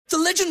The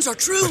legends are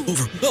true.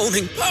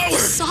 Overwhelming power!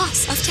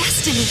 Sauce of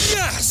destiny.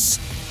 Yes!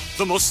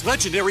 The most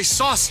legendary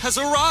sauce has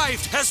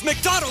arrived as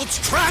McDonald's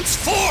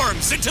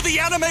transforms into the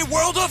anime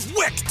world of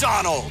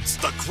WickDonald's.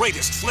 The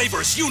greatest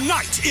flavors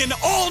unite in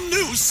all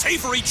new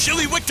savory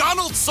chili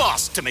McDonald's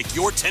sauce to make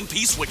your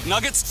 10-piece Wick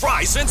Nuggets,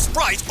 fries, and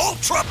Sprite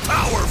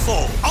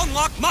ultra-powerful.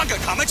 Unlock manga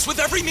comics with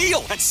every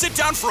meal and sit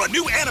down for a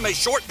new anime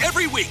short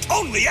every week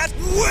only at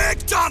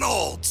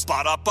WickDonald's.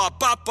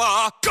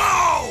 Ba-da-ba-ba-ba,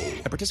 go!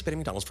 At participating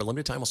McDonald's for a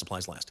limited time while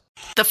supplies last.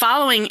 The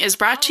following is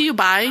brought to you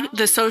by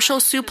the Social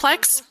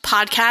Suplex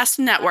Podcast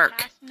Network.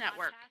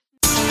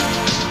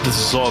 This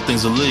is All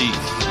Things Elite.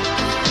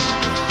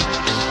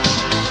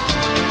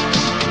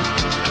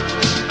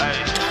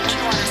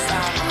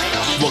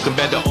 Welcome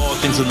back to All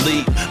Things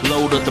Elite.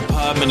 Load up the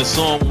pod, man, it's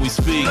on when we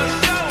speak.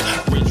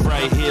 Rich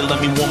right here, let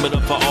me warm it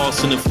up for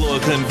Austin and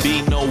Floyd. Couldn't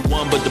be no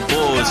one but the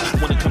boys.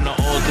 When it come to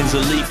All Things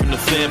Elite from the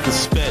fan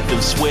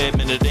perspective, swear,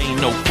 man, it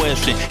ain't no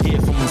question. Hear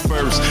from them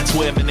first.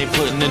 Swear, man, they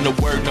putting in the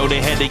work. No, they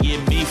had to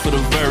get me for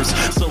the verse.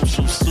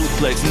 Social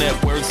Suplex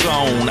Network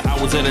Zone.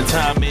 Hours at a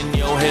time in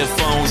your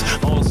headphones.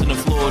 Austin and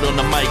Floyd on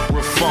the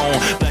microphone.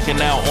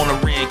 Backing out on the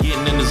rant,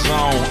 getting in the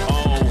zone.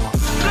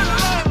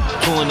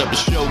 Pulling up the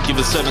show, give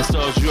it 7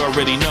 stars, you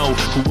already know.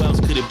 Who else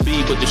could it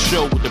be but the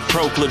show with the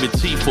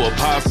proclivity for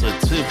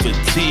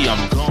positivity?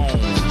 I'm gone.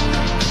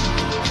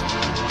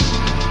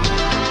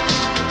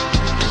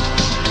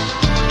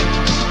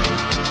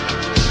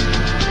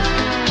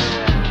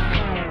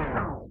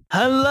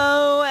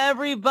 Hello,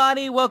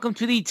 everybody. Welcome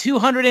to the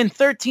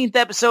 213th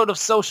episode of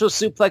Social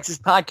Suplex's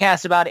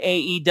podcast about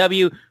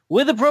AEW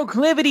with a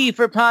proclivity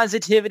for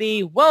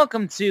positivity.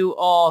 Welcome to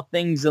All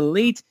Things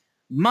Elite.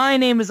 My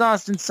name is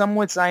Austin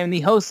Sumwitz. I am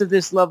the host of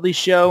this lovely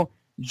show.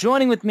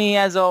 Joining with me,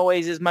 as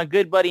always, is my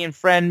good buddy and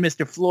friend,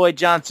 Mr. Floyd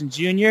Johnson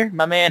Jr.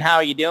 My man, how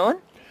are you doing?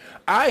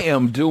 I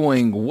am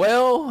doing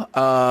well.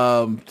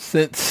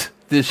 Since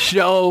this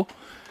show,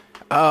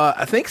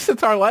 I think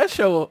since our last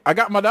show, I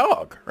got my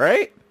dog,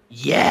 right?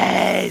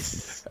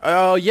 Yes.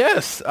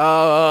 Yes.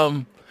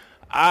 I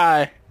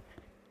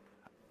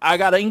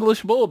got an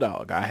English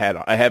Bulldog. I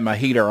had my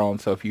heater on,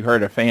 so if you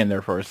heard a fan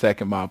there for a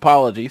second, my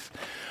apologies.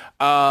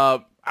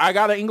 I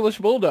got an English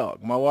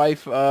Bulldog. My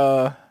wife,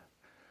 so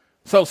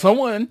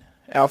someone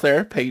out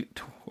there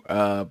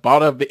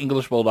bought an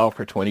English Bulldog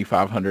for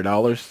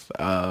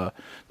 $2,500.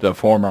 The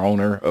former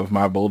owner of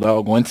my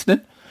Bulldog,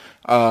 Winston.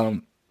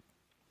 My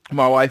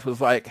wife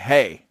was like,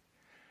 hey,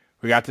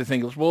 we got this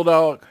English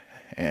Bulldog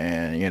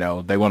and,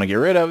 they want to get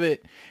rid of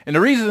it. And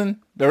the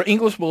reason the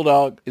English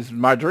Bulldog is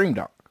my dream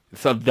dog.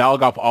 It's a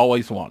dog I've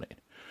always wanted,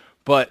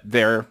 but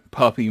they're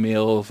puppy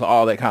mills,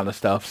 all that kind of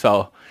stuff.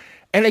 So,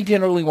 and they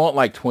generally want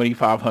like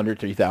 $2,500,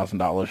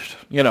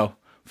 $3,000.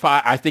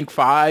 I think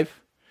 $5,000.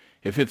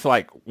 If it's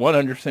like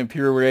 100%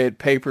 purebred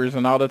papers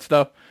and all that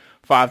stuff,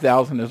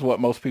 $5,000 is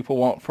what most people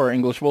want for an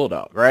English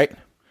Bulldog, right?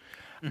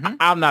 Mm-hmm.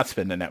 I'm not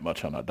spending that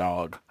much on a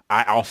dog.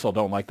 I also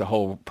don't like the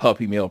whole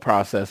puppy mill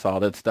process, all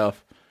that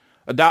stuff.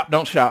 Adopt,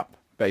 don't shop,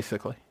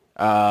 basically.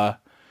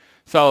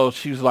 So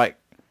she was like,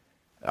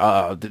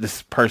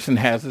 this person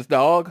has this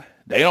dog.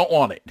 They don't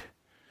want it.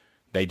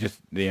 They just,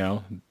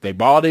 they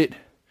bought it.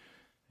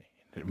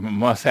 They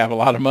must have a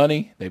lot of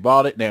money. They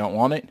bought it. They don't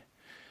want it.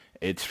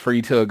 It's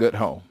free to a good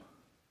home.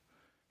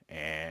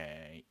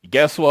 And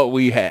guess what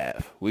we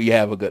have? We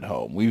have a good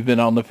home. We've been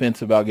on the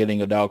fence about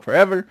getting a dog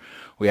forever.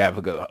 We have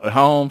a good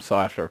home. So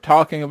after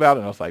talking about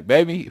it, I was like,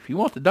 baby, if you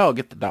want the dog,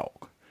 get the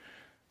dog.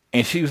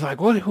 And she was like,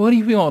 what do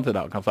you want the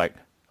dog? I was like,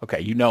 okay,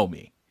 you know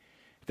me.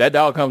 If that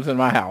dog comes in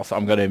my house,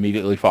 I'm going to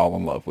immediately fall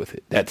in love with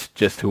it. That's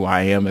just who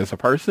I am as a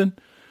person.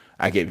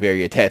 I get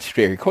very attached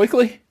very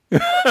quickly.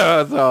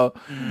 So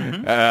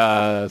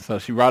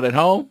she brought it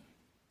home.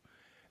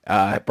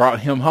 I brought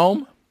him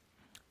home.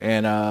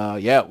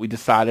 And, we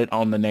decided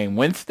on the name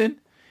Winston.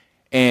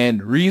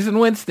 And reason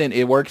Winston,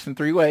 it works in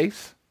 3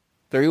 ways.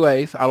 3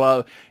 ways. I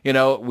love,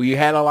 we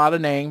had a lot of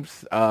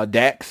names.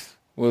 Dax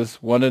was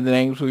one of the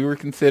names we were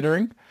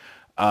considering.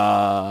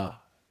 I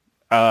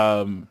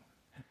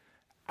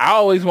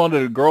always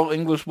wanted a girl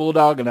English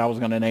Bulldog, and I was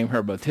going to name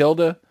her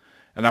Matilda.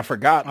 And I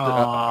forgot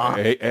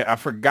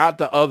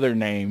the other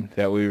name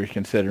that we were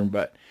considering,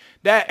 but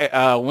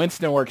that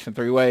Winston works in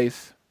 3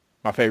 ways.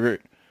 My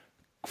favorite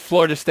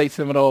Florida State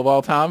Seminole of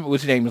all time,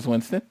 which name is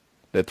Winston.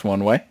 That's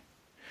one way.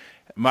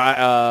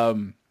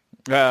 But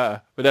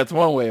that's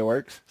one way it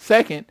works.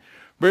 Second,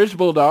 British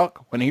Bulldog,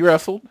 when he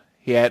wrestled,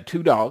 he had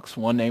 2 dogs,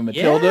 one named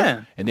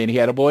Matilda, and then he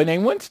had a boy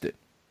named Winston.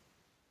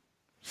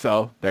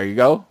 So there you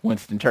go,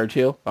 Winston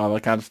Churchill, all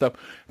that kind of stuff.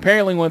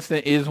 Apparently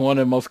Winston is one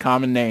of the most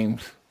common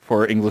names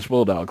for English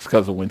Bulldogs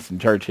because of Winston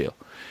Churchill.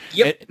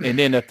 Yep. And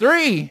then the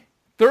three,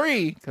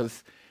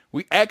 because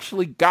we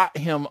actually got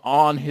him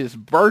on his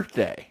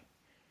birthday.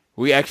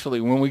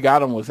 When we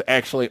got him was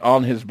actually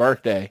on his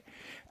birthday.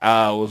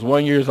 Was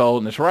 1 year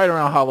old, and it's right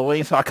around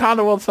Halloween, so I kind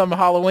of want some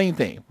Halloween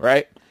theme,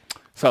 right?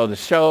 So the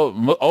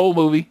show, old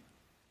movie,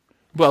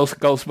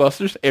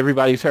 Ghostbusters,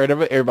 everybody's heard of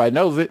it, everybody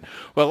knows it,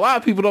 but a lot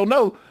of people don't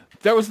know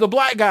there was the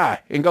black guy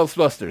in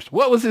Ghostbusters.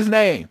 What was his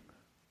name?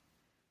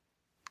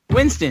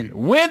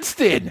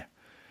 Winston.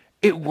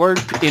 It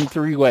worked in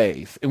 3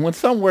 ways. And when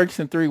something works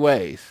in 3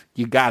 ways,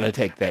 you got to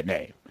take that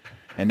name.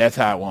 And that's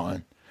how I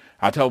won.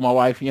 I told my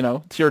wife,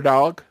 it's your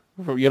dog.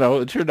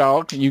 It's your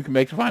dog, and you can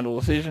make the final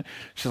decision.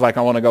 She's like,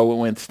 I want to go with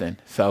Winston.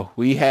 So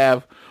we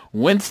have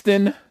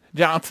Winston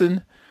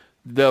Johnson,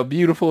 the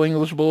beautiful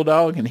English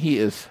Bulldog, and he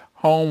is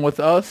home with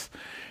us.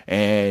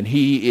 And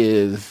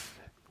he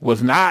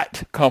was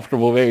not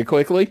comfortable very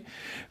quickly.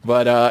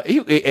 But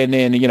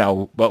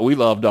but we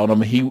loved on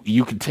him.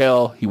 You could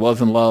tell he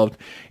wasn't loved.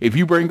 If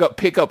you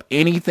pick up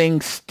anything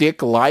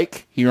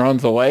stick-like, he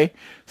runs away.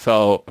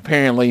 So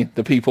apparently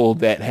the people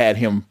that had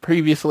him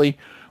previously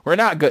were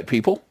not good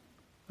people.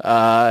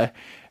 Not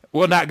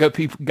good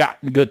people, got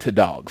good to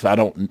dogs. I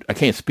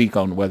can't speak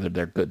on whether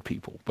they're good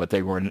people, but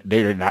they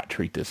did not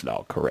treat this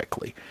dog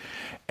correctly.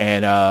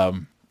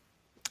 And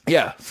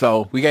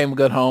so we gave him a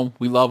good home.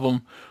 We love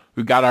him.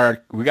 We got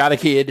a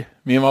kid.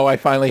 Me and my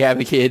wife finally have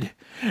a kid.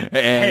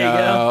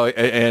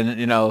 And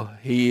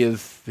he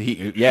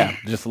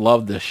just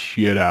loved the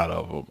shit out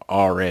of him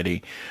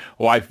already.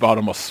 Wife bought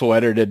him a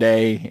sweater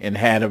today and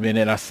had him in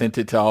it. I sent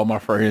it to all my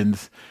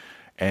friends,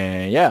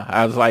 and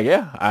I was like,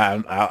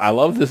 I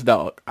love this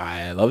dog.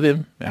 I love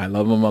him. I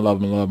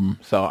love him.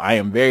 So I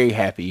am very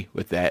happy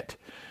with that.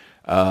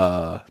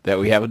 That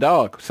we have a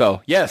dog.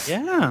 So yes.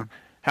 Yeah.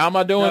 How am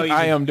I doing? No,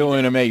 I am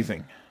doing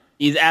amazing.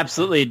 He's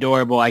absolutely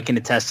adorable. I can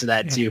attest to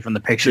that too from the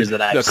pictures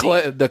that I've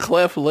seen. The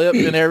cleft lip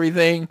and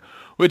everything,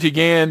 which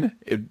again,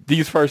 if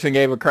these person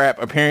gave a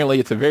crap, apparently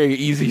it's a very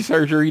easy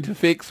surgery to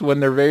fix when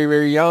they're very,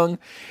 very young.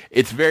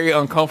 It's very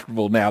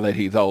uncomfortable now that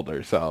he's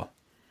older, so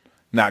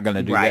not going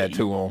to do that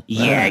to him.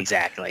 Yeah,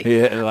 exactly.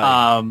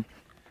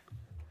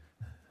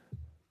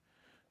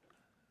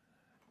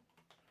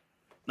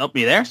 Nope,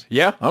 you there?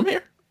 Yeah, I'm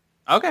here.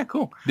 Okay,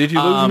 cool. Did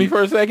you lose me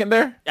for a second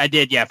there? I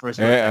did, for a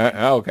second.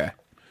 Okay.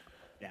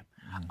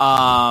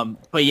 But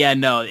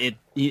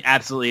he's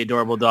absolutely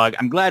adorable dog.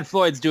 I'm glad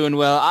Floyd's doing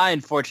well. I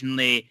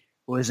unfortunately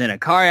was in a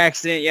car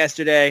accident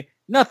yesterday.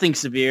 Nothing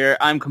severe.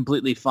 I'm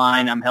completely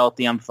fine. I'm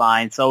healthy. I'm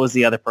fine. So was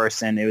the other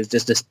person. It was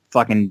just a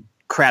fucking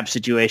crap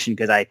situation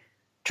because I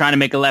trying to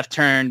make a left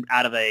turn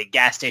out of a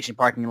gas station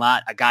parking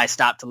lot. A guy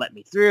stopped to let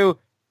me through.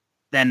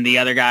 Then the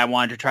other guy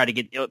wanted to try to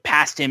get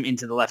past him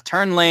into the left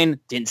turn lane.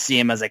 Didn't see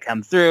him as I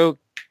come through.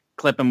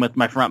 Clip him with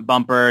my front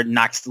bumper.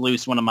 Knocks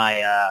loose one of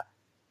my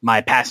my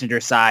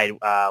passenger side.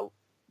 I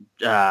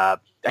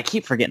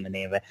keep forgetting the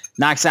name of it.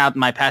 Knocks out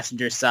my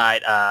passenger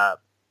side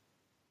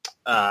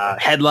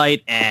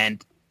headlight,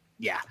 and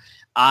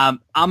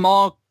I'm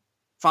all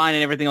fine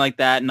and everything like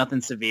that.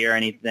 Nothing severe or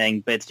anything,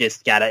 but it's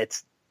just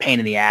it's pain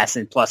in the ass.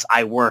 And plus,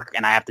 I work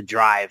and I have to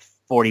drive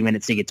 40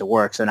 minutes to get to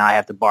work, so now I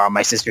have to borrow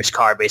my sister's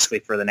car basically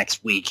for the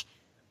next week.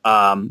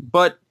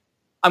 But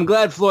I'm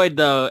glad Floyd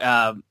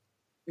though.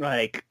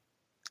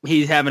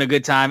 He's having a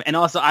good time. And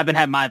also I've been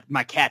having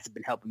my cats have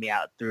been helping me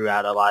out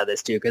throughout a lot of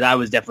this too. Cause I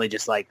was definitely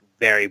just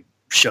very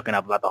shooken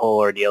up about the whole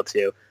ordeal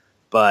too.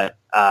 But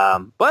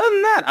other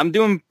than that, I'm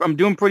doing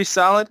pretty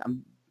solid.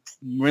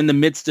 We're in the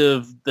midst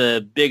of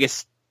the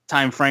biggest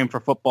time frame for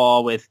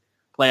football with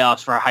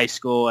playoffs for high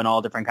school and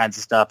all different kinds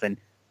of stuff and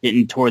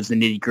getting towards the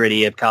nitty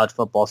gritty of college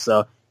football.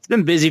 So it's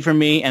been busy for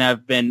me and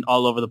I've been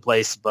all over the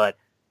place, but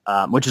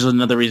which is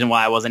another reason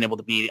why I wasn't able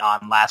to be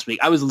on last week.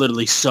 I was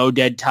literally so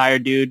dead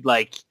tired, dude.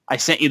 I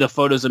sent you the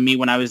photos of me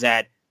when I was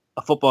at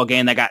a football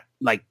game that got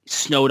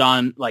snowed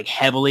on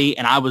heavily,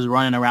 and I was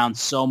running around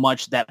so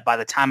much that by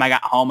the time I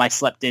got home, I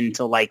slept in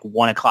until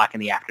 1 o'clock in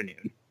the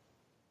afternoon.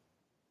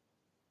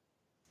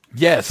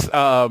 Yes,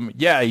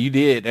 you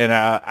did, and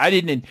I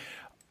didn't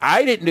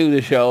do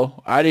the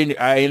show. I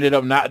ended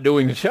up not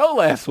doing the show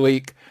last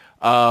week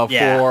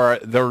for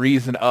the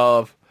reason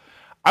of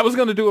I was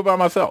going to do it by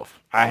myself.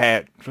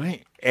 And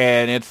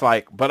it's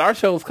but our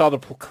show is called The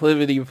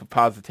Proclivity for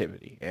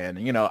Positivity. And,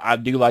 I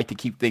do like to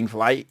keep things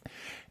light.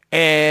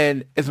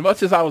 And as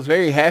much as I was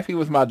very happy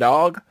with my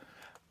dog,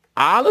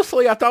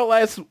 honestly, I thought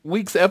last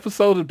week's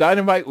episode of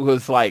Dynamite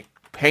was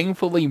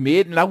painfully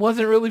mid and I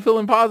wasn't really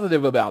feeling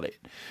positive about it.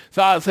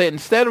 So I said,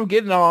 instead of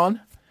getting on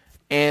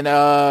and,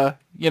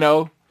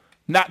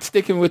 not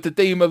sticking with the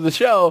theme of the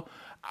show,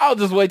 I'll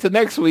just wait till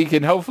next week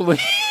and hopefully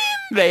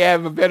they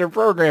have a better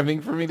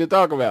programming for me to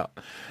talk about.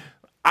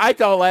 I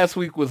thought last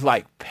week was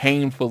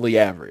painfully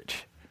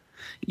average.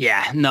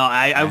 Yeah, no,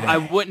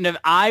 I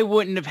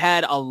wouldn't have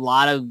had a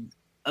lot of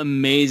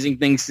amazing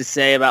things to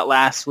say about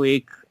last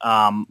week.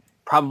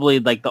 Probably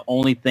the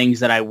only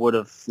things that I would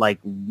have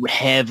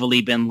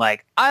heavily been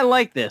I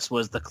like this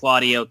was the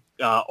Claudio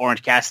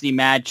Orange Cassidy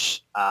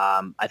match.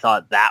 I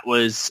thought that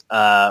was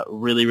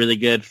really, really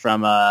good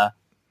from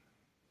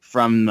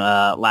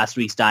last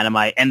week's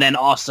Dynamite, and then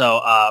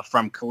also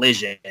from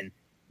Collision,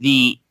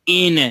 the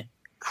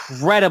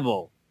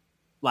incredible,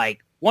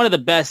 one of the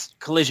best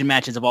Collision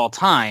matches of all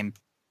time,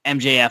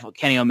 MJF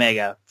Kenny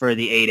Omega for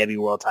the AEW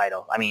World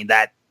Title. I mean,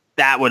 that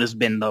would have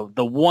been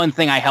the one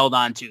thing I held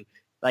on to.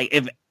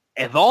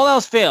 If all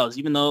else fails,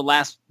 even though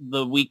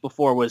the week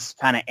before was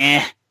kind of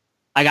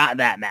I got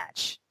that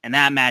match, and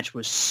that match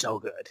was so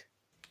good.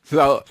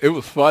 So it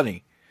was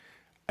funny.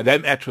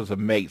 That match was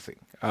amazing.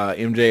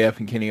 MJF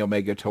and Kenny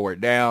Omega tore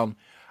it down.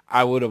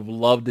 I would have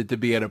loved it to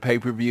be at a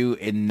pay-per-view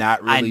and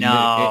not really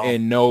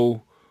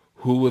know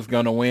who was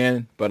going to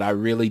win, but I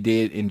really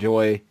did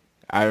enjoy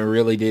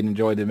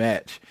the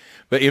match.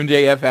 But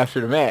MJF, after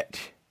the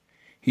match,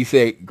 he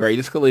said,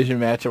 greatest collision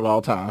match of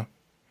all time.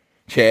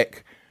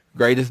 Check.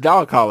 Greatest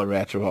dog collar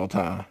match of all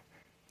time.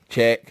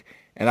 Check.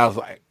 And I was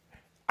like,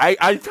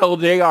 I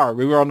told JR,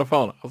 we were on the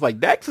phone, I was like,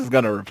 Dax is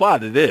going to reply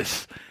to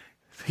this.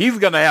 He's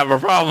going to have a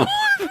problem.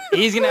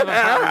 He's going to have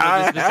a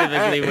problem with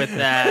specifically with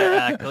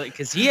that,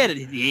 because he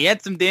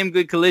had some damn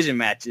good collision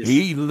matches.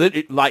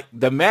 Like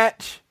the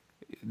match,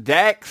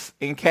 Dax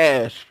and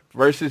Cash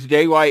versus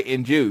Jay White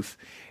and Juice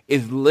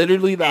is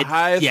literally the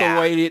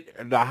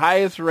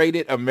highest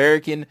rated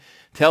American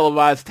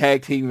televised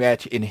tag team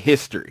match in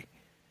history.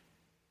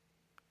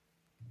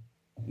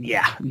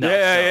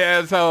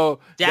 So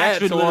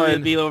Dax would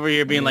literally be over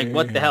here being like,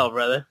 "What the hell,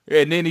 brother?"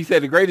 And then he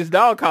said the greatest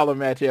dog collar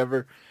match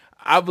ever.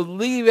 I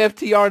believe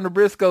FTR and the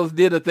Briscoes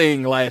did a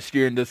thing last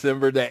year in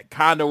December that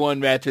kind of won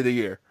match of the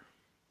year.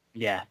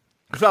 Yeah.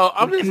 So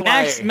I'm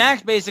just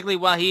Max basically,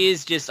 while he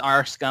is just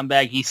our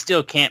scumbag, he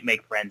still can't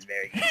make friends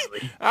very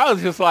easily. I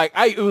was just like,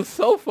 it was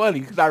so funny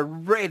because I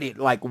read it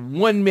like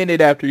 1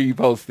 minute after you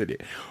posted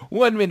it.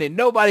 1 minute.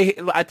 Nobody,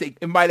 I think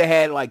it might have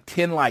had like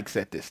 10 likes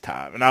at this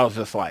time. And I was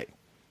just like,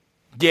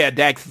 yeah,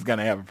 Dax is going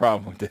to have a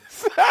problem with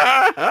this.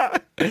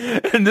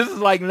 And this is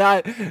like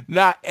not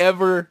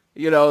ever,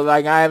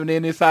 like I have any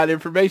inside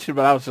information,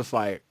 but I was just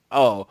like,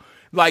 oh,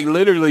 like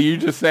literally you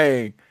just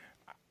saying,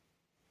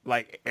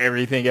 like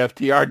everything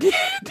FTR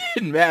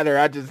didn't matter.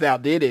 I just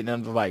outdid it. And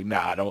I'm just like,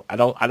 nah,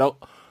 I don't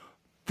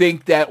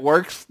think that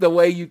works the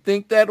way you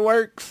think that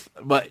works.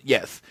 But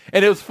yes.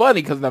 And it was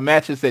funny because the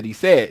matches that he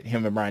said,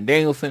 him and Bryan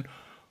Danielson,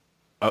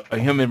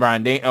 him and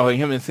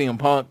CM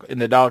Punk in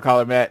the dog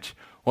collar match,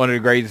 one of the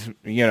greatest,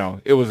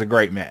 it was a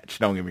great match.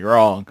 Don't get me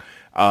wrong.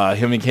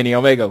 Him and Kenny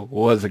Omega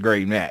was a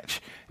great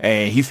match.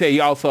 And he said he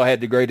also had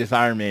the greatest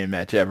Iron Man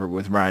match ever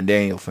with Bryan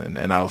Danielson.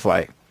 And I was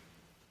like,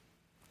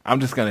 I'm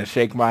just going to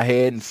shake my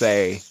head and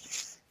say,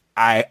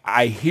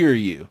 I hear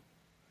you.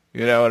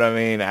 You know what I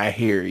mean? I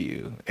hear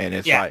you. And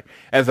it's like,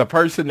 as a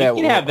person that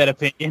you can have that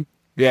opinion.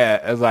 Yeah.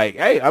 It's like,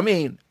 hey, I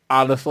mean,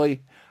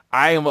 honestly,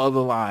 I am of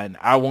the line.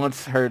 I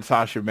once heard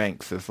Sasha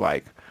Banks. It's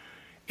like,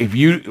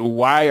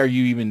 why are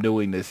you even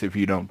doing this if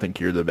you don't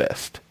think you're the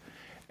best?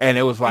 And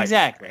it was like,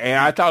 exactly. And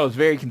I thought it was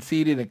very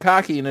conceited and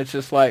cocky. And it's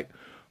just like,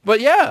 but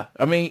yeah,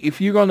 I mean,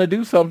 if you're going to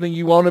do something,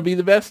 you want to be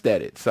the best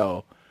at it.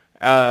 So,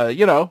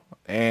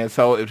 and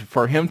so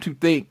for him to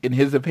think, in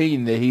his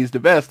opinion, that he's the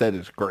best, that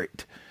is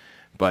great.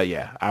 But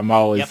yeah, I'm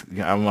always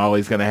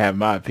going to have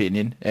my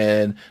opinion.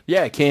 And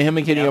yeah, him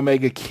and Kenny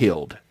Omega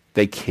killed.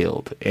 They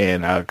killed.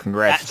 And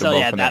congrats to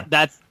both of them.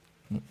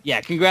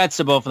 Congrats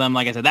to both of them.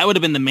 Like I said, that would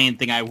have been the main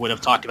thing I would have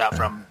talked about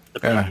from the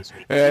previous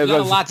week. We've got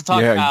a lot to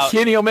talk about.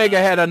 Kenny Omega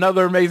had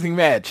another amazing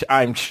match.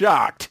 I'm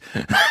shocked.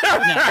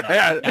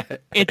 No.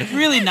 It's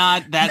really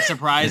not that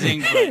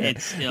surprising, but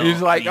it's still.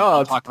 He's like,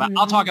 I'll talk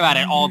about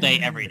it all day,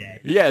 every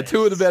day. Yeah,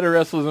 two of the better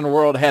wrestlers in the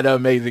world had an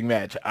amazing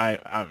match.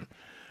 I'm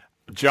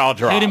jaw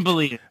dropped. Couldn't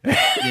believe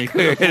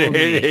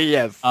it.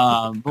 Yes.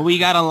 But we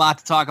got a lot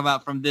to talk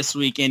about from this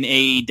week in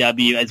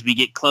AEW as we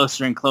get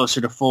closer and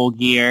closer to Full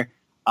Gear.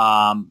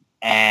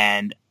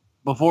 And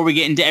before we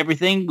get into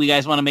everything, we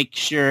want to make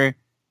sure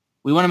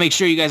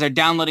you guys are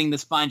downloading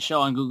this fine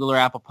show on Google or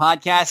Apple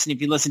Podcasts. And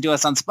if you listen to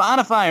us on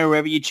Spotify or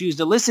wherever you choose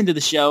to listen to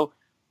the show,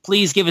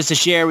 please give us a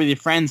share with your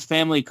friends,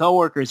 family,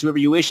 coworkers, whoever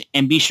you wish,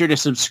 and be sure to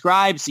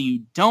subscribe so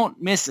you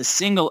don't miss a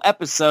single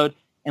episode,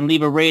 and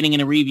leave a rating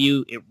and a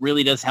review. It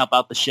really does help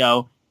out the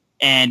show.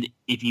 And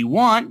if you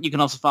want, you can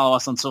also follow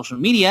us on social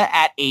media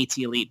at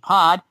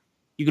ATElitePod.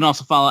 You can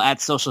also follow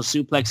at Social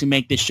Suplex, who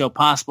make this show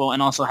possible,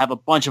 and also have a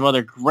bunch of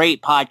other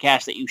great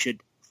podcasts that you should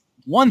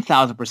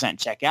 1,000%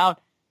 check out.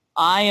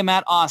 I am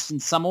at Austin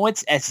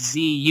Sumowitz,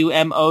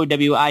 SZUMOWICZ.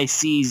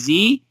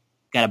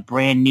 Got a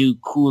brand new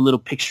cool little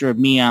picture of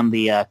me on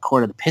the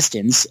court of the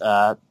Pistons,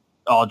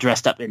 all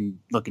dressed up and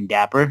looking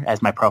dapper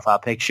as my profile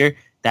picture.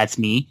 That's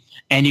me.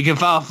 And you can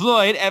follow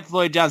Floyd at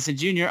Floyd Johnson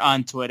Jr.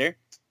 on Twitter.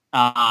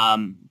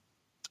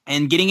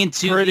 And getting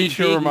into pretty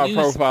sure my news,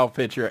 profile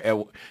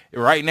picture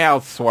right now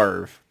is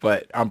Swerve,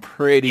 but I'm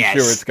pretty sure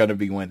it's going to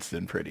be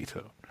Winston pretty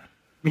soon.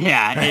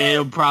 Yeah,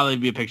 it'll probably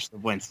be a picture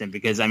of Winston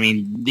because, I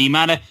mean, the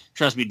amount of,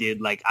 trust me, dude,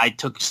 like I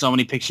took so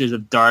many pictures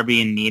of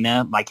Darby and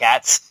Nina, my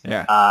cats.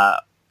 Yeah.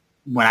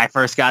 When I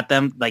first got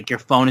them, like your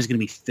phone is going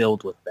to be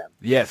filled with them.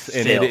 Yes,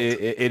 and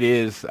it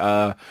is.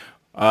 The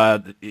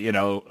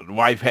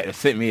wife had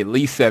sent me at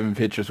least 7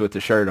 pictures with the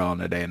shirt on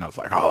today, and I was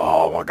like,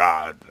 oh my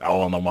God, I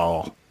want them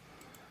all.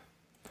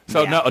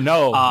 So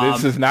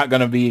this is not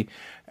going to be,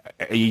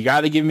 you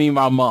got to give me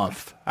my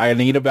month. I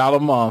need about a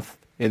month.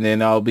 And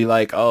then I'll be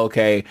like, oh,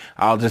 okay,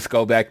 I'll just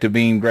go back to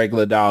being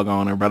regular dog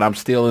owner. But I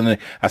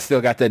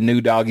still got that new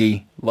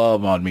doggy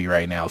love on me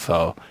right now.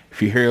 So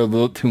if you hear a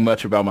little too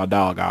much about my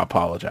dog, I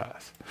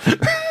apologize.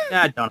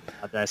 I don't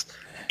apologize.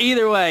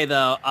 Either way,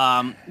 though,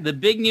 the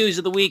big news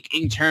of the week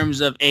in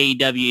terms of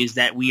AEW is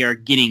that we are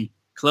getting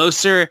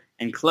closer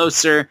and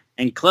closer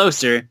and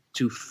closer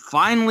to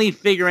finally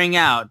figuring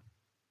out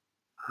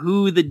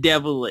who the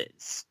devil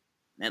is.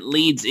 That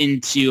leads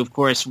into, of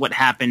course, what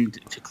happened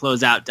to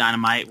close out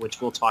Dynamite, which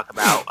we'll talk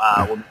about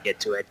when we get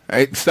to it. All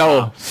right,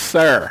 so,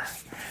 sir,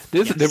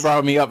 they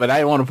brought me up, but I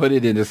didn't want to put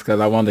it in this because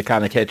I wanted to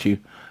kind of catch you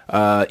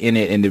in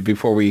it and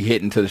before we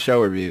hit into the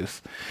show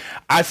reviews.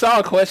 I saw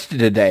a question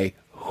today.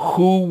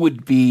 Who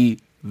do you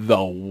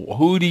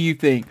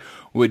think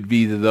would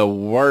be the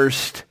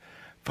worst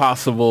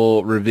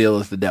possible reveal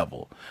as the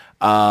devil?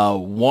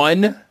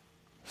 One,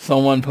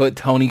 someone put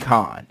Tony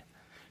Khan.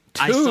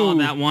 Two, I saw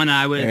that one.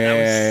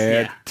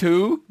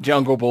 Two,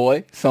 Jungle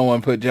Boy.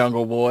 Someone put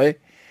Jungle Boy.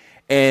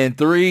 And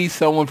three,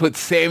 someone put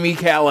Sami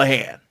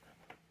Callihan.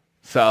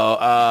 So,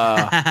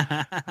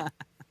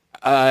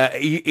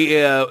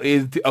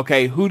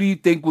 okay, who do you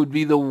think would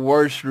be the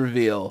worst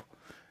reveal?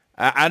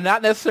 I'm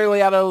not necessarily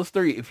out of those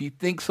three. If you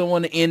think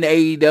someone in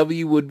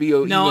AEW would be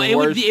worse. I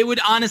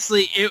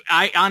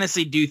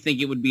honestly do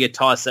think it would be a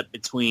toss-up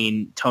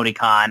between Tony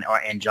Khan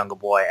and Jungle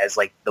Boy as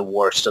like the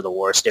worst of the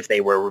worst if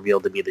they were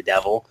revealed to be the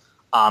devil.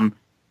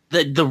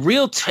 The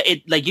real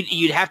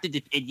you'd have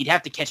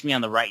to catch me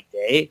on the right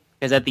day,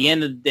 because at the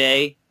end of the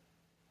day,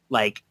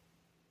 like,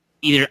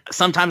 either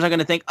sometimes I'm going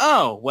to think,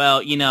 oh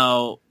well,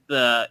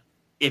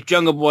 if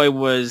Jungle Boy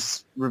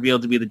was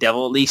revealed to be the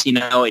devil, at least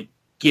it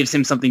gives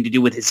him something to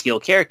do with his heel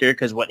character,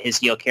 because what his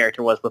heel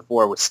character was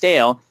before was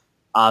stale.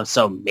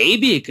 So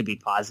maybe it could be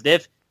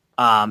positive.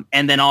 And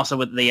then also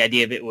with the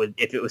idea of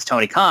if it was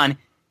Tony Khan,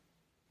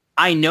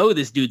 I know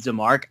this dude's a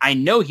mark. I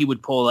know he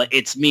would pull a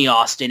 "It's me,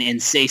 Austin"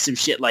 and say some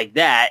shit like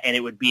that, and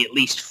it would be at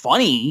least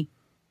funny.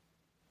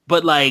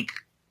 But like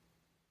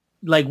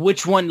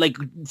which one? Like,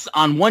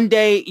 on one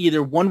day,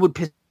 either one would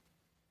piss,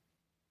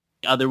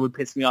 the other would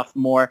piss me off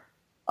more.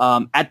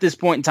 At this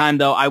point in time,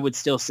 though, I would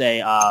still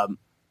say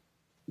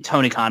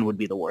Tony Khan would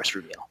be the worst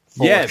reveal.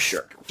 For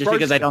sure. Just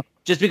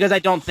because I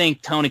don't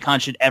think Tony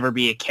Khan should ever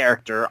be a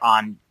character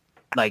on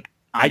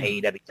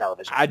AEW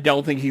television. I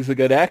don't think he's a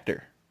good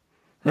actor.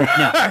 No.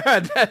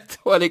 That's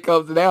what it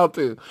comes down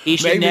to. He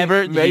should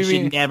never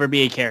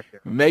be a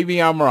character.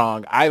 Maybe I'm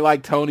wrong. I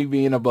like Tony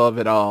being above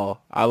it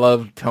all. I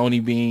love Tony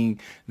being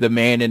the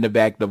man in the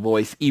back, the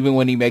voice. Even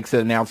when he makes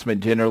an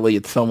announcement, generally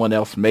it's someone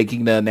else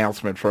making the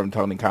announcement from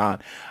Tony Khan.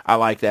 I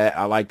like that.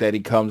 I like that he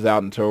comes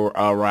out and to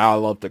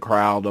rile up the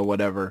crowd or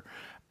whatever.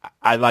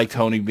 I like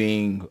Tony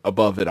being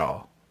above it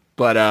all.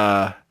 But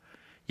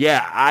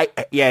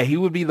he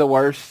would be the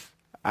worst.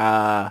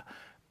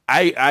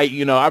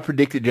 I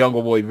predicted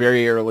Jungle Boy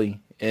very early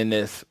in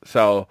this,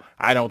 so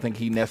I don't think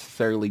he's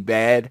necessarily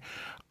bad.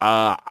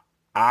 I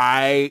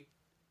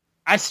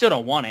still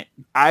don't want it.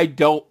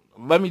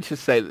 Let me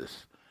just say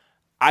this.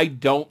 I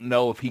don't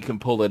know if he can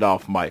pull it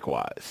off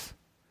mic-wise.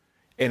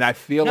 And I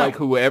feel like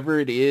whoever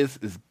it is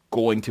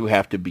going to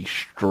have to be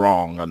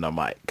strong on the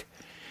mic.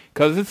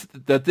 Because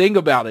the thing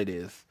about it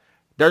is,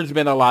 there's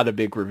been a lot of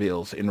big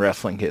reveals in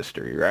wrestling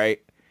history,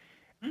 right?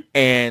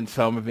 And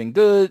some have been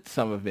good,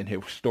 some have been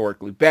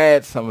historically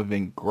bad, some have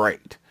been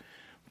great.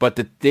 But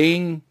the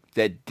thing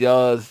that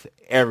does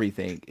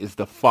everything is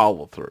the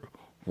follow-through.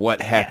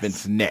 What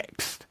happens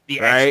next? The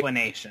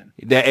explanation.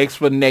 The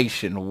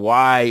explanation,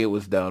 why it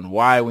was done,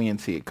 why we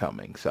didn't see it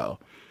coming. So,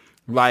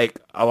 like,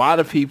 a lot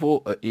of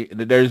people,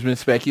 there's been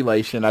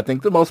speculation. I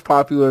think the most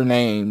popular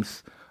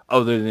names,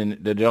 other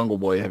than the Jungle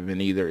Boy, have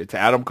been either it's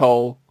Adam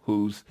Cole,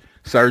 whose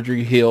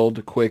surgery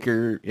healed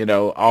quicker,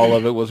 all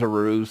of it was a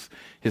ruse.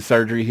 His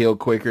surgery healed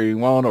quicker than he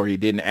wanted, or he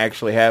didn't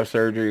actually have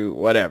surgery,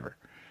 whatever.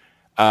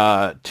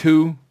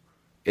 Two,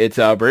 it's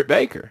Britt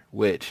Baker,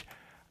 which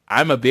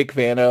I'm a big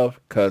fan of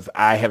because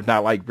I have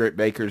not liked Britt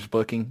Baker's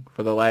booking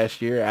for the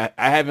last year.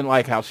 I haven't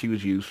liked how she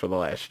was used for the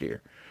last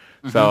year.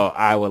 Mm-hmm. So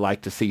I would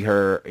like to see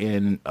her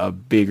in a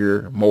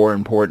bigger, more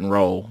important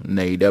role in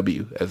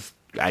AEW,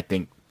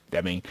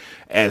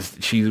 as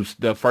she's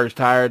the first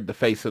hired, the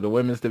face of the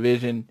women's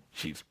division.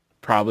 She's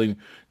probably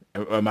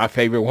my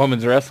favorite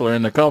women's wrestler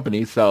in the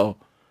company, so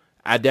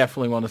I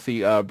definitely want to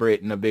see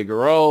Britt in a bigger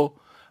role.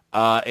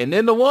 And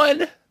then the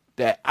one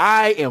that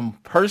I am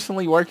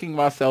personally working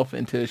myself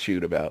into a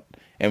shoot about,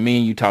 and me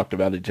and you talked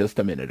about it just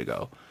a minute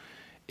ago,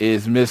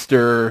 is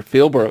Mr.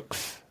 Phil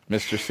Brooks,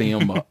 Mr.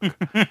 CM Punk.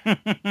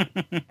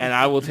 And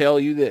I will tell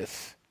you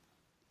this.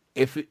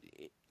 If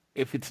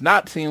it's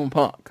not CM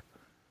Punk,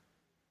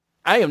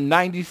 I am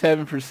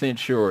 97%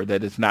 sure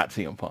that it's not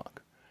CM Punk.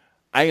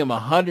 I am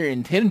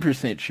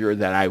 110% sure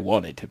that I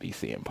want it to be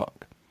CM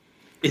Punk.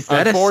 Is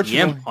that a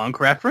CM Punk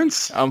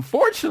reference?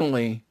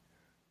 Unfortunately,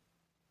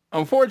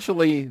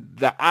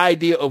 the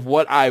idea of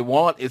what I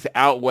want is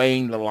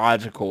outweighing the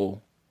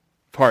logical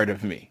part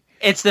of me.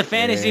 It's the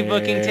fantasy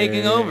booking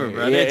taking over,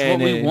 brother. It's what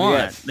we want.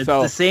 Yes. It's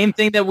the same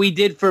thing that we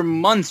did for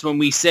months when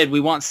we said we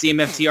want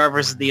CMFTR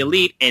versus the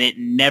Elite, and it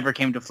never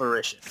came to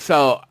fruition.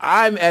 So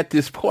I'm at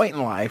this point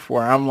in life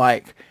where I'm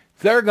like,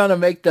 they're going to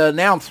make the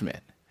announcement.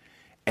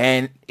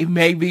 And it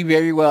may be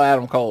very well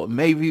Adam Cole. It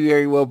may be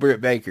very well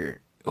Britt Baker.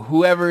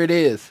 Whoever it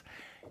is,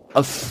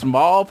 a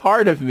small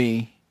part of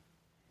me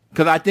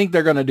Because I think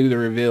they're going to do the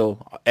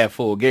reveal at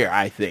Full Gear,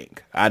 I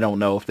think. I don't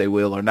know if they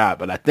will or not,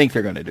 but I think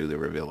they're going to do the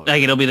reveal.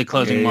 Like, it'll be the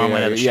closing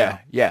moment of the show.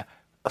 Yeah.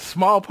 A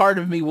small part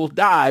of me will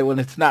die when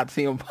it's not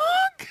CM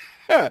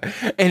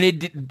Punk.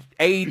 And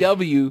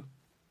AEW,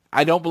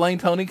 I don't blame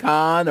Tony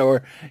Khan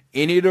or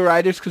any of the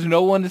writers because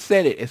no one has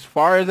said it. As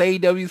far as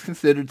AEW is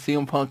considered,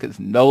 CM Punk is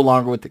no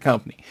longer with the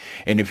company.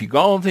 And if you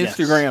go on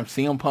Instagram,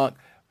 CM Punk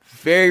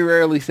very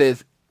rarely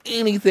says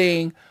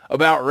anything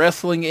about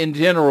wrestling in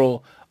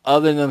general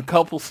other than a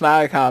couple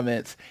snide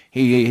comments.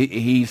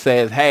 He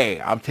says, hey,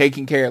 I'm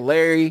taking care of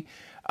Larry.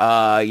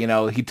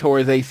 He tore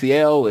his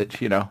ACL,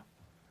 which,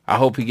 I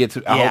hope he gets...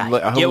 I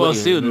hope, get well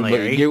soon,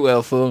 Larry. Get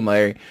well soon,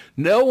 Larry.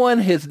 No one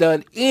has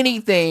done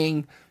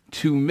anything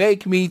to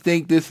make me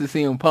think this is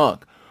CM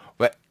Punk,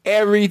 but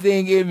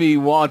everything in me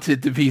wants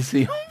it to be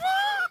CM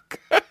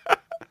Punk.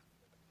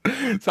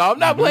 So I'm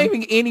not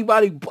blaming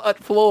anybody but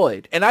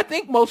Floyd. And I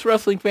think most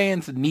wrestling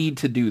fans need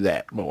to do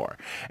that more.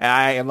 And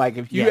I am like,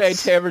 if you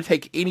ever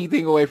take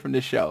anything away from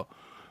this show,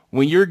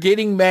 when you're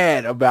getting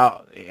mad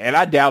about, and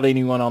I doubt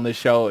anyone on this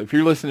show, if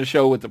you're listening to the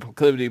show with the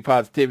proclivity of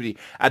positivity,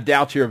 I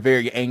doubt you're a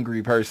very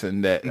angry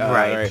person.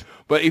 Right.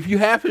 But if you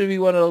happen to be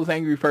one of those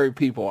angry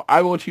people,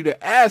 I want you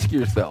to ask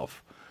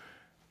yourself,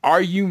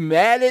 are you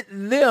mad at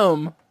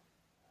them?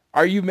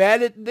 Are you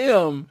mad at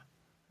them?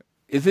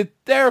 Is it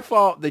their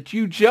fault that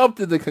you jumped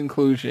to the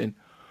conclusion,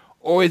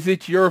 or is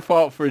it your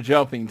fault for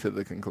jumping to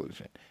the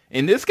conclusion?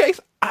 In this case,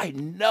 I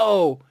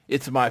know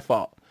it's my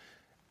fault.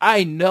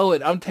 I know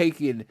it. I'm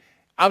taking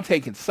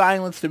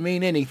silence to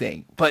mean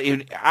anything. But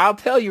I'll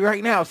tell you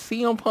right now,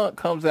 CM Punk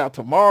comes out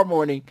tomorrow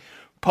morning,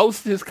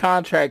 posts his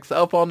contracts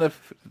up on the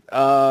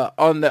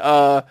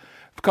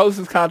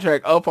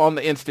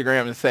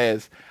Instagram and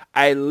says,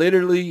 I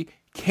literally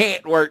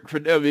can't work for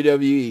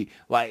WWE.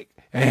 Like,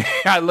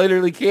 I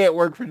literally can't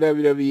work for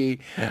WWE.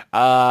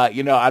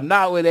 I'm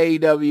not with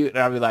AEW. And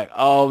I'll be like,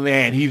 oh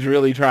man, he's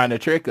really trying to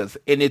trick us.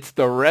 And it's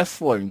the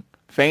wrestling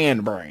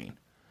fan brain.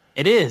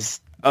 It is.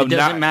 It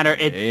doesn't matter.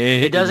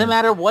 It doesn't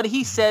matter what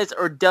he says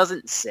or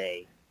doesn't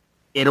say.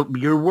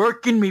 You're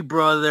working me,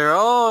 brother.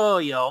 Oh,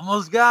 you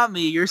almost got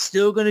me. You're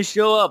still going to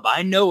show up.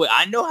 I know it.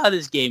 I know how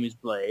this game is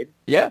played.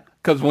 Yeah,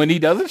 because when he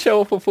doesn't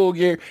show up for Full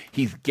Gear,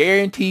 he's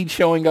guaranteed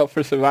showing up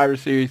for Survivor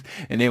Series.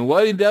 And then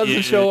when he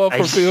doesn't show up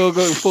for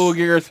Full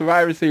Gear or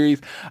Survivor Series,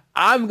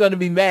 I'm going to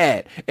be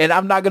mad. And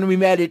I'm not going to be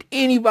mad at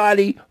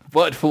anybody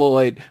but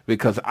Floyd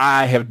because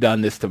I have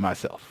done this to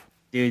myself.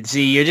 Dude,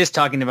 see, you're just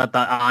talking about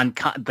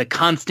the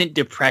constant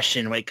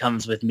depression when it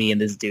comes with me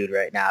and this dude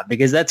right now,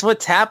 because that's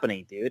what's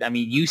happening, dude. I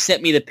mean, you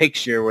sent me the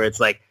picture where it's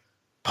like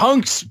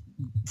Punk's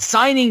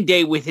signing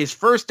day with his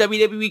first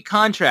WWE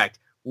contract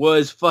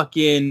was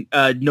fucking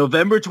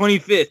November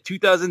 25th,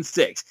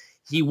 2006.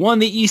 He won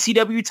the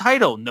ECW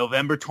title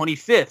November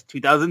 25th,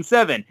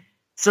 2007.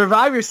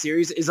 Survivor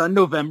Series is on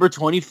November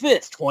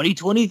 25th,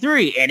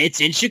 2023, and it's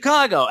in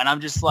Chicago. And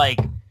I'm just like,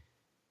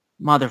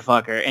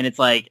 motherfucker. And it's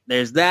like,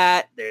 there's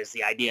that. There's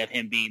the idea of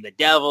him being the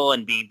devil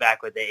and being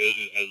back with the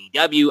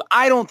AEW.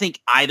 I don't think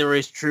either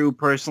is true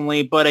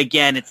personally, but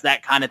again, it's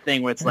that kind of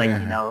thing where it's like,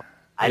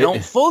 I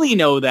don't fully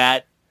know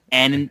that.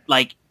 And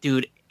like,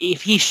 dude,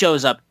 if he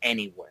shows up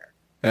anywhere,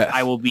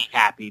 I will be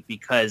happy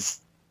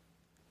because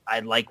I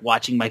like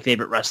watching my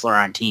favorite wrestler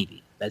on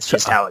TV. That's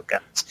just how it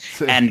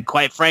goes. And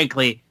quite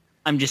frankly,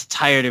 I'm just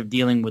tired of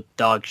dealing with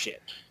dog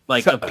shit.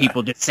 Like, of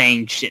people just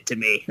saying shit to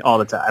me all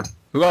the time.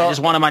 Well, I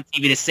just want him on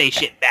TV to say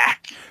shit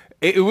back.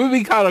 It would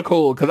be kind of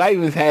cool, because I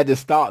even had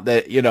this thought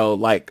that,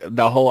 like,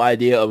 the whole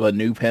idea of a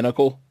new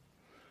Pinnacle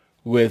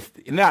with,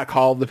 not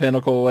called the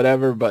Pinnacle or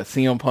whatever, but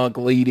CM Punk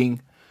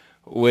leading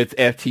with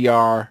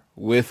FTR,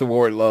 with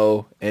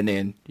Wardlow, and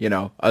then,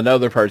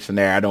 another person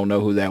there. I don't know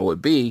who that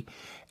would be.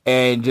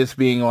 And just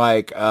being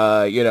like,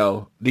 Max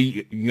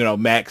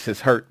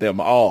has hurt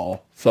them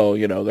all. So,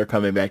 they're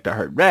coming back to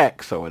hurt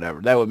Max or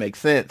whatever. That would make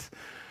sense.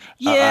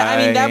 Yeah,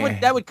 I mean,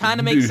 that would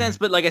kind of make sense.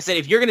 But like I said,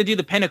 if you're going to do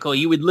the Pinnacle,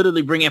 you would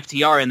literally bring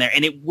FTR in there,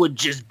 and it would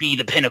just be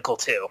the Pinnacle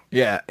too.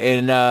 Yeah,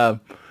 and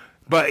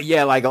but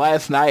yeah, like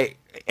last night,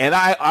 and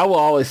I will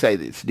always say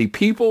this: the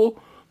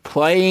people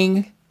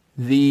playing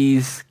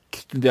the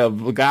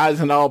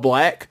guys in all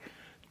black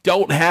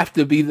don't have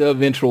to be the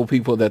eventual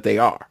people that they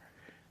are.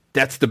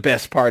 That's the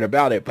best part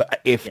about it.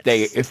 But if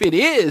it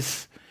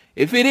is,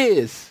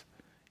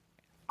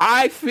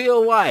 I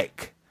feel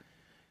like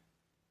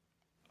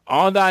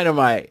on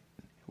Dynamite,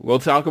 we'll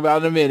talk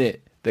about in a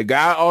minute, the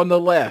guy on the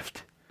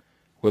left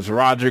was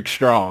Roderick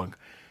Strong.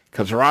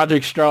 Because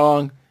Roderick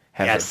Strong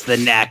has the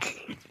neck.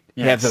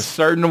 Has a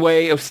certain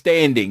way of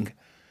standing.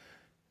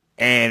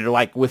 And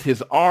like with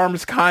his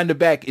arms kind of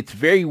back, it's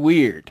very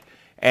weird.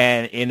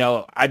 And,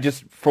 I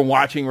just, from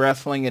watching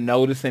wrestling and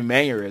noticing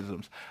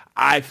mannerisms,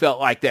 I felt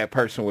like that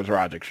person was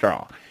Roderick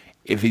Strong.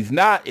 If he's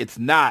not, it's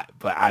not,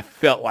 but I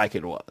felt like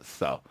it was.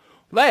 So,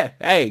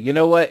 hey, you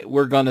know what?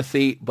 We're going to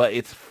see. But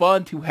it's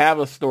fun to have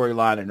a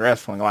storyline in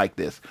wrestling like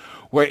this,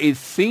 where it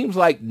seems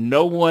like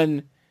no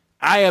one,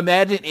 I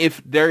imagine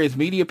if there is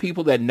media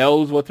people that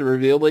knows what the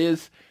reveal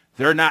is,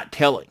 they're not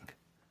telling.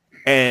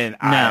 And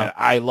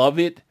I love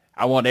it.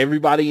 I want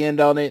everybody in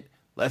on it.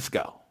 Let's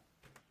go.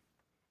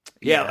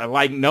 Yeah,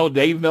 like no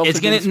Dave Meltzer.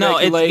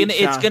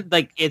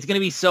 It's gonna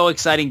be so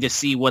exciting to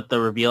see what the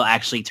reveal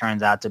actually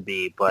turns out to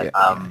be. But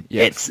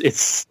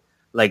it's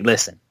like,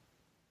 listen,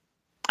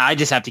 I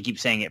just have to keep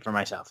saying it for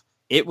myself.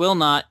 It will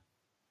not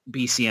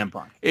be CM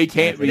Punk. It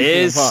can't be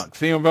CM Punk.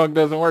 CM Punk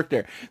doesn't work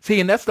there. See,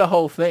 and that's the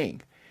whole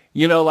thing.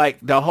 You know, like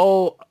the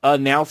whole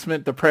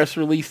announcement, the press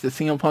release that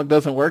CM Punk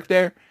doesn't work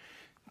there.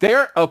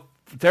 They're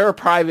a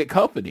private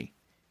company.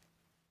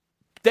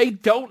 They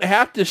don't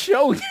have to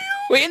show you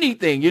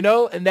anything, you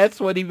know, and that's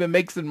what even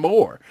makes it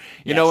more.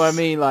 You know what I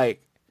mean?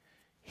 Like,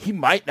 he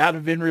might not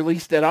have been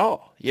released at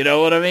all. You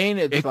know what I mean?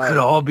 It could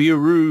all be a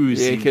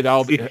ruse. It could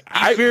all be.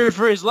 I feared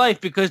for his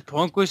life because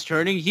Punk was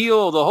turning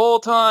heel the whole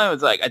time.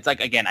 It's like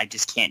again, I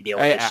just can't deal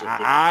with this shit.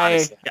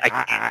 Honestly, I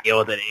can't deal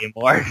with it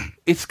anymore.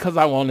 It's because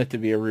I want it to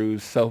be a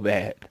ruse so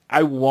bad.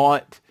 I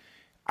want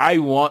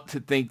to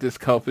think this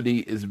company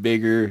is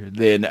bigger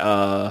than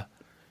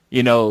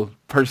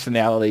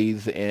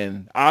personalities,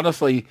 and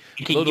honestly,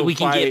 we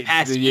can get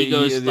past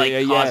egos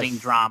causing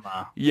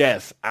drama.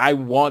 Yes, I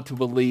want to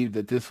believe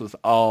that this was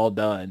all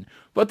done.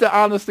 But the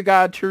honest to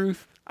God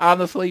truth,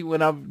 honestly,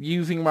 when I'm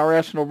using my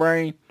rational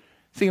brain,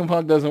 CM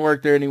Punk doesn't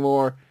work there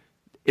anymore.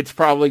 It's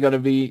probably going to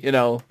be,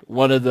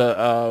 one of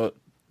the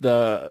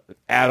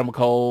Adam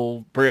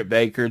Cole, Britt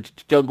Baker,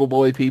 Jungle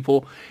Boy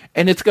people,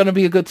 and it's going to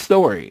be a good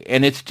story,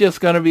 and it's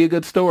just going to be a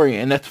good story,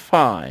 and that's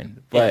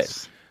fine. But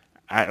yes.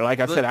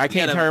 I said, I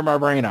can't turn my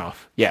brain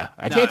off. Yeah,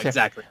 I can't.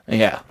 Exactly.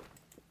 Yeah.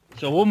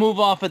 So we'll move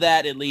off of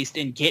that at least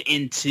and get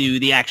into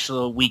the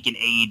actual week in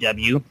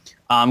AEW.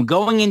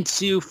 Going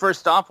into,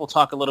 first off, we'll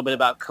talk a little bit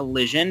about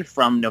Collision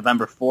from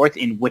November 4th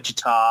in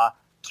Wichita,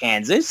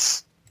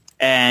 Kansas.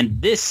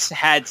 And this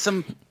had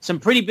some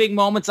pretty big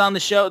moments on the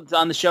show,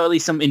 at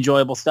least some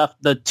enjoyable stuff.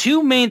 The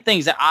two main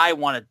things that I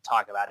want to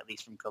talk about, at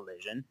least from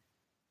Collision,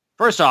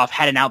 first off,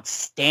 had an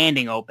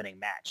outstanding opening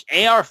match.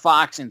 AR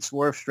Fox and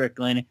Swerve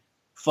Strickland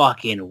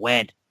fucking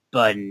went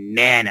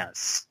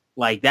bananas.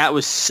 Like, that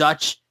was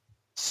such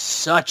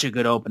a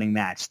good opening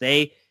match.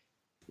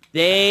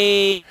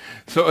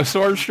 So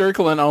Swerve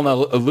Strickland on a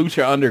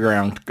Lucha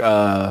Underground.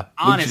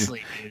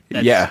 Honestly,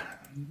 dude, yeah,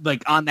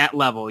 like on that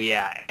level,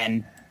 yeah.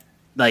 And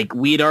like,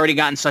 we'd already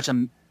gotten such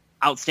an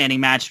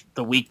outstanding match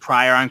the week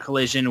prior on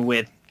Collision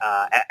with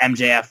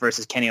MJF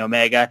versus Kenny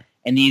Omega,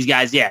 and these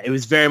guys, yeah, it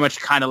was very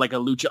much kind of like a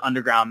Lucha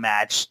Underground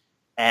match,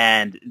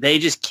 and they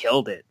just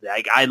killed it.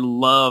 Like, I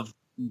love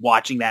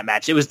watching that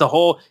match. It was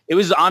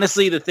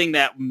honestly the thing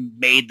that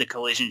made the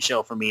Collision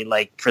show for me,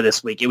 like, for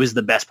this week. It was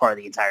the best part of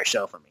the entire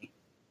show for me.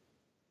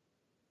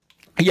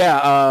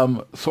 Yeah,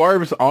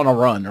 Swerve's on a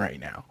run right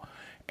now.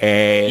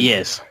 And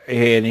yes,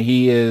 and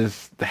he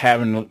is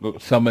having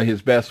some of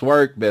his best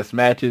work, best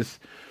matches.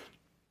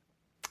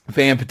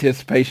 Fan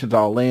participation's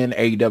all in.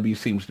 AEW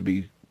seems to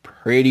be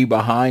pretty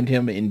behind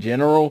him in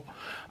general.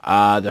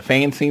 The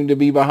fans seem to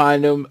be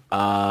behind him.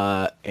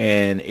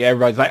 And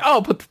everybody's like,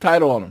 oh, put the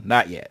title on him.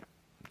 Not yet.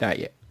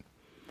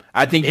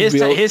 I think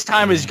his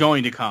time is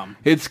going to come.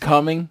 It's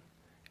coming,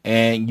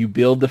 and you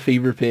build the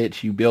fever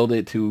pitch. You build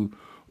it to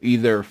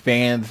either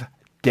fans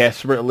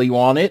desperately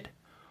want it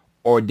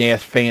or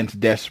fans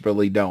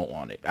desperately don't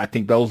want it. I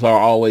think those are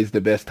always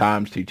the best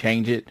times to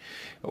change it.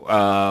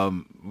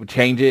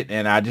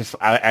 And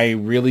I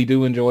really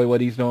do enjoy what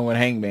he's doing with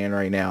Hangman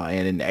right now.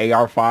 And in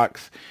AR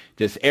Fox,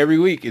 just every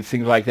week, it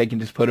seems like they can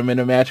just put him in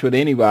a match with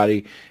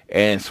anybody,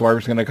 and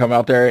Swerve's going to come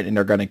out there, and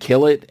they're going to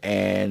kill it.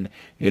 And,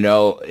 and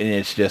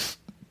it's just,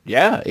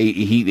 yeah,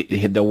 he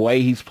the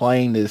way he's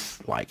playing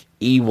this, like,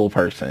 evil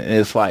person. And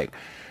it's like,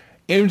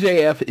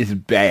 MJF is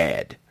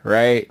bad,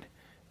 right?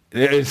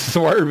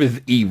 Swerve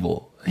is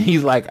evil.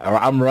 He's like,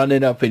 I'm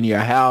running up in your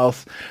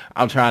house.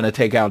 I'm trying to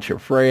take out your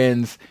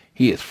friends.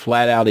 He is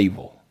flat out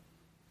evil.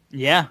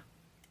 Yeah.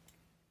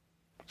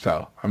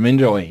 So I'm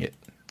enjoying it.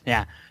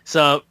 Yeah.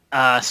 So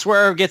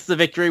Swerve gets the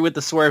victory with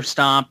the Swerve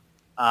Stomp.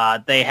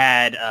 They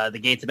had the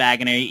Gates of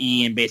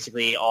Agony and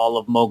basically all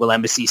of Mogul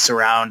Embassy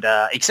surround,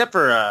 except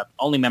for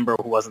only member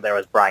who wasn't there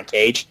was Brian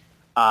Cage.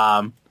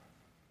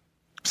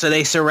 So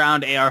they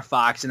surround AR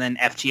Fox, and then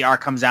FTR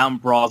comes out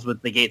and brawls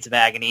with the Gates of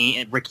Agony,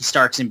 and Ricky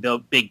Starks and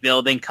Big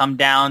Bill then come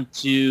down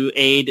to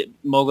aid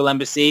Mogul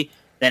Embassy.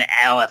 Then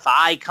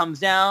LFI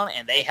comes down,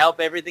 and they help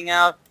everything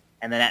out.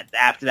 And then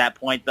after that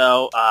point,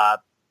 though,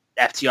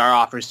 FTR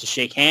offers to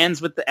shake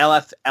hands with the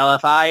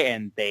LFI,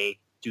 and they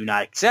do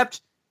not accept.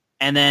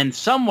 And then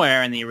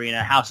somewhere in the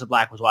arena, House of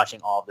Black was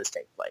watching all of this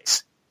take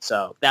place.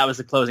 So that was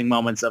the closing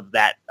moments of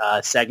that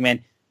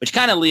segment, which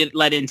kind of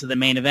led into the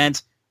main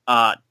event.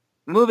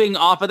 Moving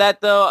off of that,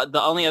 though,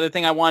 the only other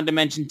thing I wanted to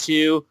mention,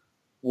 too,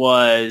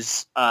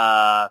 was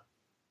the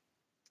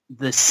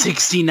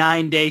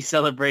 69-day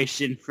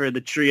celebration for the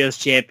Trios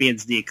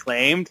Champions, the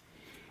Acclaimed.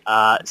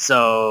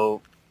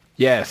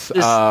 Yes.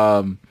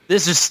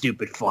 This is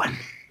stupid fun.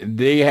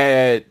 They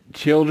had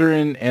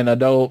children and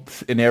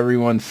adults and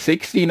everyone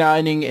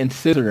 69ing and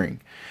scissoring.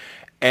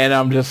 And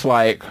I'm just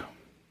like,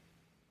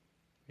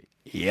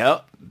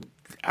 yep.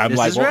 I'm this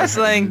like, is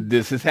wrestling.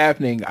 This is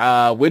happening.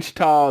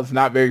 Wichita is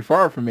not very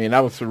far from me, and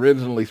I was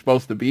originally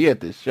supposed to be at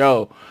this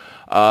show.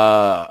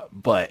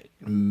 But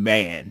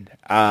man,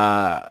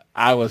 I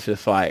was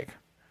just like,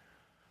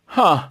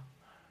 huh,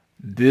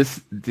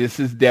 this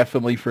is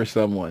definitely for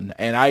someone.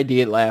 And I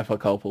did laugh a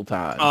couple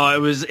times. Oh, it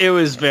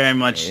was very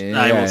much,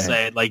 Yeah. I will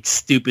say, like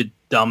stupid,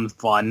 dumb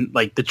fun.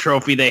 Like the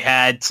trophy they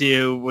had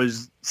too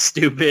was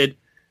stupid.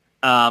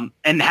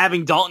 And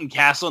having Dalton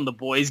Castle and the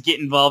boys get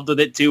involved with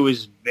it too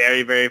was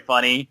very, very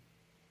funny.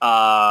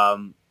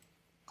 And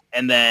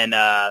then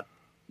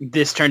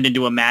this turned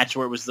into a match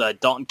where it was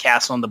Dalton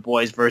Castle and the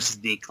boys versus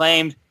the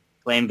Acclaimed.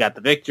 Acclaimed got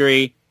the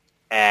victory,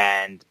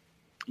 and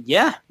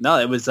yeah, no,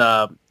 it was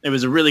a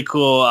really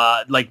cool,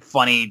 like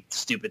funny,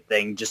 stupid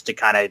thing just to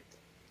kind of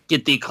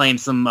get the Acclaimed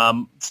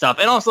some stuff.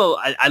 And also,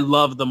 I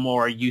love the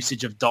more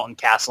usage of Dalton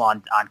Castle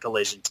on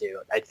Collision too.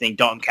 I think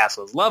Dalton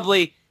Castle is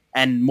lovely,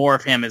 and more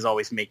of him is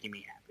always making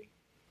me happy.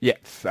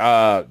 Yes,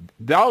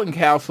 Dalton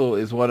Castle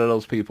is one of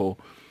those people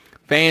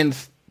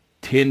fans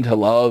tend to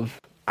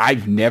love.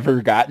 I've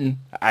never gotten.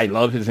 I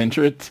love his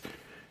entrance.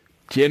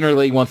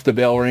 Generally, once the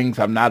bell rings,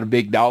 I'm not a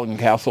big Dalton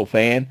Castle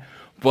fan,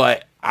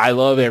 but I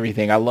love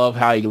everything. I love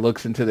how he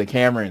looks into the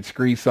camera and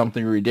screams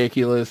something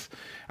ridiculous.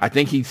 I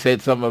think he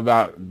said something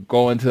about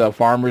going to a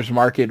farmer's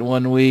market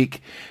one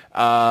week.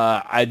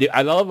 I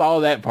love all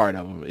that part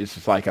of him. It's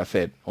just like I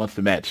said, once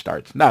the match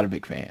starts, not a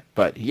big fan,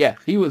 but yeah,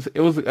 he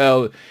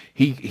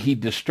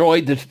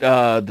destroyed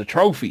the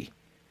trophy.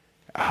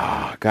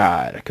 Oh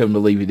God, I couldn't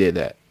believe he did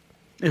that.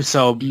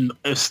 So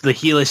it's the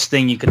heelish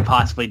thing you could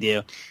possibly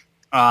do.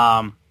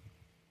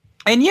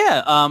 And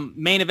yeah,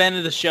 main event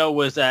of the show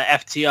was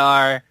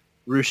FTR,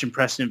 Roosh and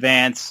Preston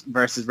Vance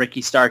versus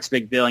Ricky Starks,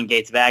 Big Bill, and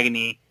Gates of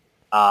Agony.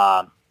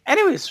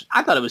 Anyways,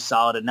 I thought it was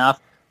solid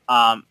enough.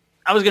 I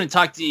was going to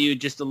talk to you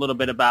just a little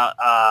bit about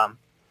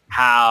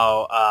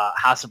how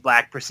House of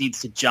Black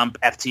proceeds to jump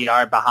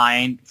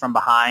FTR from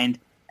behind,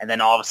 and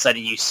then all of a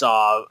sudden you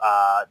saw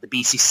the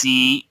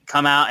BCC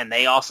come out, and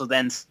they also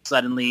then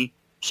suddenly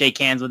shake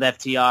hands with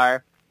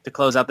FTR to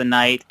close out the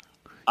night.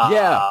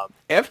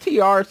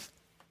 FTR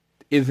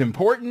is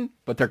important,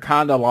 but they're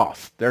kind of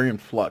lost. They're in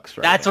flux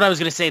right That's now. what I was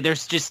going to say.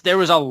 There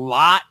was a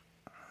lot.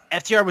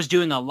 FTR was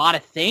doing a lot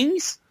of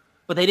things,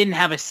 but they didn't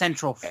have a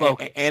central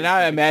focus. And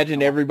I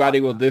imagine everybody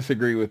will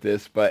disagree with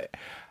this, but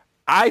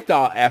I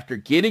thought after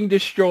getting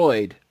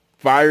destroyed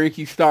by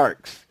Ricky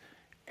Starks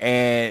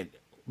and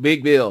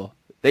Big Bill,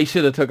 they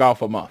should have took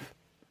off a month.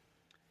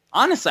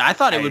 Honestly, I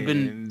thought it would have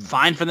been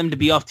fine for them to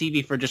be off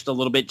TV for just a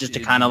little bit, just to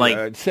kind of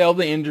like sell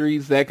the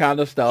injuries, that kind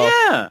of stuff.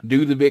 Yeah.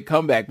 Do the big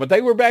comeback. But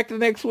they were back the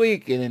next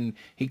week, and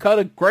he cut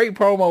a great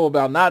promo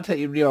about not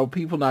taking,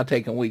 people not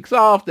taking weeks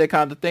off, that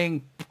kind of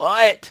thing.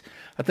 But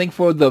I think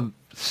for the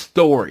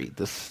story,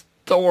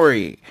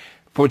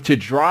 to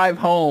drive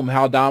home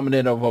how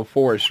dominant of a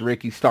force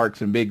Ricky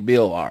Starks and Big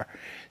Bill are,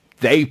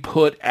 they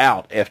put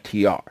out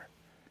FTR.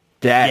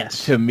 That,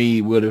 to me,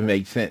 would have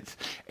made sense.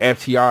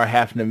 FTR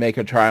having to make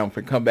a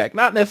triumphant comeback.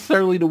 Not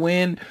necessarily to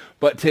win,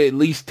 but to at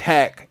least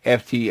tack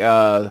Ricky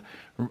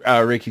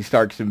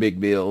Starks and Big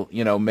Bill.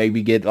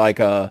 Maybe get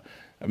like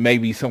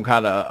maybe some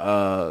kind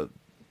of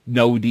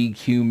no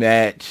DQ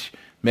match.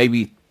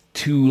 Maybe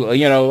two,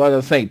 like I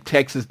was saying,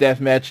 Texas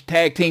Death Match,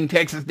 Tag Team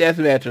Texas Death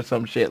Match or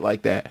some shit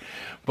like that.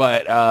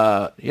 But,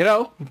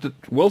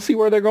 we'll see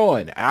where they're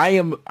going.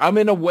 I'm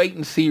in a wait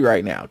and see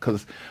right now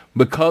because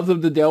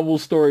of the Devil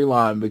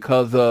storyline,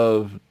 because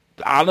of,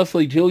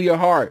 honestly, Julia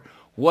Hart,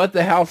 what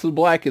the House of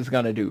Black is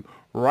going to do.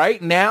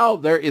 Right now,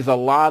 there is a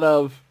lot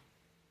of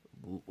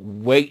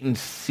wait and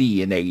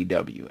see in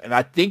AEW. And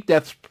I think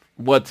that's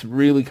what's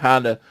really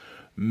kind of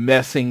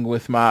messing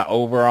with my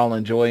overall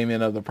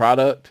enjoyment of the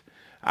product.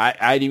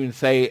 I'd even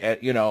say,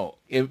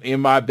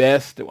 in my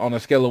best, on a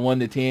scale of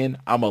 1 to 10,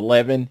 I'm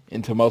 11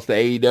 into most of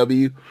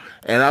AEW.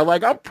 And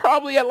I'm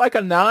probably at like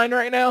a 9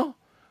 right now,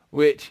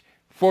 which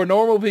for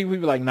normal people,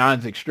 like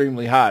 9's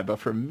extremely high. But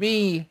for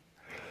me,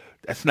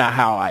 that's not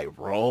how I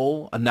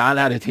roll. A 9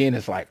 out of 10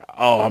 is like,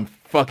 oh, I'm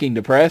fucking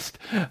depressed.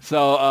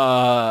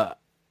 So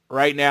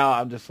right now,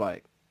 I'm just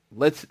like,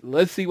 let's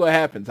see what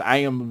happens. I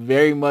am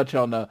very much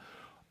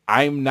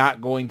I'm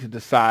not going to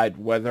decide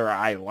whether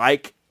I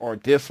like or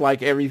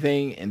dislike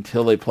everything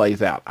until it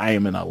plays out. I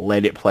am in a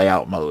let it play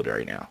out mode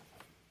right now.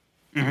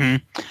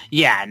 Mm-hmm.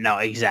 Yeah, no,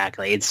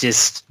 exactly. It's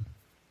just,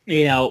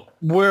 we're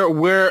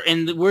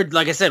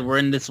like I said, we're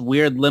in this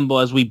weird limbo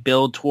as we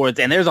build towards,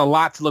 and there's a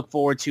lot to look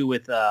forward to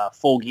with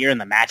Full Gear and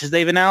the matches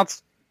they've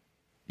announced.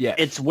 Yeah,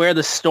 it's where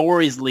the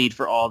stories lead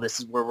for all this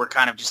is where we're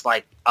kind of just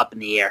like up in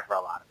the air for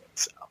a lot of it.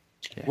 So,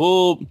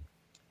 Well,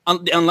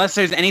 unless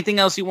there's anything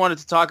else you wanted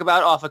to talk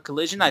about off of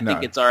Collision, I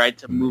think it's all right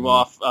to move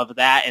off of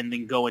that and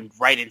then go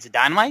right into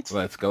Dynamite.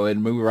 Let's go ahead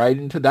and move right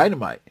into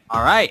Dynamite.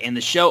 All right, and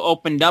the show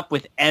opened up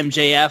with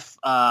MJF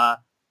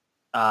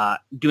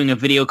doing a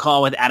video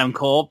call with Adam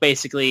Cole.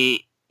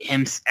 Basically,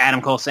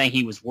 Adam Cole saying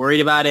he was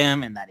worried about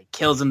him and that it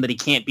kills him that he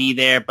can't be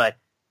there. But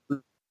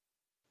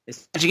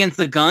this match against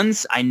the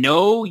Guns, I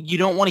know you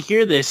don't want to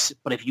hear this,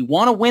 but if you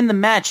want to win the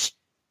match,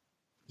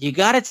 you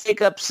got to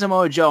take up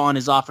Samoa Joe on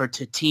his offer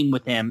to team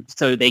with him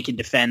so they can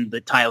defend the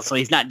title. So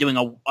he's not doing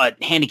a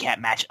handicap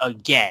match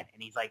again.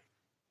 And he's like,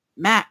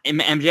 Matt,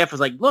 and MJF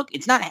was like, look,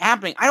 it's not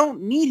happening. I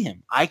don't need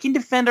him. I can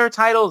defend our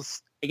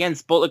titles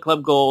against Bullet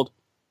Club Gold.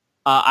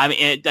 I'm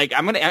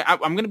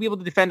gonna be able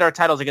to defend our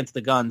titles against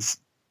the Guns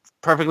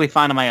perfectly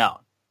fine on my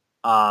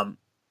own.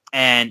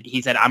 And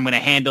he said, I'm gonna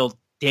handle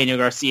Daniel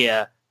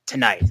Garcia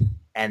tonight.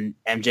 And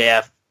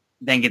MJF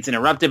then gets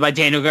interrupted by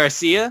Daniel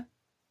Garcia,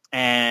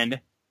 and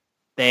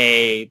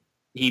he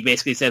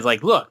basically says,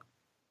 like, look,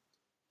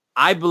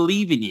 I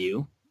believe in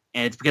you,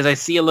 and it's because I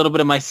see a little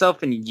bit of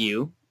myself in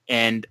you.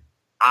 And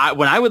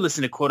when I would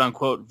listen to quote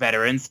unquote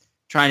veterans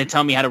trying to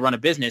tell me how to run a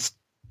business,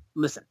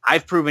 listen,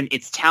 I've proven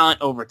it's talent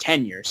over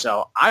tenure.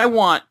 So I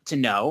want to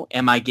know,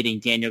 am I getting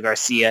Daniel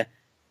Garcia,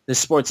 the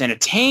sports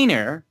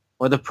entertainer,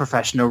 or the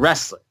professional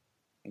wrestler?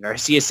 And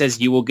Garcia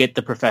says, you will get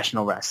the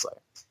professional wrestler.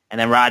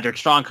 And then Roderick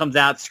Strong comes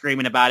out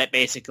screaming about it,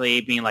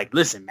 basically being like,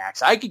 listen,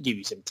 Max, I could give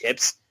you some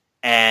tips.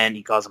 And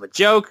he calls him a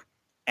joke.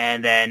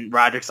 And then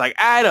Roderick's like,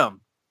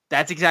 Adam,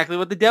 that's exactly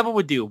what the devil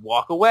would do.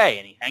 Walk away.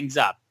 And he hangs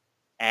up.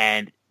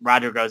 And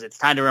Roderick goes, it's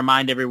time to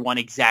remind everyone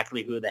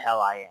exactly who the hell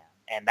I am.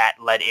 And that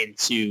led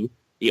into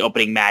the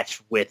opening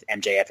match with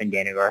MJF and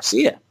Daniel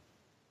Garcia.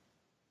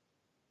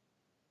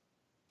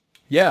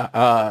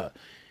 Yeah.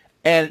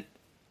 And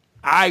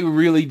I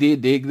really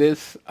did dig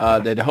this.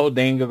 That whole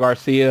Daniel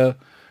Garcia,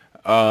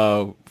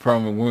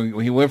 from when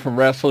he went from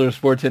wrestler to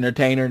sports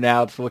entertainer,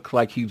 now it looks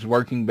like he's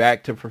working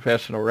back to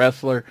professional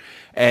wrestler.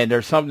 And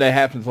there's something that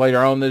happens later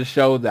on in the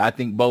show that I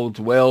think bodes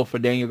well for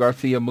Daniel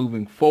Garcia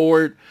moving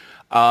forward.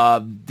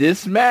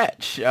 This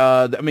match,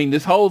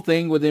 this whole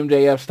thing with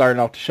MJF starting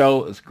off the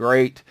show is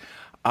great.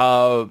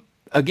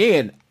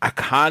 Again, I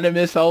kind of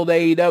miss old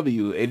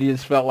AEW. It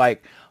just felt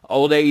like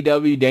old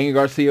AEW, Daniel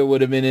Garcia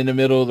would have been in the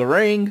middle of the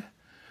ring.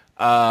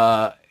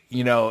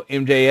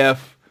 MJF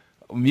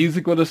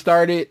music would have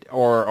started,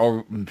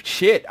 or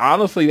shit,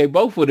 honestly, they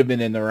both would have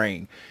been in the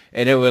ring.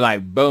 And it was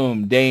like,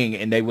 boom, ding,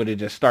 and they would have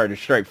just started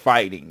straight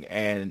fighting.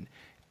 And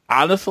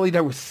honestly,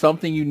 there was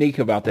something unique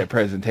about that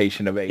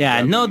presentation of AEW.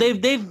 Yeah, no,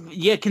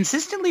 they've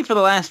consistently for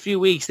the last few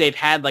weeks, they've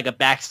had like a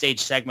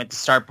backstage segment to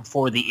start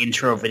before the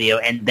intro video,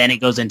 and then it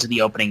goes into the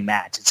opening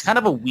match. It's kind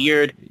of a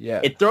weird,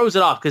 it throws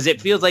it off, because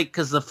it feels like,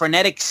 because the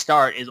frenetic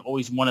start is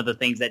always one of the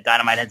things that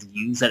Dynamite has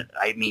used, that,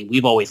 I mean,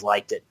 we've always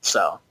liked it,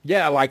 so.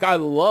 Yeah, like, I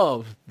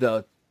love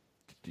the,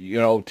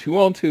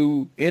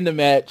 2-on-2 in the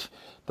match.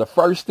 The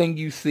first thing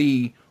you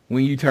see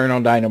when you turn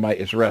on Dynamite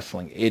is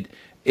wrestling. It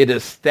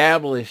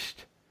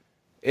established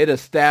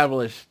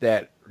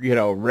that,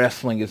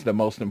 wrestling is the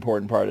most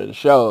important part of the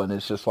show. And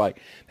it's just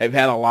like, they've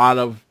had a lot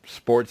of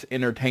sports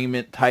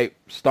entertainment type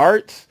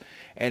starts.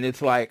 And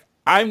it's like,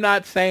 I'm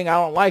not saying I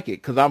don't like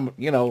it, because I'm,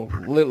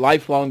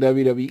 lifelong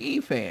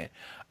WWE fan.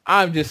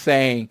 I'm just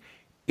saying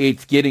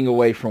it's getting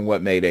away from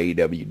what made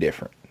AEW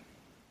different.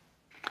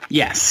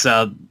 Yes,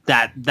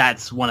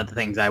 that's one of the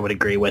things I would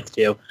agree with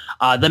too.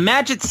 The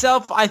match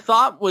itself, I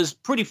thought, was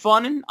pretty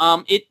fun.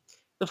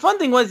 The fun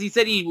thing was, he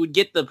said he would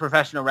get the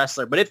professional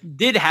wrestler, but it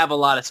did have a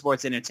lot of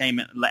sports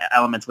entertainment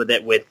elements with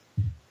it, with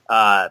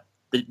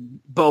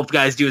both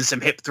guys doing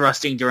some hip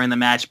thrusting during the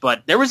match.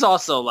 But there was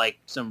also like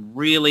some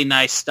really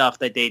nice stuff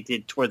that they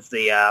did towards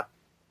the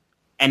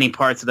ending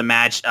parts of the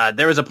match.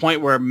 There was a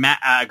point where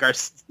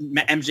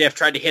MJF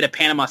tried to hit a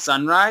Panama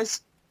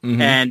Sunrise,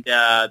 and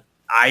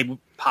I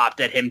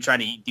popped at him trying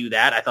to do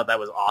that. I thought that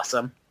was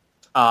awesome.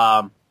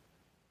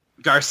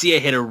 Garcia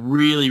hit a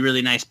really,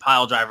 really nice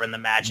pile driver in the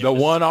match. The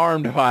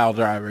one-armed pile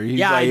driver. He's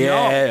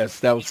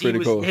yes, that was pretty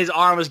cool. His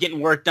arm was getting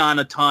worked on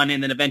a ton,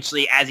 and then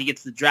eventually, as he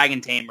gets the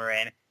Dragon Tamer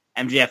in,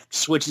 MJF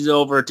switches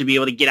over to be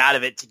able to get out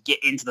of it to get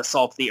into the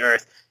salt of the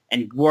earth,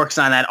 and works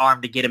on that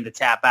arm to get him to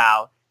tap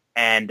out.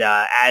 And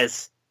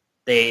as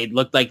they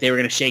looked like they were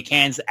going to shake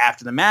hands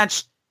after the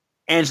match,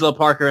 Angelo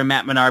Parker and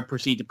Matt Menard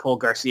proceed to pull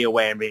Garcia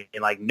away and be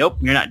like, nope,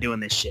 you're not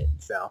doing this shit.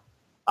 So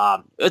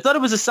I thought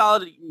it was a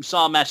solid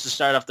match to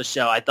start off the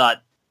show. I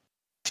thought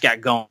it got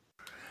going.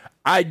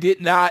 I did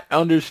not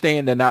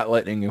understand the not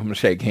letting him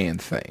shake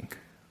hands thing.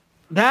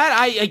 That,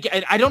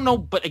 I don't know,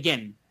 but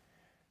again,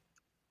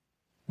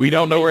 we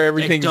don't know where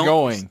everything's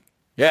going.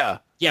 Yeah.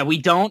 Yeah, we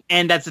don't,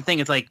 and that's the thing.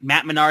 It's like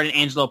Matt Menard and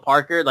Angelo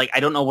Parker, like,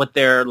 I don't know what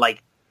their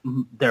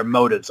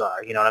motives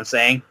are. You know what I'm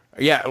saying?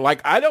 Yeah,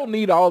 like, I don't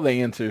need all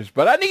the answers,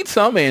 but I need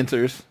some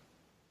answers.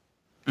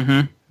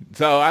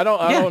 So I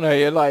don't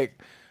know. Like,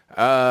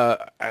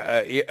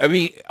 I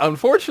mean,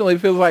 unfortunately,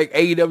 it feels like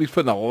AEW's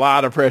putting a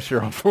lot of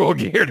pressure on Full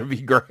Gear to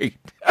be great.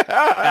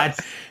 And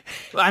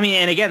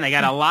again, they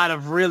got a lot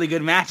of really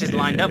good matches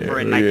lined up for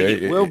it, and I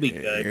think it will be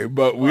good.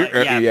 But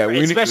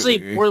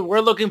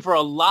we're looking for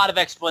a lot of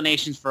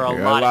explanations for a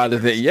lot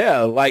of things.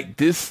 Yeah, like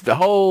this, the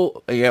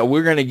whole,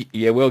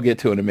 we'll get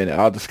to it in a minute.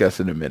 I'll discuss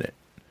it in a minute.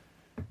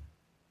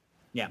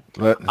 Yeah.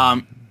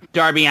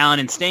 Darby Allin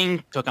and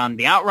Sting took on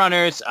the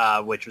Outrunners,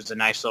 which was a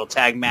nice little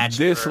tag match.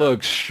 This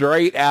looks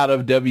straight out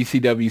of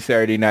WCW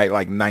Saturday Night,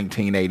 like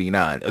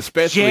 1989,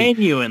 especially.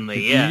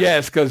 Genuinely, yeah.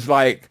 Yes, because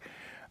like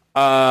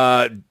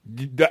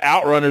The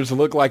Outrunners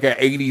look like an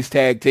 80s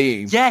tag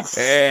team. Yes.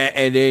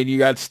 And then you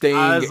got Sting.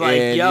 I was like,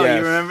 and, yo, yes.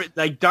 you remember,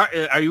 like,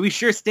 are we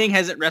sure Sting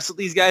hasn't wrestled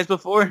these guys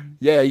before?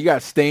 Yeah, you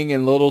got Sting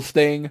and Little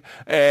Sting,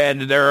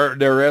 and they're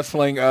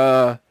wrestling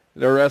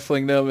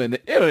them, and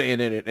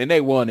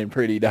they won in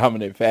pretty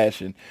dominant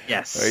fashion.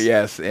 Yes.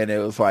 Yes, and it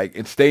was like,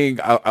 and Sting,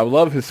 I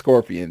love his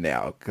Scorpion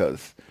now,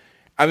 because,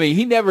 I mean,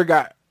 he never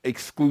got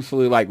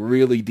exclusively like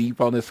really deep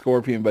on his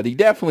Scorpion, but he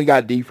definitely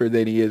got deeper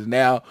than he is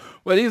now.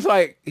 But he's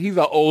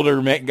an older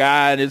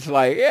guy, and it's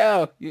like,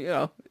 yeah, you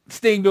know,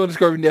 Sting doing the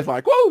Scorpion Death,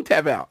 like, whoa,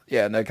 tap out,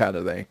 yeah, and that kind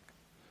of thing.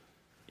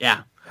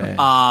 Yeah.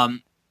 And,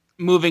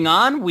 moving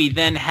on, we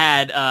then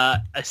had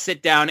a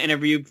sit down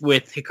interview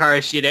with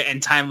Hikaru Shida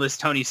and Timeless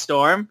Tony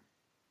Storm,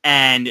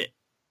 and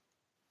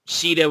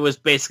Shida was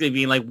basically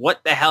being like,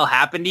 "What the hell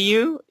happened to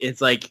you?"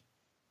 It's like,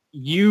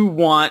 you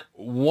want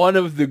one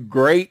of the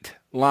great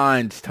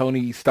lines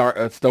Tony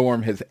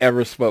Storm has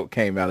ever spoke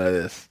came out of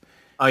this.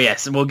 Oh,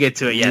 yes, and we'll get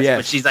to it, yes. Yes.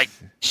 But she's like,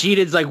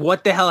 Sheeta's like,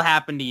 what the hell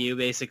happened to you,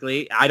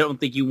 basically? I don't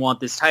think you want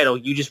this title.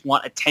 You just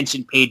want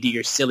attention paid to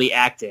your silly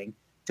acting.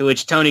 To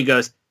which Tony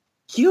goes,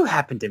 you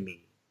happened to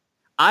me.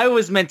 I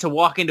was meant to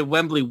walk into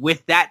Wembley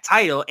with that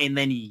title, and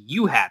then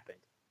you happened.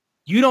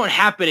 You don't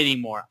happen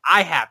anymore.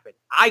 I happened.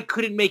 I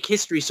couldn't make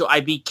history, so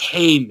I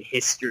became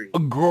history. A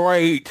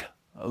great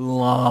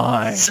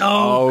line.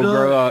 So good.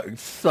 Girl,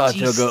 such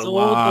She a good sold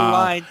line. the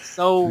line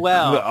so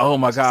well. Oh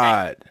my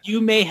God.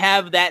 You may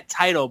have that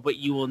title, but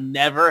you will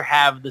never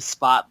have the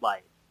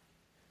spotlight.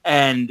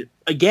 And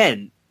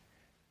again,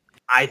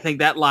 I think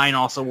that line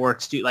also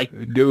works too. Like,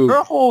 dude,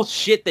 her whole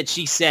shit that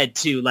she said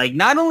too, like,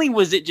 not only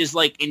was it just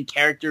like in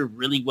character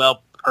really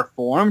well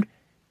performed,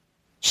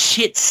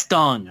 shit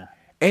stung.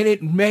 and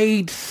it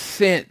made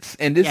sense.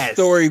 And this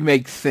story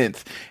makes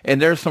sense. And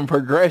there's some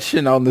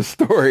progression on the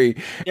story.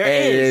 There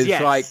and is, it's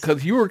yes. like,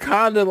 because you were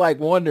kind of like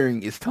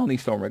wondering, is Tony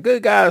Storm a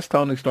good guy? Is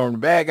Tony Storm a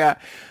bad guy?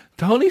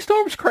 Tony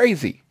Storm's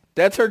crazy.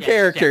 That's her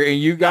character. And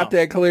you got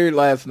that cleared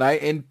last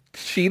night. And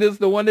Sheeta's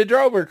the one that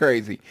drove her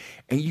crazy.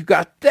 And you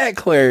got that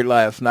cleared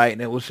last night.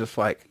 And it was just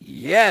like,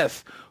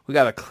 yes, we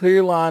got a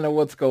clear line of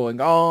what's going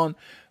on.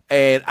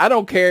 And I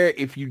don't care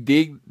if you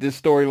dig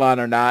this storyline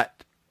or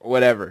not,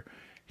 whatever.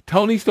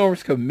 Tony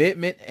Storm's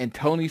commitment and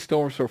Tony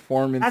Storm's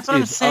performance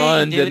is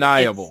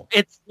undeniable.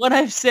 It's what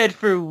I've said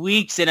for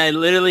weeks, and I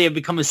literally have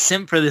become a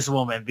simp for this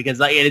woman because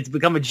like it's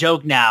become a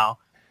joke now.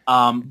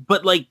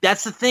 But like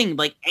that's the thing.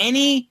 Like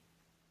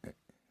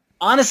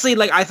honestly,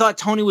 like I thought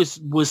Tony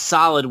was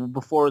solid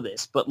before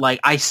this, but like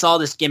I saw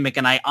this gimmick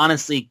and I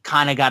honestly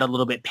kind of got a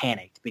little bit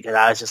panicked because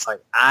I was just like,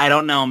 I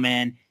don't know,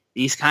 man.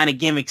 These kind of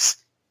gimmicks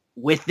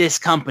with this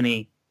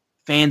company,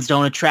 fans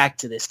don't attract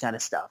to this kind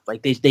of stuff.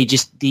 Like they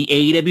just, the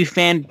AEW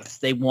fans,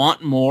 they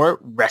want more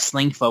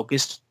wrestling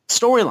focused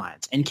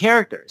storylines and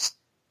characters.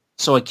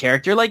 So a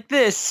character like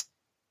this,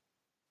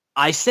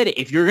 I said it,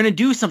 if you're going to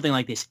do something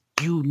like this,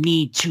 you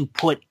need to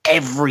put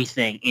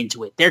everything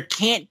into it. There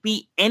can't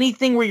be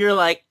anything where you're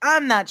like,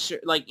 I'm not sure.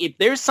 Like if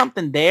there's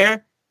something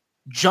there,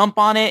 jump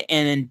on it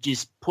and then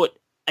just put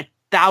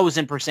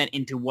 1,000%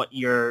 into what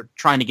you're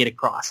trying to get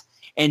across.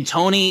 And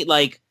Tony,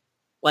 like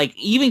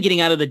even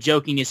getting out of the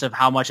jokiness of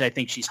how much I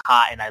think she's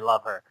hot and I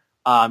love her,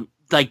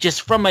 like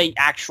just from a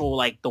actual,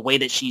 like the way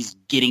that she's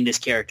getting this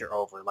character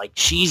over, like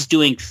she's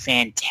doing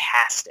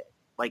fantastic.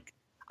 Like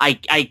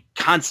I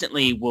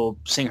constantly will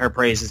sing her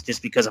praises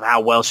just because of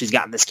how well she's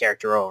gotten this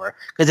character over,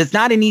 because it's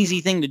not an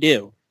easy thing to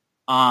do.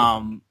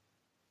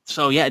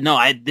 So yeah, no,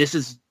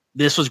 this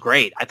was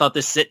great. I thought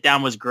this sit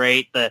down was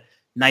great. The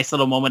nice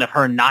little moment of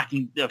her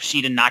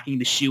Sheeta knocking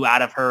the shoe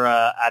out of her,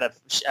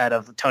 out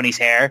of Tony's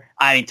hair.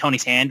 I mean,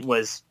 Tony's hand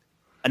was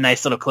a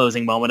nice little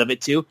closing moment of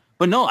it too.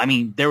 But no, I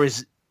mean, there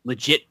was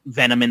legit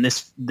venom in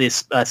this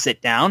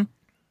sit down.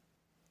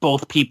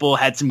 Both people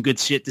had some good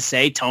shit to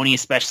say. Tony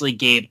especially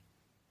gave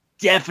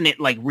definite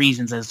like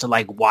reasons as to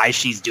like why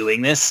she's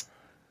doing this.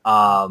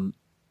 And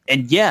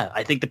yeah,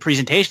 I think the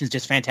presentation is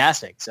just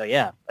fantastic. So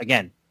yeah,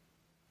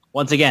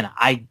 once again,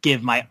 I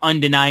give my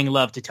undenying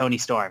love to Tony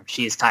Storm.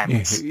 She is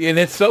timeless. And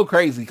it's so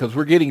crazy because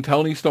we're getting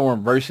Tony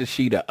Storm versus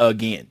Sheeta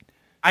again.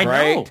 I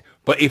know.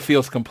 But it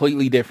feels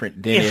completely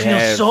different than it feels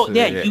has. So,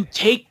 yeah, you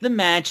take the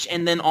match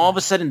and then all of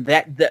a sudden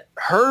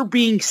her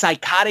being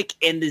psychotic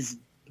and this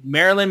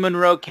Marilyn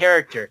Monroe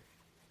character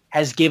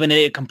has given it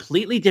a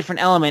completely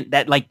different element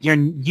that like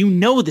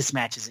this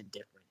match isn't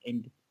different.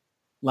 And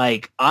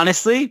like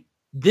honestly,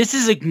 this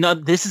is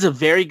a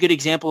very good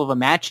example of a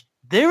match.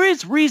 There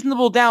is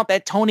reasonable doubt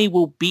that Tony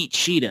will beat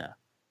Sheeta.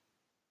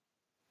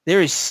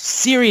 There is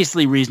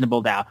seriously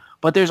reasonable doubt.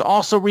 But there's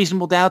also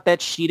reasonable doubt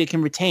that Sheeta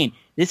can retain.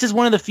 This is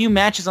one of the few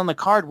matches on the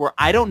card where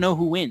I don't know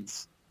who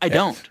wins. I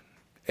don't.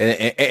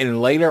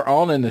 And later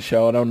on in the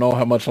show, I don't know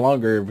how much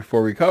longer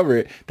before we cover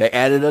it, they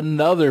added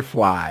another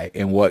fly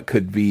in what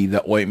could be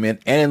the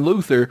ointment. And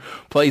Luther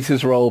plays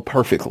his role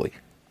perfectly.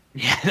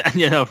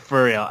 Yeah,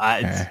 for real.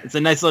 It's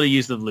a nice little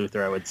use of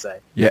Luther, I would say.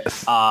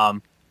 Yes.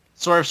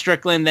 Swerve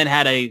Strickland then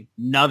had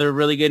another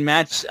really good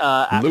match.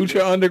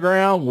 Lucha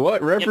Underground,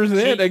 what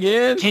represent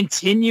again?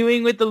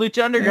 Continuing with the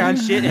Lucha Underground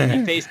shit, and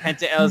he faced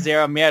Penta El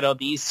Zero Miedo.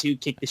 These two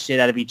kicked the shit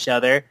out of each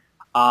other.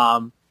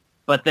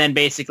 But then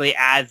basically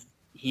as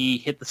he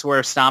hit the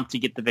Swerve Stomp to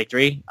get the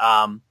victory,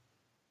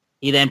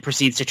 he then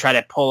proceeds to try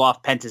to pull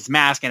off Penta's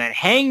mask, and then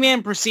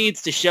Hangman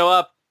proceeds to show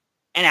up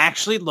and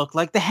actually look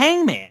like the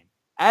Hangman.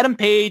 Adam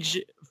Page,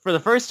 for the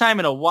first time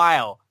in a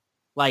while,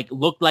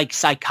 looked like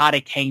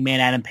psychotic Hangman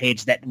Adam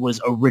Page that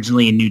was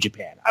originally in New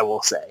Japan, I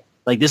will say.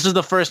 This was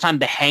the first time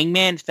the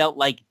Hangman felt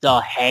like the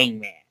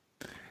Hangman.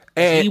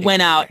 And he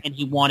went out and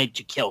he wanted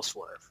to kill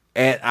Swerve.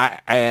 And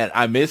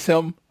I miss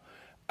him.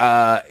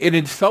 It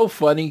is so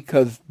funny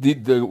because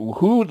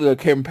the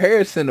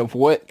comparison of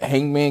what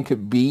Hangman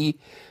could be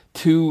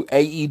to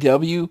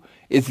AEW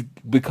is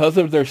because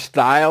of their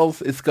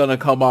styles. It's gonna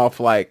come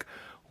off like,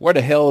 where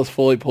the hell is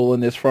Foley pulling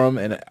this from?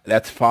 And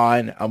that's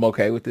fine. I'm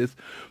okay with this.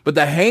 But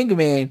the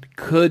Hangman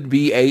could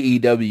be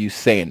AEW's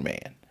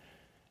Sandman.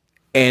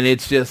 And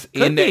it's just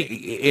in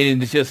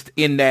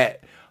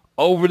that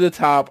over the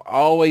top,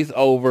 always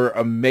over,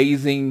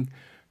 amazing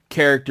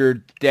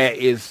character that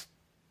is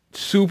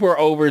super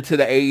over to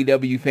the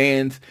AEW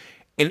fans,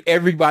 and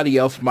everybody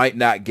else might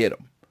not get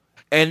him.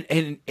 And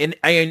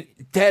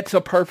that's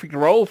a perfect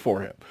role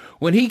for him.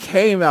 When he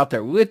came out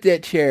there with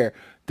that chair,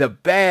 the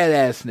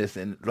badassness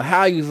and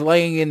how he was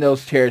laying in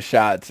those chair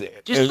shots.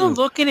 Just the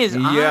look in his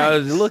eyes. Yeah,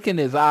 the look in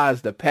his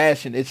eyes, the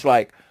passion. It's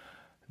like,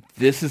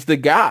 this is the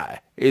guy.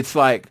 It's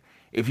like,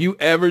 if you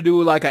ever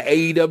do like an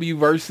AEW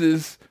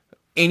versus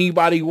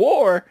anybody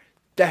war,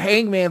 the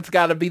Hangman's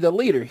got to be the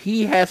leader.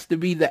 He has to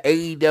be the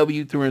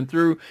AEW through and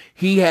through.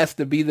 He has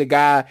to be the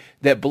guy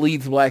that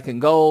bleeds black and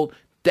gold.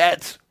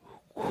 That's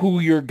who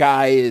your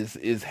guy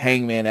is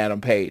Hangman Adam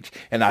Page.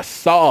 And I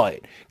saw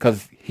it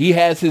because he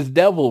has his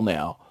devil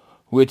now,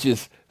 which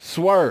is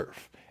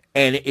Swerve.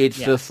 And it's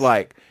just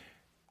like,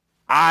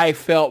 I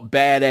felt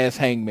badass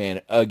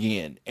Hangman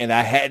again. And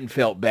I hadn't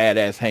felt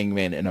badass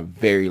Hangman in a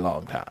very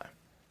long time.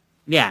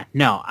 Yeah,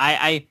 no,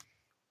 I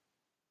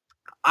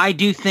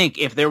do think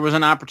if there was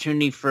an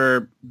opportunity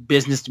for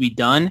business to be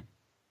done,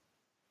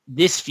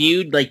 this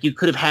feud, you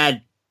could have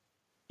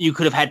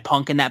had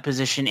Punk in that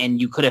position,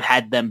 and you could have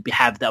had them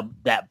have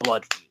that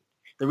blood feud.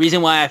 The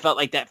reason why I felt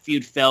like that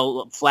feud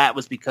fell flat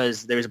was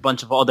because there was a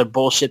bunch of other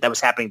bullshit that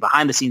was happening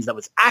behind the scenes that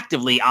was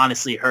actively,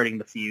 honestly hurting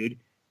the feud,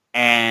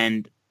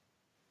 and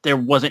there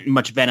wasn't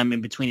much venom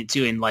in between it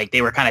too, and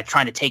they were kind of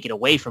trying to take it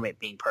away from it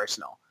being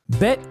personal.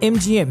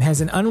 BetMGM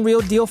has an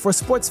unreal deal for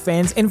sports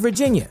fans in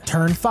Virginia.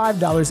 Turn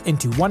 $5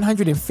 into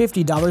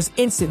 $150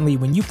 instantly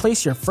when you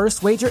place your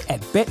first wager at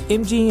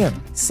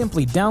BetMGM.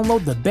 Simply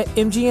download the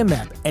BetMGM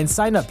app and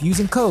sign up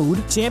using code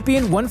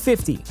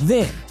Champion150.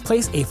 Then,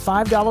 place a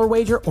 $5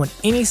 wager on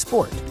any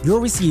sport.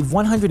 You'll receive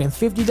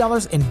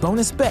 $150 in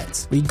bonus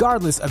bets,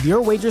 regardless of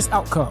your wager's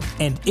outcome.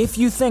 And if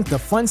you think the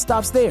fun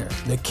stops there,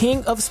 the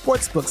king of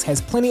sportsbooks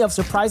has plenty of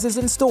surprises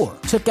in store.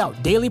 Check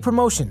out daily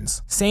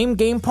promotions,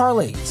 same-game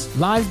parlays,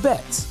 live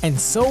bets, and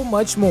so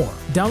much more.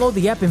 Download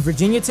the app in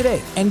Virginia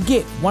today and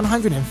get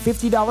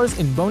 $150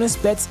 in bonus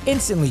bets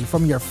instantly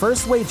from your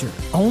first wager.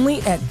 Only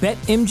at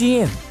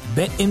BetMGM.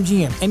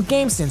 BetMGM and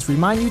GameSense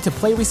remind you to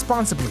play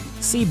responsibly.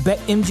 See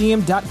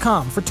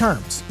BetMGM.com for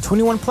terms.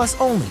 21 plus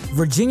only.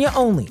 Virginia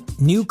only.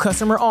 New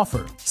customer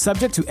offer.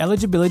 Subject to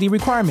eligibility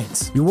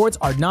requirements. Rewards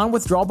are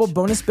non-withdrawable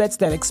bonus bets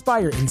that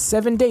expire in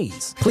 7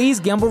 days. Please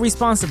gamble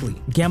responsibly.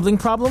 Gambling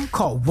problem?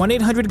 Call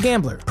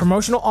 1-800-GAMBLER.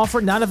 Promotional offer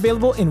not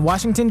available in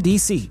Washington,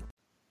 D.C.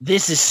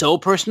 This is so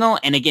personal,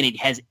 and again, it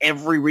has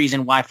every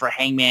reason why for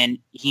Hangman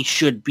he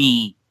should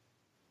be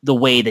the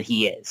way that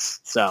he is.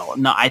 So,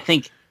 no, I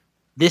think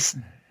this...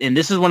 And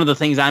this is one of the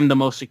things I'm the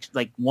most,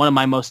 one of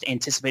my most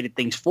anticipated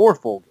things for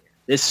Full Gear.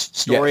 This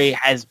story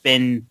has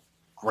been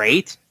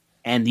great,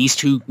 and these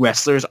two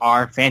wrestlers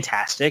are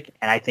fantastic,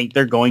 and I think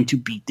they're going to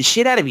beat the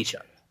shit out of each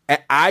other. And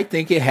I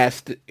think it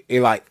has to,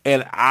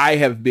 and I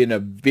have been a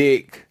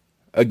big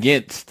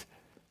against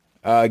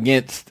no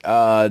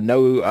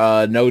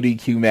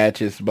DQ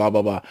matches, blah,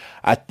 blah, blah.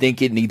 I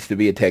think it needs to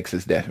be a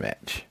Texas death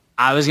match.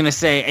 I was gonna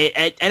say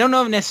I don't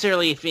know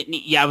necessarily if it.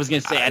 Yeah, I was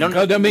gonna say I don't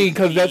know. I mean,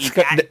 because that's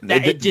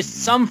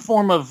just some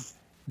form of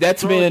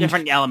that's been a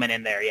different element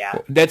in there. Yeah,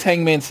 that's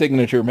Hangman's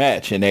signature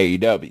match in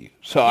AEW.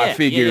 So I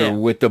figure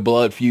with the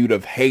blood feud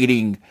of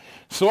hating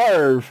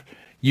Swerve,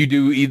 you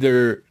do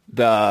either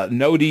the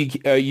no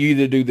DQ, you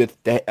either do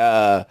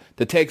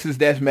the Texas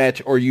death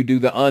match or you do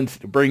the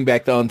bring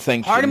back the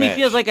unsanctioned. Part of me match.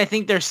 feels like I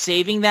think they're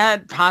saving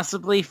that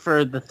possibly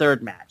for the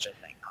third match.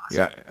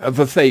 Yeah, as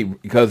I say,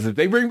 because if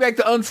they bring back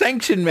the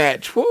unsanctioned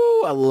match, whoo,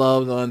 I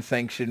love the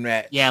unsanctioned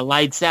match. Yeah,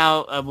 lights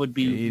out would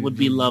be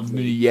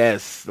lovely.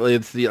 Yes,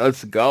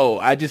 let's go.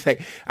 I just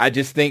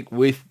think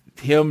with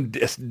him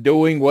just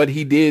doing what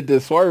he did to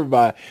Swerve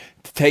by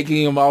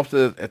taking him off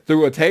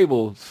through a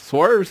table,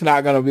 Swerve's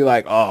not gonna be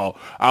like, oh,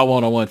 I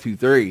want a 1, 2,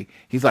 3.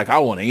 He's like, I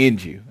want to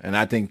end you, and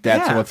I think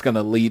that's what's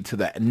gonna lead to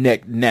the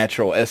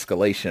natural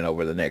escalation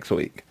over the next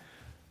week.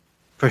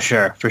 For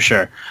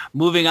sure.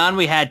 Moving on,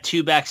 we had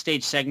 2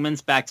 backstage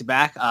segments back to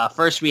back.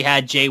 First, we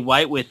had Jay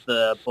White with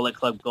the Bullet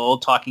Club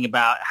Gold talking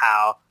about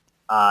how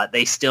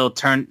they still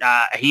turned.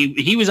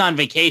 He was on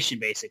vacation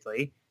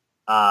basically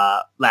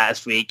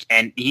last week,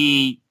 and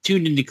he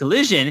tuned into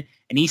Collision,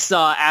 and he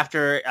saw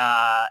after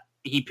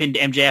he pinned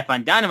MJF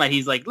on Dynamite.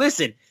 He's like,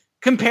 "Listen,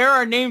 compare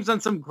our names on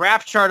some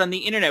graph chart on the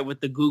internet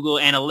with the Google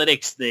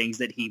Analytics things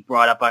that he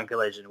brought up on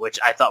Collision," which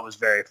I thought was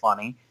very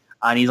funny.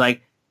 And he's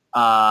like,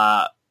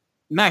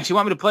 Max, you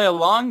want me to play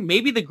along?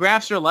 Maybe the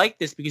graphs are like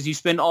this because you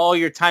spend all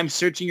your time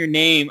searching your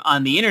name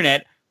on the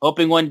internet,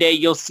 hoping one day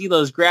you'll see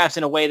those graphs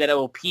in a way that it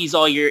will appease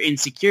all your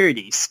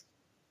insecurities,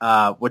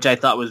 which I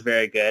thought was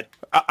very good.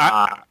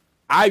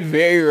 I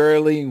very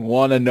rarely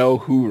want to know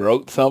who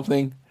wrote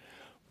something,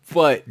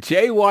 but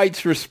Jay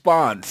White's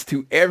response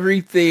to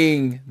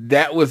everything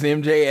that was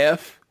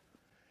MJF,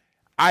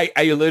 I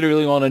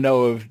literally want to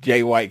know if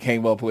Jay White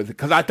came up with it,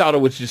 because I thought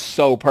it was just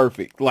so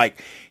perfect. Like,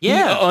 he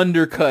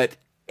undercut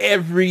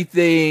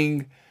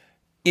everything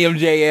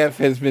MJF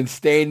has been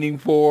standing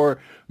for,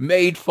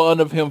 made fun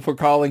of him for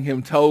calling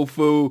him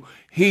tofu.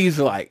 He's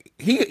like,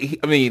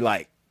 it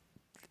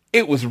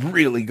was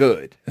really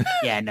good.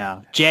 Yeah,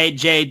 no.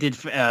 Jay did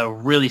a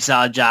really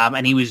solid job,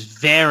 and he was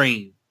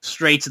very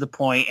straight to the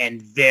point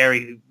and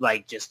very,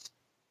 just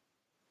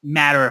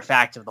matter of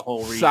fact of the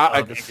whole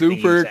reason.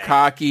 Super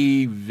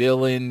cocky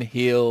villain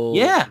heel.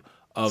 Yeah.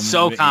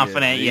 So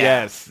confident,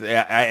 yeah. Yes.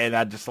 And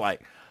I just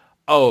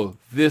oh,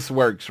 this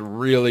works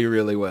really,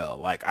 really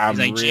well. I'm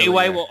like, really, Jay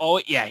White will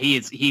always,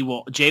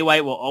 Jay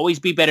White will always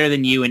be better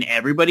than you, and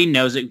everybody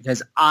knows it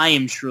because I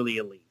am truly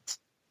elite.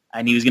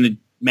 And he was going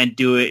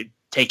to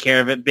take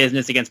care of it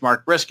business against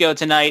Mark Briscoe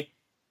tonight.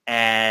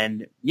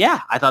 And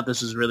yeah, I thought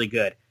this was really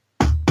good.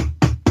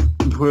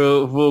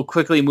 We'll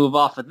quickly move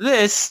off of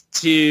this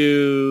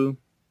to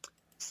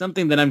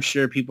something that I'm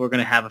sure people are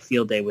going to have a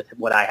field day with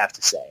what I have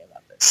to say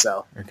about this.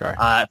 So,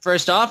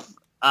 first off,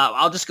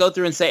 I'll just go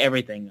through and say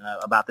everything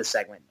about this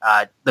segment.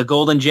 The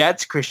Golden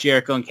Jets, Chris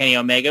Jericho and Kenny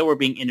Omega, were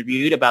being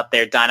interviewed about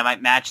their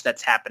Dynamite match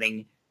that's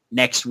happening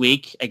next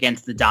week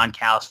against the Don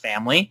Callis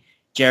family.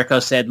 Jericho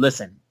said,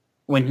 listen,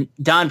 when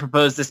Don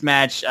proposed this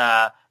match,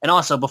 and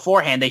also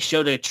beforehand, they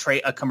showed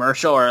a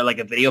commercial or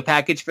a video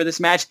package for this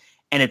match,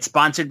 and it's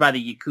sponsored by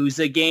the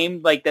Yakuza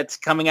game that's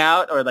coming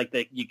out, or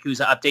the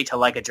Yakuza update to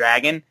Like a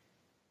Dragon.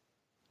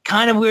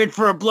 Kind of weird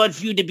for a blood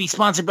feud to be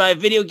sponsored by a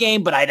video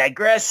game, but I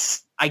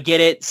digress. I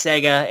get it,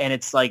 Sega, and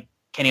it's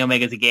Kenny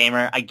Omega's a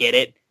gamer. I get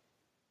it.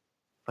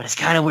 But it's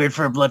kind of weird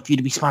for a blood feud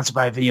to be sponsored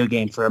by a video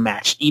game for a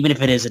match, even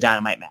if it is a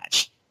Dynamite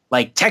match.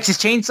 Texas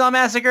Chainsaw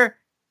Massacre,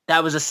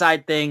 that was a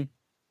side thing.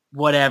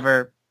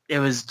 Whatever. It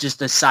was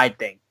just a side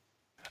thing.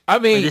 I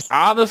mean,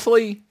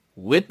 honestly,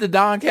 with the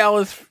Don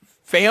Callis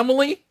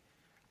family,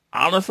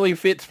 honestly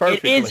fits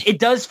perfectly. It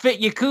does fit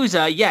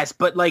Yakuza, yes,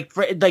 but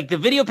the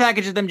video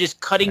package of them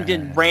just cutting to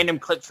random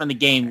clips from the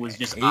game was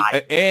just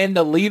odd. And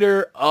the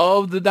leader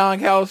of the Don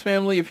Callis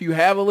family, if you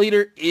have a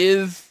leader,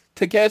 is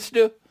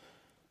Takeshita.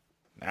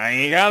 I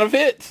ain't gotta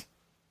fit.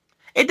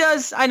 It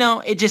does, I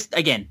know. It just,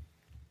 again,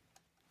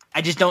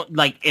 I just don't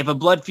if a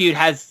blood feud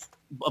has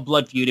a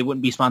blood feud, it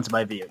wouldn't be sponsored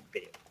by a video.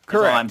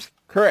 Correct.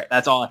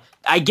 That's all.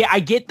 I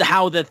get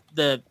how the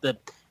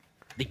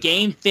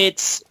game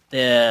fits,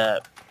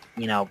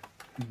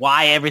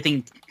 why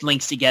everything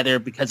links together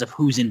because of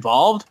who's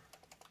involved.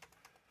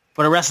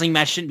 But a wrestling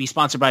match shouldn't be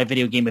sponsored by a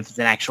video game if it's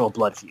an actual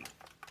blood feud.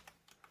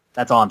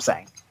 That's all I'm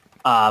saying.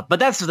 But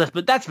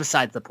that's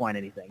besides the point.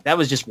 Anything that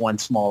was just one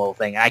small little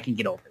thing. I can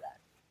get over that.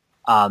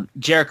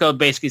 Jericho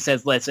basically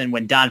says, "Listen,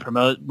 when Don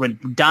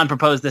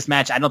proposed this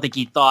match, I don't think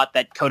he thought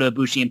that Kota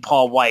Ibushi and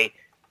Paul White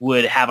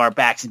would have our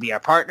backs and be our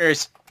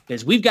partners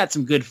because we've got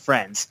some good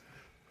friends."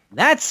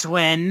 That's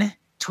when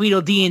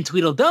Tweedledee and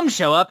Tweedledum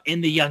show up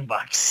in the Young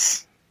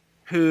Bucks,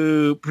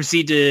 who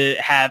proceed to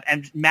have,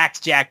 and Matt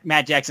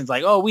Jackson's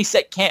like, "Oh, we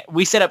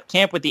set up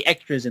camp with the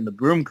extras in the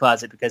broom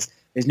closet because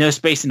there's no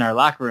space in our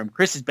locker room.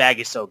 Chris's bag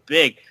is so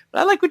big, but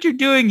I like what you're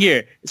doing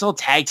here. This whole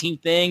tag team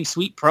thing,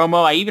 sweet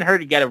promo. I even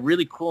heard you got a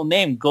really cool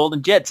name,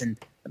 Golden Jets, and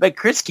I bet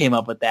Chris came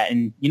up with that.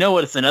 And you know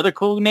what? It's another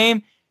cool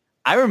name.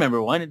 I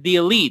remember one, the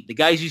Elite, the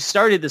guys who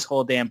started this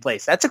whole damn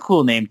place. That's a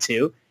cool name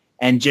too."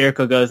 And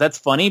Jericho goes, "That's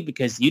funny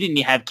because you didn't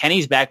have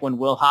Kenny's back when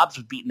Will Hobbs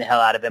was beating the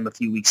hell out of him a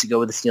few weeks ago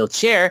with a steel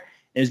chair."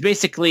 It was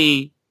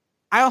basically,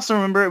 I also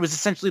remember it was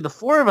essentially the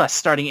four of us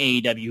starting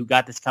AEW who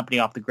got this company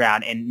off the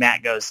ground. And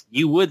Matt goes,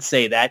 "You would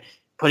say that,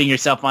 putting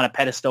yourself on a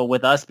pedestal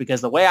with us,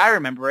 because the way I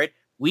remember it,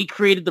 we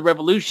created the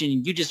revolution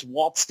and you just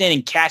waltzed in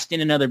and cashed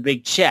in another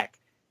big check."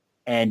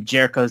 And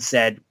Jericho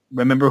said,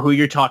 "Remember who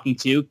you're talking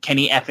to,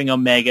 Kenny effing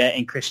Omega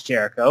and Chris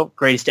Jericho,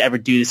 greatest to ever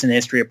do this in the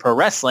history of pro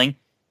wrestling.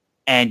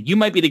 And you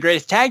might be the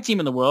greatest tag team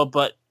in the world,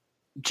 but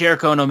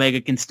Jericho and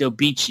Omega can still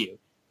beat you."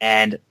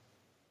 And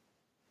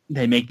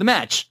they make the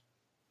match.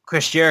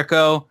 Chris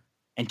Jericho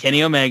and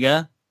Kenny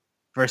Omega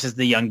versus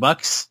the Young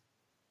Bucks.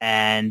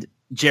 And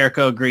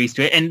Jericho agrees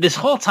to it. And this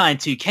whole time,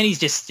 too, Kenny's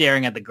just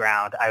staring at the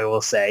ground, I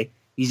will say.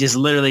 He's just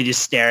literally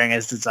just staring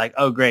as it's like,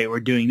 oh, great, we're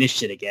doing this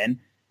shit again.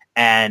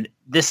 And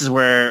this is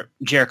where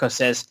Jericho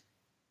says,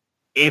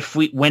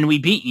 when we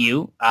beat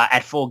you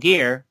at Full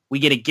Gear, we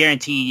get a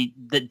guarantee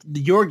that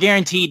your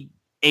guaranteed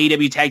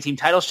AEW Tag Team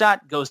title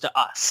shot goes to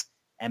us.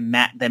 And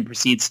Matt then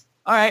proceeds,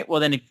 all right, well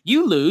then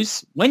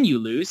when you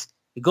lose,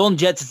 the Golden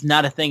Jets is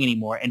not a thing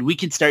anymore, and we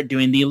can start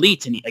doing the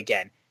Elite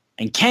again.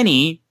 And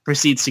Kenny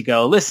proceeds to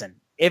go, listen,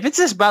 if it's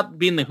just about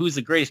being who's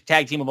the greatest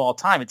tag team of all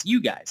time, it's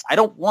you guys. I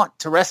don't want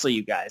to wrestle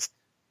you guys.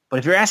 But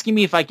if you're asking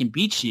me if I can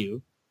beat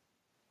you,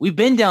 we've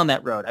been down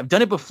that road. I've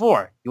done it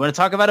before. You want to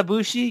talk about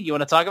Ibushi? You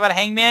want to talk about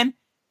Hangman?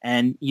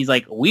 And he's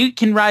like, we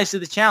can rise to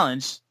the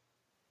challenge.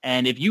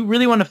 And if you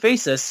really want to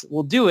face us,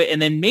 we'll do it.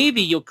 And then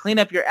maybe you'll clean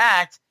up your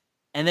act.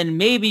 And then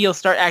maybe you'll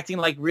start acting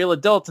like real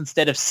adults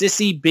instead of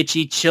sissy,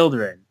 bitchy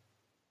children.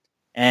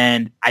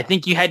 And I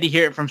think you had to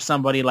hear it from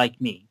somebody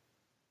like me.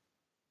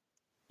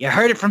 You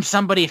heard it from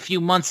somebody a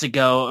few months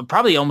ago,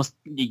 probably almost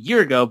a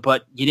year ago,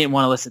 but you didn't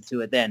want to listen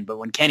to it then. But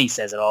when Kenny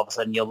says it, all of a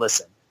sudden you'll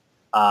listen.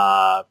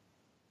 And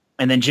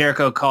then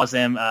Jericho calls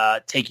them,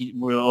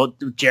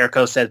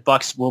 Jericho says,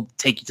 Bucks will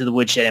take you to the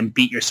woodshed and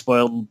beat your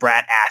spoiled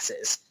brat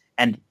asses.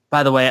 And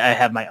by the way, I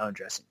have my own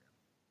dressing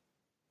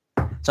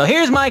room. So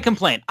here's my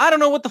complaint. I don't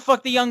know what the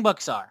fuck the Young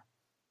Bucks are.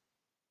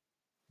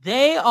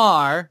 They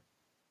are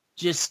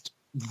just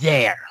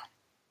there.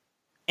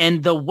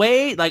 And the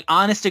way, like,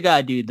 honest to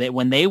God, dude, that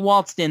when they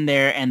waltzed in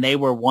there and they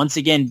were once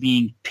again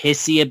being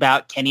pissy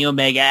about Kenny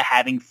Omega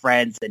having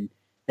friends and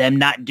them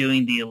not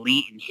doing the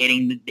Elite and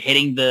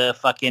hitting the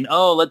fucking,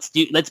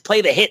 let's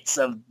play the hits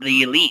of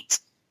the Elite.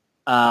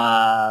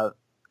 I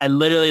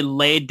literally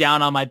laid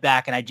down on my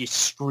back and I just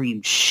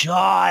screamed,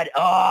 shut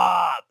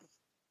up.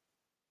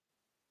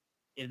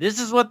 If this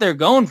is what they're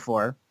going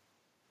for,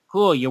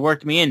 cool, you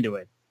worked me into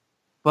it.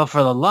 But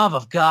for the love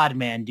of God,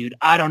 man, dude,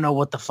 I don't know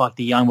what the fuck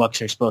the Young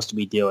Bucks are supposed to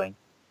be doing.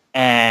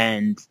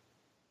 And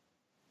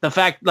the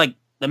fact, like,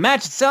 the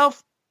match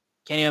itself,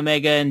 Kenny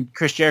Omega and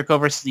Chris Jericho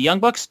versus the Young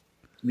Bucks,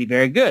 can be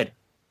very good.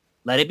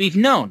 Let it be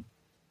known.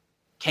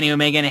 Kenny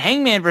Omega and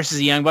Hangman versus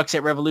the Young Bucks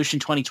at Revolution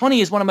 2020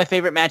 is one of my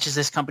favorite matches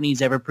this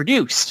company's ever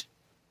produced.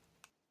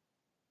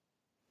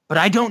 But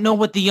I don't know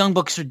what the Young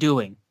Bucks are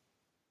doing.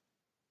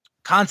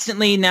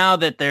 Constantly now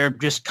that they're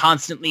just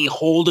constantly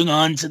holding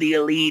on to the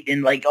Elite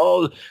and like,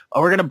 we're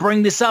going to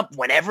bring this up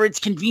whenever it's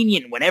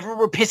convenient, whenever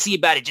we're pissy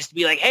about it, just to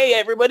be like, hey,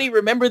 everybody,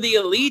 remember the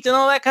Elite and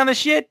all that kind of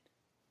shit.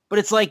 But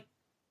it's like,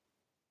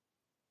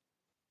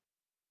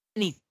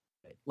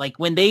 like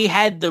when they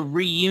had the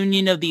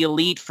reunion of the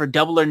Elite for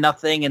Double or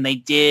Nothing and they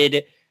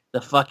did the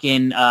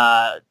fucking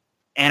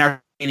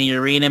Anarchy in the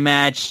Arena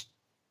match,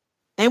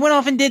 they went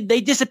off and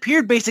they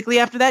disappeared basically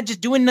after that,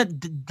 just doing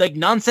like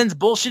nonsense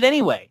bullshit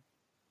anyway.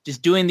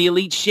 Just doing the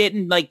Elite shit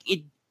and like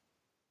it,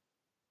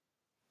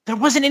 there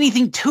wasn't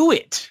anything to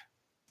it.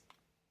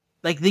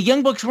 Like the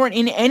Young Bucks weren't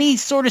in any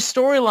sort of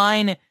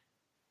storyline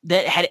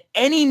that had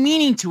any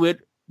meaning to it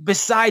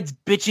besides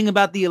bitching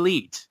about the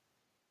Elite.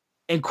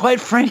 And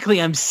quite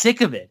frankly, I'm sick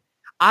of it.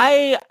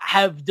 I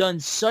have done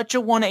such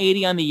a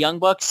 180 on the Young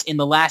Bucks in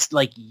the last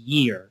like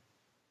year.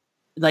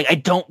 Like I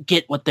don't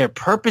get what their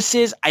purpose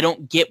is. I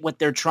don't get what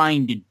they're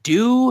trying to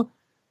do.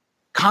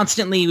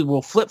 Constantly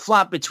will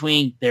flip-flop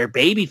between their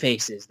baby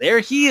faces, their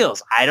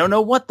heels. I don't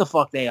know what the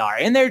fuck they are.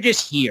 And they're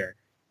just here.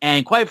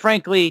 And quite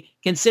frankly,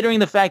 considering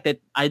the fact that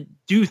I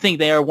do think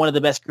they are one of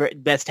the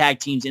best tag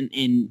teams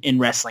in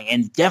wrestling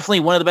and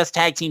definitely one of the best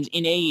tag teams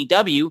in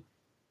AEW,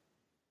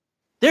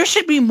 there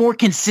should be more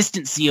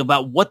consistency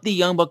about what the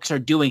Young Bucks are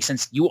doing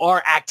since you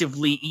are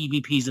actively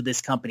EVPs of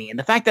this company. And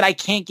the fact that I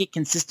can't get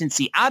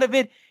consistency out of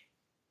it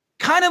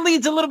kind of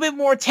leads a little bit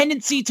more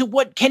tendency to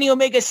what Kenny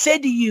Omega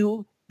said to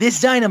you this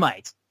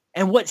Dynamite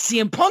and what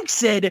CM Punk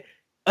said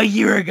a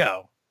year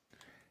ago.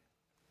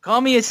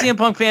 Call me a CM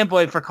Punk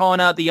fanboy for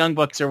calling out the Young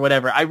Bucks or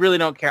whatever. I really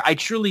don't care. I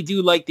truly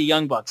do like the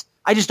Young Bucks.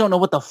 I just don't know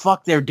what the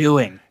fuck they're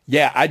doing.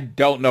 Yeah, I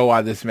don't know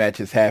why this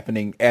match is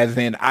happening. As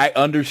in, I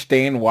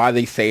understand why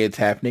they say it's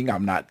happening.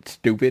 I'm not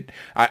stupid.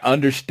 I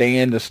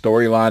understand the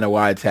storyline of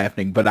why it's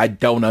happening, but I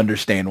don't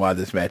understand why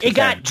this match is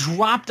happening. It got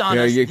dropped on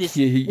us this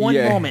one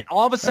moment.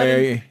 All of a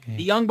sudden,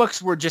 the Young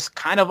Bucks were just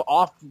kind of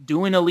off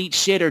doing Elite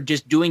shit or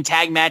just doing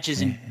tag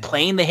matches and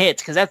playing the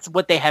hits, because that's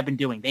what they have been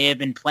doing. They have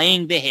been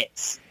playing the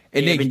hits.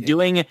 They have been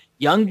doing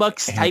Young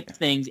Bucks type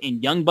things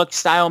in Young Bucks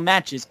style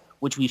matches,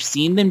 which we've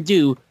seen them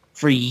do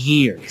for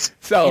years.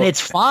 And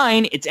it's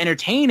fine, it's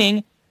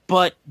entertaining,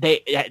 but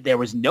there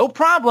was no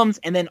problems,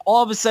 and then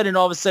all of a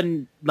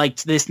sudden, like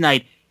this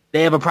night,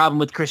 they have a problem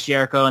with Chris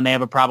Jericho and they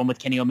have a problem with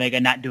Kenny Omega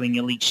not doing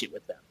Elite shit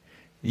with them.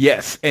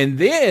 Yes, and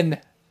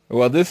then,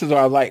 well, this is what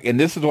I like, and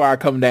this is why I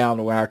come down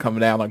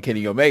on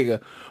Kenny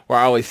Omega, where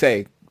I always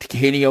say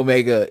Kenny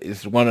Omega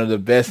is one of the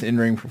best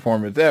in-ring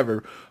performers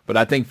ever, but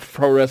I think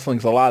pro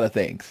wrestling's a lot of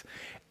things.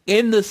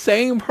 In the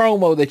same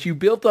promo that you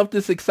built up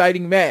this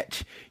exciting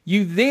match,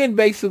 you then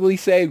basically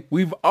say,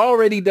 we've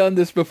already done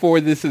this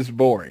before, this is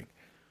boring.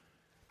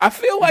 I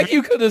feel like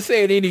you could have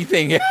said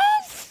anything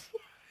else.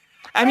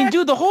 I mean,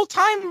 dude, the whole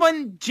time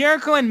when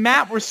Jericho and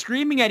Matt were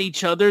screaming at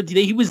each other,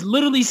 he was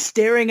literally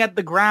staring at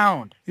the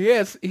ground.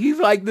 Yes, he's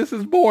like, this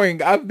is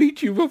boring. I've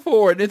beat you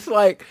before. And it's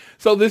like,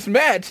 so this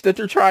match that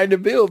they're trying to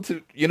build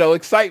to,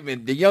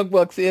 excitement, the Young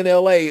Bucks in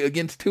LA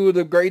against two of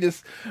the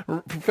greatest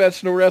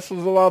professional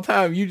wrestlers of all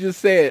time. You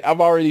just said,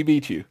 I've already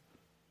beat you.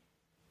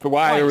 So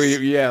why are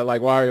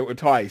we,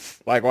 twice?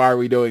 Like, why are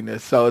we doing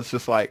this? So it's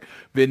just like,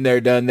 been there,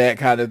 done that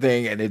kind of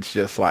thing. And it's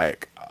just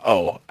like,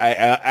 oh,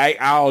 I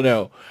don't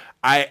know.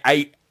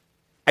 I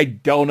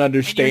don't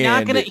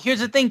understand. Here's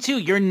the thing too.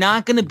 You're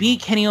not gonna beat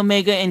Kenny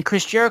Omega and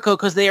Chris Jericho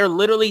because they are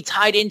literally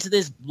tied into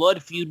this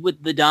blood feud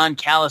with the Don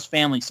Callis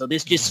family. So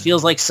this just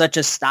feels like such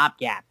a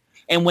stopgap.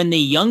 And when the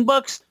Young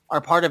Bucks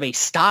are part of a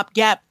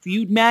stopgap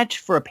feud match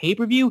for a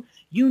pay-per-view,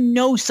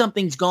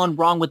 something's gone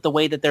wrong with the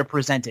way that they're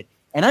presented.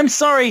 And I'm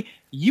sorry,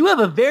 you have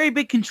a very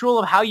big control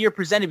of how you're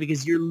presented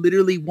because you're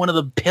literally one of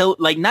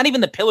the not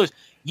even the pillars.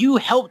 You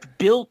helped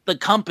build the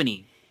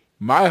company.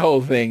 My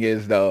whole thing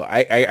is, though,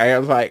 I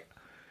was like,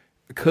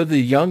 could the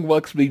Young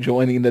Bucks be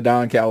joining the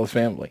Don Callis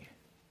family?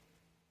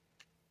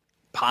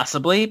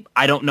 Possibly.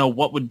 I don't know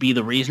what would be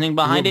the reasoning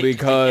behind it.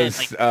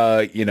 Because,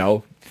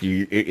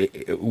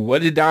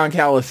 what did Don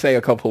Callis say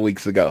a couple of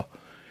weeks ago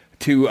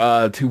to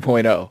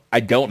 2.0? I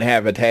don't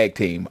have a tag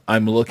team.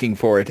 I'm looking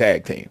for a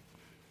tag team.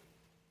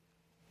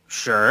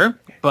 Sure,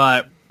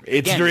 but...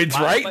 It's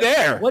right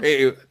there.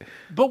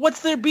 But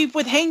what's their beef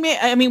with Hangman?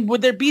 I mean,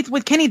 with their beef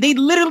with Kenny, they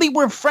literally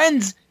were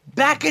friends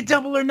back at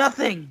Double or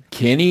Nothing.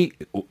 Kenny,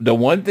 the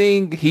one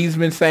thing he's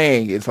been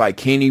saying is like,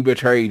 Kenny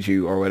betrayed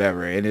you or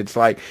whatever. And it's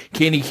like,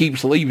 Kenny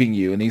keeps leaving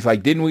you. And he's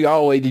like, didn't we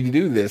always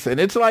do this? And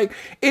it's like,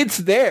 it's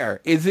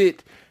there. Is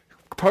it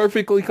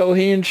perfectly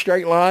coherent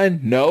straight line?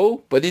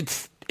 No, but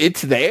it's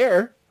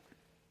there.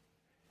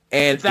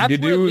 And if that's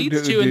what it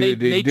leads to, and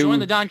they join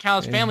the Don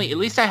Callis family, at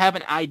least I have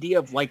an idea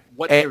of like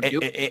what they're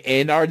doing.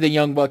 And are the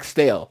Young Bucks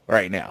stale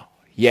right now?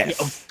 Yes.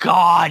 Oh,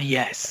 God,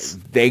 yes.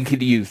 They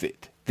could use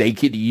it. They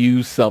could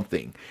use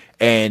something.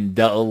 And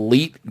the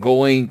Elite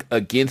going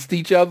against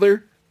each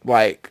other,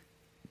 like,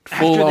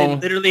 full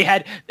on.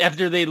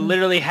 After they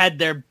literally had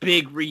their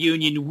big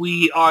reunion,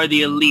 we are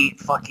the Elite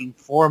fucking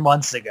 4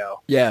 months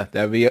ago. Yeah,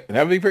 that'd be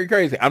pretty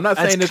crazy. I'm not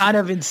saying that's kind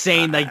of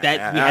insane, like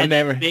that. We had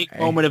that big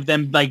moment of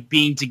them like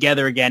being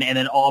together again, and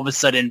then all of a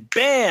sudden,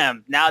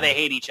 bam! Now they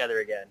hate each other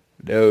again.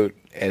 Dude,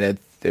 and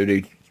it's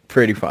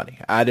pretty funny.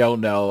 I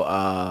don't know.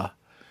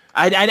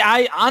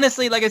 I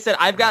honestly, like I said,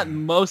 I've got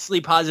mostly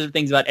positive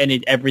things about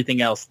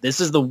everything else. This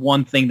is the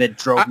one thing that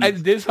drove me.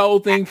 This whole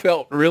thing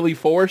felt really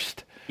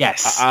forced.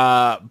 Yes.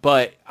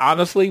 But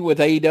honestly, with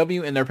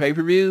AEW and their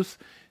pay-per-views,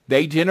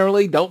 they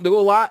generally don't do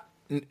a lot.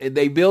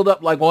 They build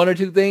up like one or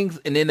two things,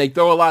 and then they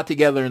throw a lot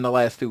together in the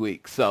last 2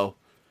 weeks. So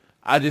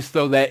I just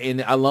throw that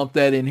in. I lump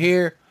that in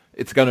here.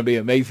 It's going to be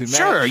an amazing match.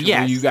 Sure,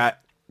 yes.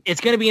 It's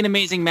going to be an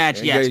amazing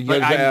match, yes.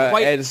 But I'm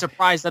quite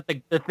surprised that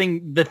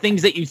the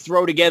things that you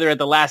throw together at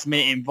the last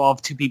minute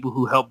involve two people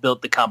who helped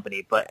build the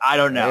company. But I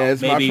don't know.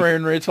 As my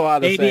friend Rich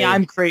Latta said, maybe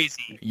I'm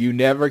crazy. You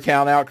never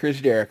count out Chris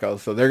Jericho,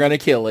 so they're going to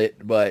kill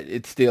it. But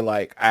it's still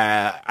like,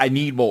 I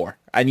need more.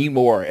 I need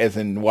more, as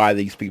in why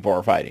these people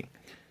are fighting.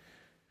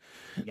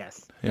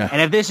 Yes. Yeah.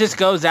 And if this just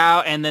goes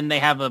out and then they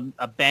have a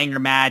banger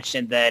match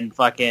and then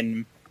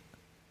fucking...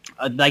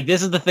 like,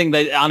 this is the thing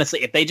that,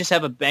 honestly, if they just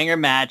have a banger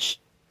match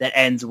that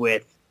ends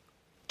with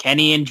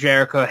Kenny and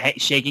Jericho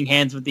shaking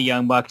hands with the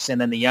Young Bucks,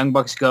 and then the Young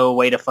Bucks go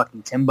away to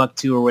fucking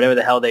Timbuktu or whatever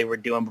the hell they were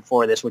doing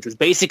before this, which was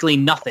basically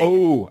nothing.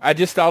 Oh, I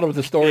just thought of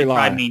the storyline. It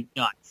drive me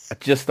nuts. I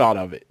just thought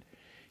of it.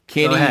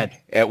 Kenny,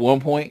 at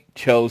one point,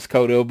 chose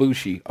Kota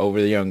Ibushi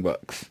over the Young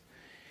Bucks.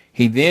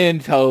 He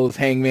then chose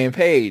Hangman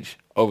Page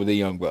over the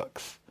Young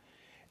Bucks.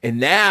 And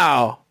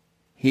now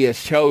he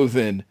has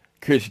chosen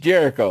Chris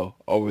Jericho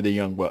over the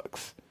Young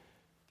Bucks.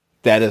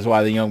 That is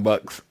why the Young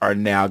Bucks are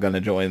now going to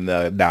join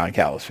the Don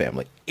Callis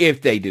family,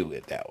 if they do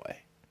it that way.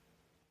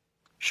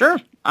 Sure,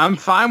 I'm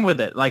fine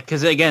with it. Like,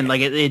 because again, like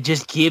it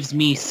just gives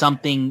me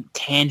something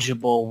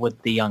tangible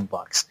with the Young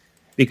Bucks,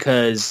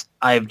 because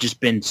I've just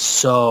been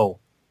so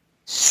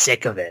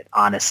sick of it,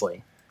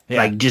 honestly. Yeah.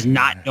 Like just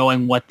not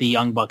knowing what the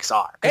Young Bucks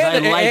are.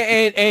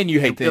 And you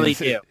hate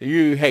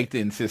you hate the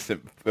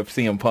insistence of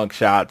CM Punk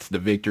shots, the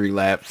victory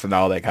laps, and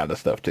all that kind of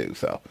stuff too.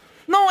 So.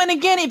 No, and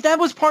again, if that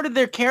was part of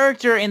their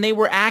character and they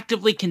were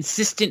actively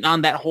consistent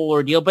on that whole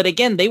ordeal, but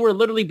again, they were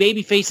literally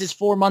baby faces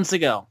 4 months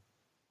ago.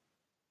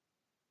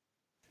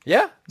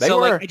 Yeah, they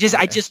were. Like,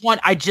 I just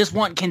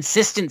want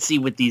consistency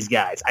with these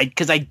guys.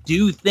 Because I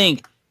do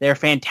think they're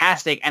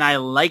fantastic and I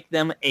like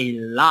them a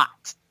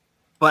lot.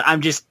 But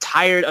I'm just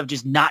tired of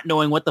just not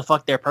knowing what the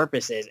fuck their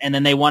purpose is. And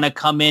then they want to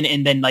come in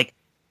and then like,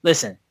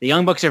 listen, the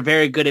Young Bucks are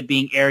very good at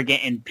being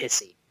arrogant and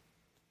pissy.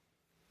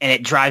 And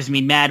it drives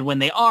me mad when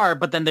they are,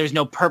 but then there's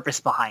no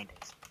purpose behind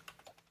it.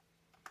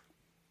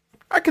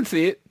 I can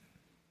see it.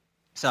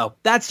 So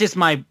that's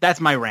my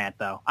rant,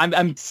 though.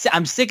 I'm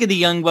sick of the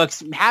Young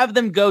Bucks. Have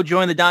them go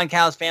join the Don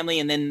Callis family,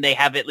 and then they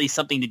have at least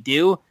something to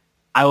do.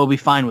 I will be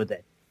fine with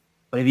it.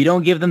 But if you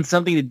don't give them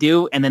something to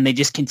do and then they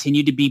just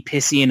continue to be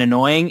pissy and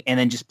annoying and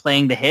then just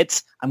playing the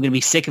hits, I'm going to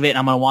be sick of it and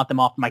I'm going to want them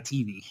off my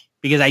TV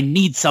because I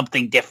need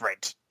something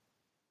different.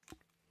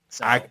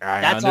 So I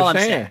that's understand. all I'm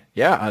saying.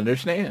 Yeah, I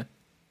understand.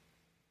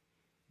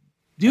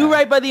 Do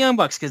right by the Young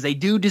Bucks because they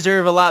do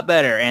deserve a lot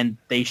better and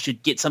they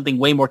should get something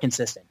way more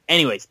consistent.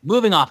 Anyways,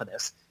 moving off of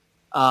this.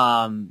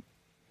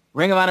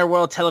 Ring of Honor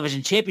World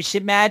Television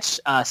Championship match,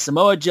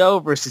 Samoa Joe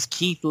versus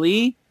Keith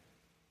Lee.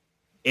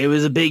 It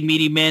was a big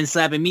meaty man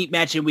slapping meat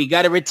match, and we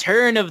got a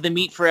return of the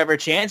Meat Forever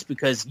chance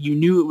because you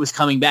knew it was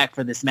coming back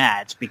for this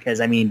match.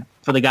 Because I mean,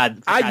 for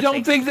God's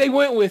don't think they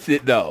went with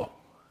it though.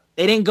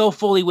 They didn't go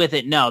fully with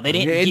it. No, they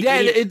didn't.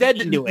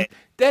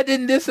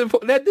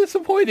 That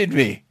disappointed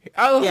me.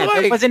 I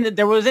was like,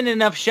 there wasn't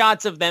enough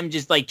shots of them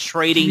just like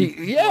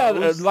trading.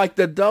 Yeah, like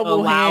the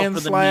double hand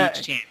slap.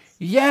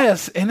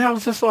 Yes, and I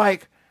was just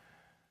like,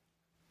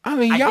 I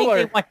mean,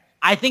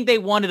 I think they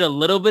wanted a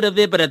little bit of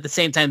it, but at the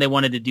same time, they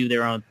wanted to do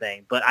their own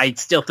thing. But I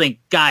still think,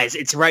 guys,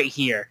 it's right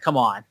here. Come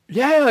on.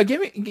 Yeah,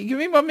 give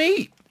me my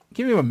meat.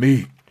 Give me my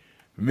meat.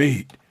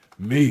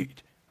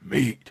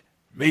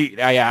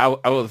 I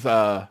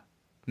wasn't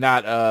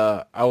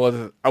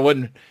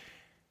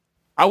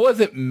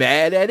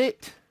mad at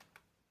it.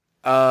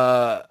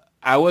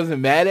 I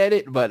wasn't mad at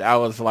it, but I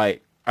was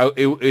like,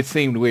 it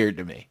seemed weird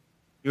to me.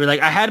 You were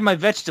like, I had my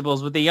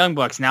vegetables with the Young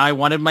Bucks. Now I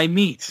wanted my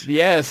meat.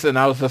 Yes, and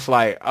I was just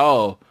like,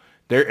 oh,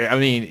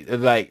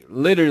 like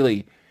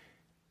literally,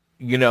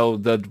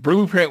 the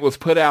blueprint was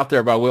put out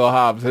there by Will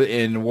Hobbs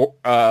and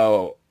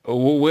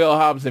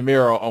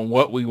Miro on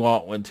what we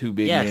want when two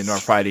big men are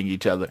fighting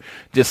each other.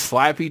 Just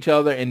slap each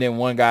other, and then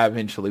one guy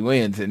eventually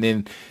wins. And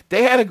then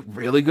they had a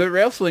really good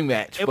wrestling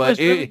match. It was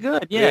really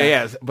good, yeah.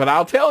 Yes, but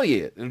I'll tell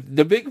you,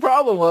 the big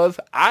problem was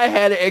I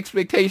had an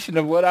expectation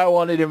of what I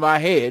wanted in my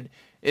head,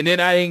 and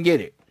then I didn't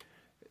get it.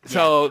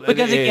 So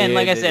because again,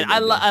 like I said,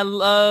 I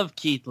love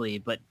Keith Lee,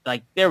 but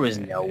like there was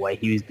no way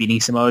he was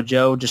beating Samoa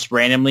Joe just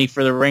randomly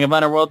for the Ring of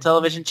Honor World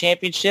Television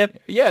Championship.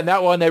 Yeah,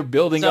 not when they're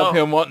building up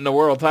him wanting the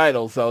world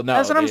title. So no,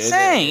 that's what I'm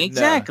saying.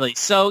 Exactly.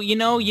 So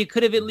you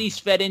could have at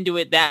least fed into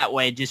it that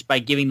way just by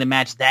giving the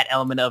match that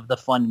element of the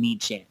fun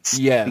meat chance.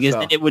 Yeah, because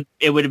then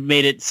it would have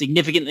made it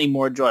significantly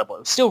more enjoyable. It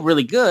was still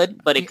really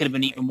good, but it could have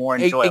been even more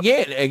enjoyable.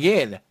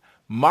 Again,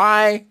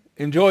 my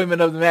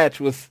enjoyment of the match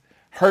was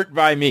hurt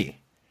by me.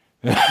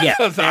 Yeah,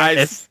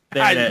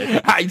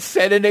 I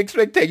set an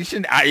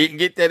expectation. I didn't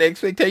get that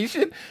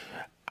expectation.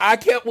 I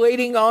kept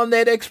waiting on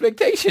that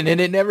expectation,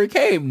 and it never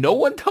came. No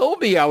one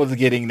told me I was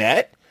getting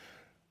that.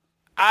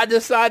 I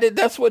decided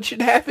that's what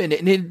should happen,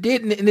 and it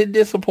didn't, and it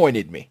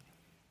disappointed me.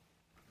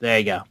 There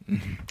you go.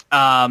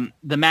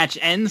 The match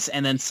ends,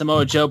 and then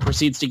Samoa Joe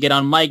proceeds to get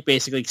on mic,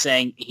 basically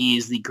saying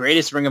he's the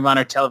greatest Ring of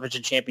Honor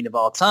television champion of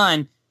all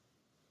time,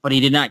 but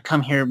he did not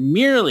come here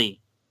merely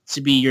to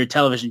be your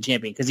television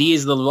champion, because he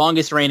is the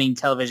longest reigning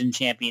television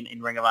champion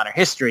in Ring of Honor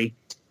history.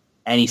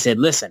 And he said,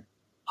 listen,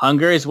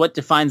 hunger is what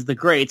defines the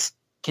greats.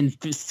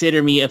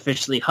 Consider me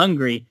officially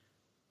hungry.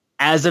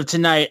 As of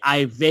tonight,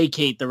 I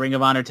vacate the Ring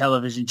of Honor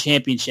television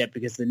championship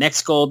because the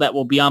next goal that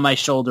will be on my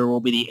shoulder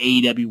will be the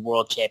AEW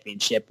World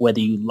Championship, whether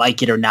you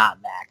like it or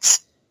not,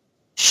 Max.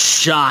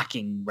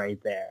 Shocking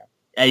right there.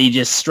 And he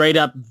just straight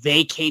up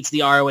vacates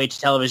the ROH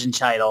television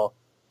title.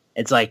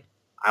 It's like,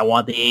 I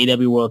want the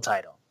AEW World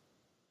title.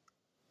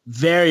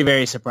 Very,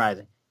 very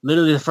surprising.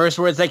 Literally the first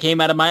words that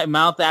came out of my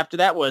mouth after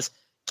that was,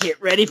 get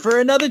ready for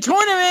another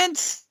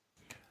tournament.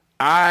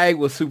 I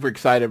was super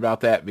excited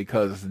about that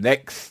because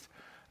next,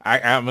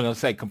 I'm going to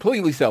say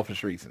completely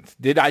selfish reasons.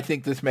 Did I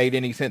think this made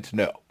any sense?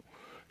 No.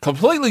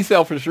 Completely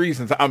selfish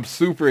reasons. I'm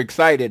super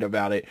excited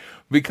about it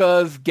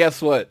because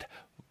guess what?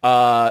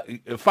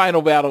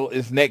 Final Battle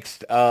is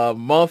next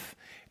month,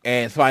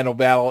 and Final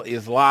Battle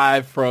is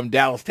live from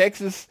Dallas,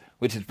 Texas,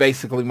 which is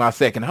basically my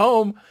second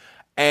home.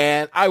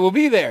 And I will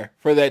be there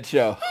for that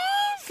show.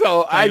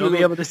 So I will be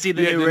able to see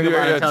the new Ring of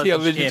Honor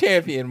television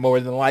champion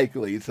more than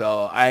likely.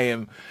 So I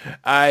am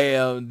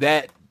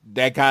that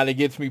kind of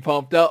gets me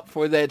pumped up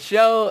for that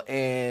show.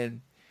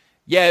 And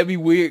yeah, it'd be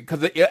weird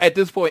because at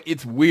this point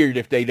it's weird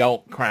if they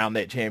don't crown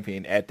that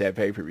champion at that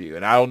pay-per-view.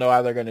 And I don't know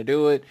how they're going to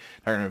do it.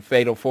 They're going to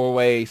fatal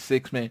 4-way,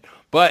 6-man.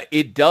 But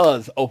it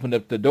does open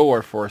up the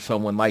door for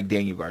someone like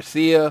Daniel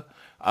Garcia,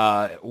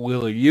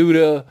 Wheeler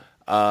Yuta.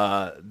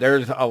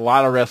 There's a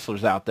lot of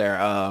wrestlers out there.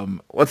 God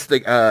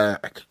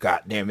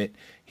damn it.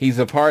 He's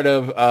a part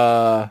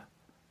of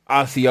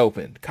Aussie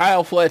Open.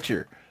 Kyle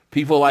Fletcher.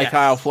 People like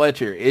Kyle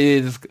Fletcher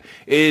is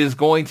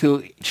going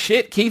to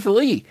Keith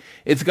Lee.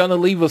 It's going to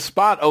leave a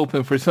spot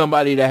open for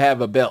somebody to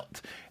have a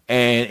belt.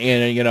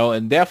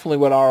 And definitely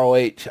with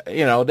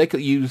ROH, they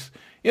could use,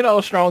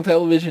 a strong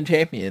television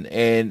champion.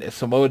 And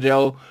Samoa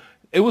Joe,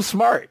 it was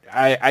smart.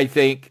 I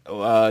think,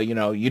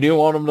 you didn't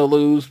want him to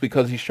lose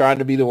because he's trying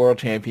to be the world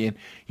champion.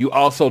 You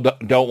also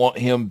don't want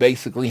him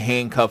basically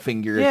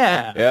handcuffing your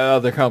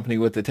other company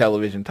with the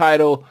television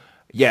title.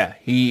 Yeah,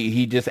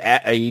 he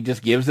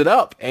just gives it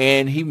up,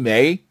 and he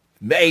may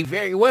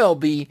very well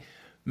be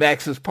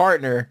Max's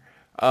partner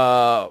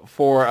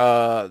for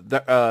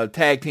the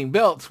tag team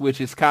belts,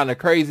 which is kind of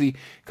crazy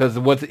because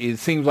it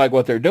seems like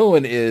what they're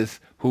doing is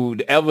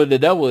whoever the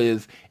devil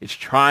is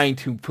trying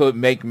to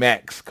make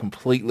Max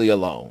completely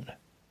alone.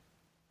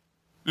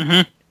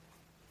 Mm-hmm.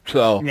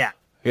 So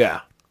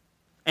yeah.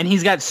 And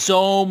he's got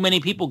so many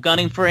people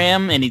gunning for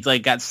him, and he's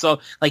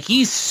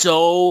he's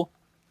so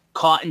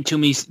caught in too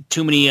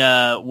many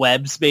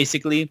webs,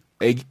 basically.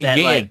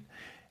 Again,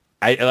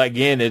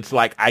 it's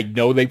like I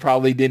know they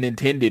probably didn't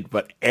intend it,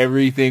 but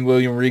everything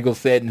William Regal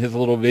said in his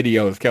little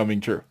video is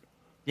coming true.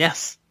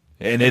 Yes,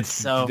 and it's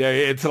so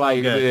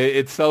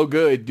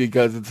good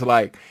because it's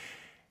like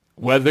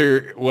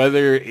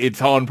whether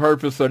it's on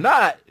purpose or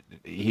not,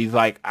 he's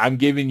like, I'm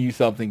giving you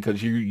something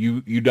because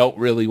you don't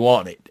really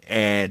want it,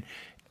 and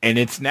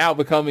it's now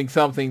becoming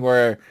something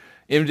where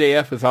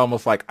MJF is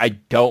almost like, I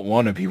don't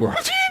want to be world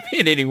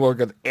champion anymore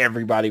because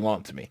everybody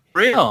wants me.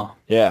 Real.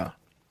 Yeah.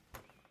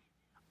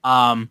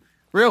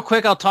 Real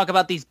quick, I'll talk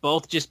about these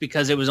both just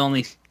because it was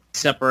only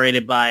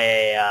separated by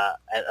a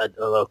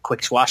little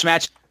quick squash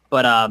match.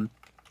 But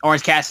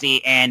Orange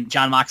Cassidy and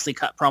Jon Moxley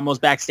cut promos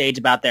backstage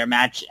about their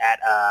match at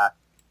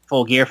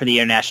Full Gear for the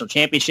International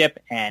Championship.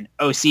 And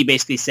OC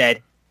basically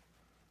said,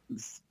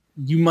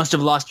 you must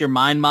have lost your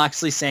mind,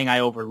 Moxley, saying I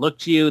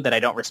overlooked you, that I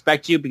don't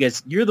respect you,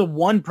 because you're the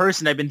one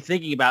person I've been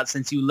thinking about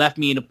since you left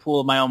me in a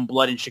pool of my own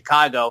blood in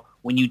Chicago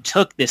when you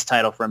took this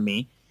title from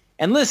me.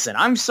 And listen,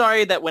 I'm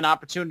sorry that when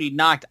opportunity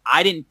knocked,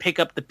 I didn't pick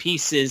up the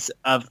pieces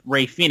of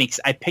Rey Fenix.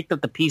 I picked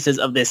up the pieces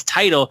of this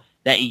title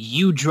that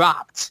you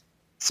dropped.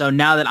 So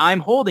now that I'm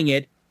holding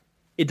it,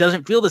 it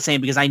doesn't feel the same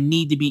because I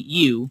need to beat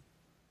you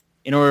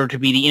in order to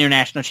be the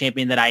international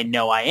champion that I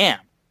know I am.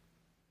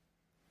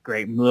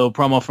 Great little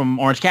promo from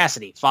Orange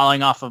Cassidy,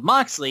 following off of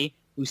Moxley,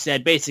 who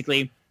said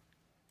basically,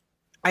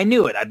 I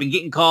knew it. I've been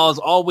getting calls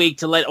all week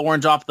to let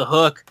Orange off the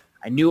hook.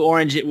 I knew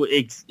Orange,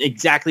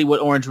 exactly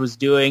what Orange was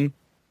doing.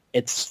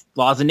 It's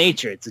laws of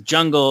nature. It's a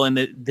jungle, and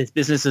this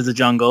business is a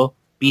jungle.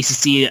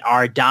 BCC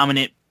are a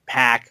dominant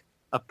pack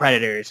of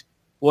predators.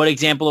 What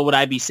example would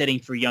I be setting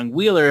for young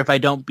Wheeler if I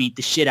don't beat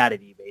the shit out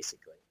of you,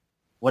 basically?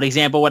 What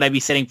example would I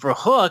be setting for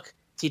Hook,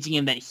 teaching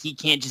him that he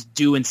can't just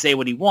do and say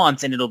what he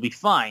wants and it'll be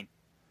fine?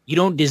 You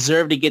don't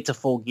deserve to get to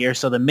Full Gear,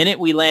 so the minute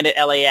we land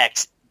at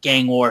LAX,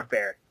 gang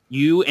warfare.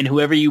 You and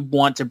whoever you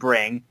want to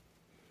bring,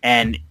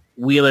 and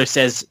Wheeler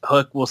says,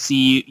 Hook, we'll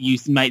see you. You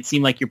might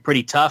seem like you're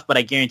pretty tough, but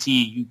I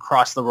guarantee you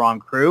crossed the wrong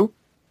crew,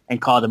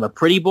 and called him a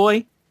pretty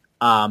boy.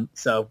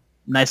 So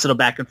nice little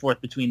back and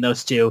forth between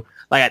those two.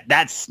 Like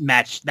that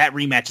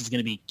rematch is going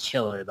to be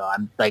killer, though.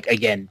 I'm like,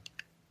 again,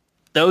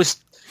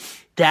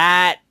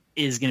 that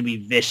is going to be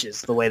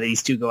vicious the way that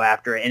these two go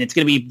after it, and it's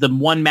going to be the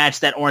one match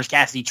that Orange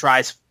Cassidy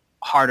tries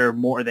harder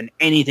more than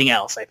anything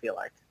else, I feel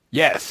like.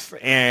 Yes,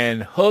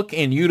 and Hook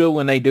and Yuta,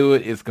 when they do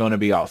it, is going to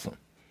be awesome.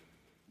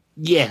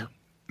 Yeah.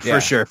 For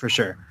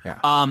sure.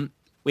 Yeah.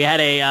 We had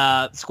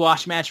a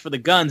squash match for the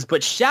Guns,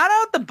 but shout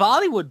out the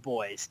Bollywood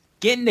boys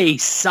getting a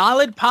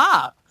solid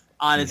pop,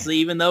 honestly,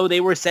 even though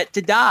they were set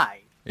to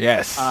die.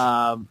 Yes.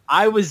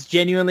 I was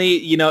genuinely,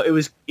 it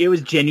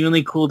was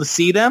genuinely cool to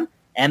see them,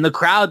 and the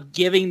crowd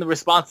giving the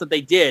response that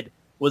they did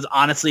was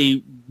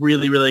honestly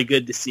really, really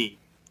good to see.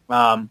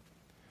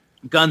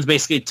 Guns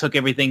basically took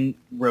everything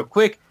real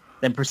quick,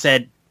 then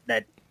said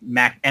that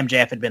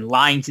MJF had been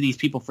lying to these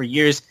people for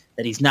years,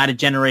 that he's not a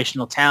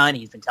generational talent.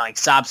 He's been telling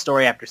sob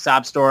story after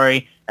sob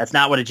story. That's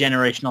not what a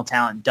generational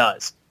talent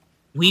does.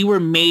 We were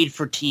made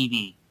for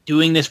TV.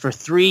 Doing this for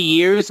 3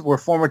 years, we're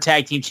former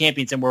tag team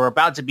champions, and we're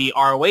about to be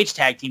ROH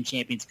tag team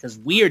champions because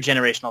we are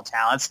generational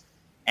talents.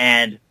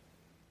 And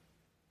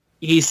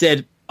he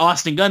said,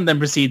 Austin Gunn then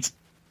proceeds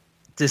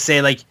to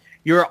say, like,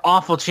 you're an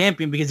awful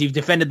champion because you've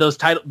defended those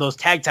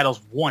tag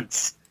titles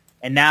once.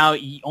 And now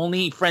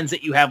only friends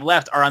that you have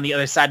left are on the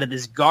other side of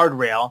this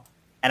guardrail.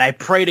 And I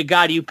pray to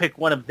God you pick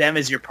one of them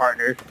as your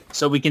partner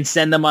so we can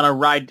send them on a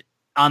ride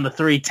on the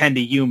 310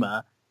 to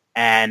Yuma.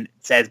 And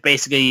it says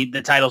basically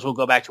the titles will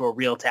go back to a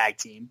real tag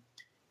team.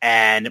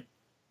 And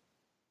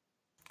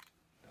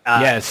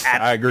yes,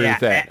 I agree with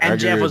that.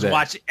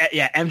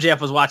 MJF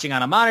was watching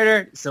on a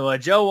monitor. So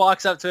Joe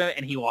walks up to him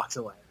and he walks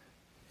away.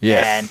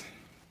 Yes. And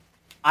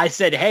I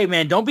said, "Hey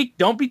man, don't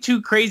be too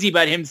crazy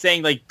about him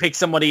saying like pick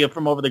somebody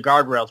from over the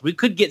guardrails. We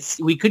could get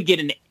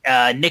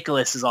an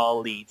Nicholas' All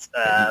Elite."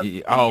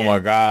 My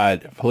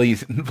God!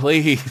 Please!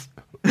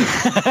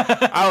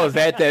 I was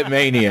at that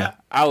Mania.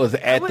 I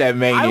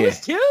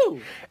was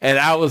too, and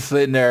I was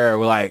sitting there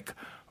like,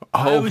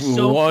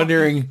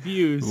 wondering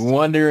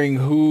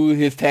who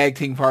his tag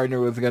team partner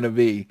was going to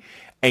be.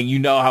 And you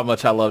know how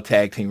much I love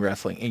tag team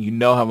wrestling, and you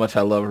know how much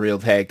I love real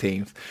tag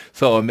teams.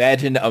 So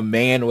imagine a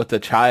man with a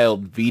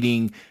child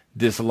beating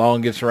this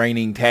longest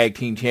reigning tag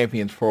team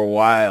champions for a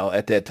while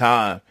at that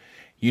time.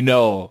 You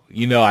know,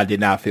 I did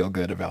not feel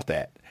good about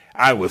that.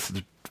 I was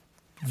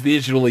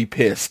visually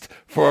pissed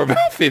for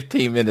about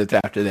 15 minutes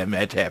after that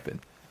match happened.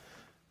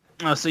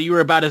 Oh, so you were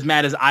about as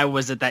mad as I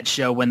was at that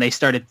show when they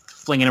started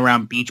flinging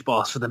around beach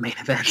balls for the main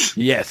event.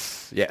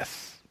 Yes.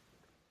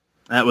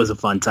 That was a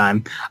fun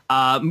time.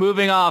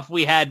 Moving off,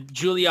 we had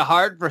Julia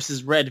Hart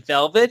versus Red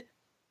Velvet.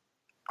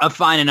 a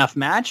fine enough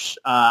match,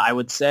 I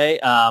would say.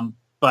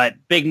 But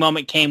big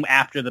moment came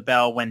after the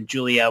bell when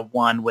Julia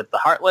won with the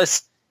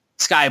Heartless.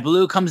 Sky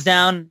Blue comes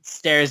down,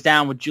 stares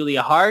down with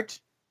Julia Hart,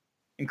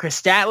 and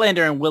Chris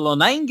Statlander and Willow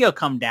Nightingale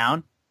come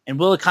down, and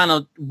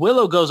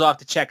Willow goes off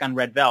to check on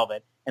Red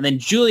Velvet, and then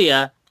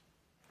Julia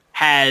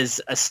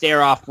has a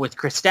stare off with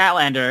Chris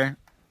Statlander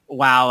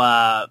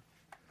while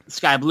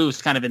Sky Blue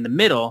is kind of in the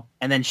middle,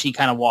 and then she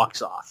kind of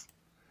walks off.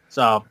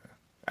 So,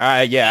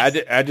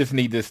 I just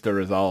need this to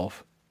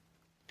resolve.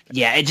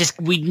 Yeah, it just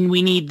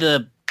we need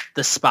the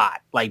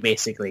spot, like,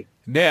 basically.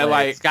 Yeah,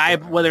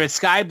 whether it's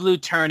Sky Blue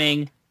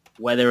turning,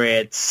 whether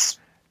it's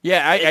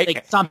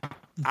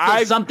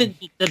something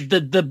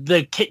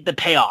the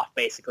payoff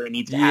basically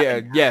needs to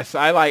happen. Yeah, yes,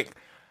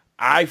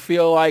 I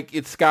feel like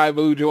it's Sky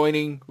Blue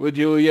joining with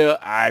Julia.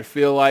 I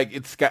feel like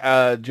it's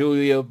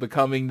Julia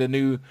becoming the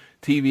new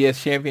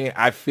TBS champion.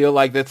 I feel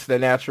like that's the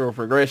natural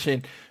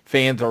progression.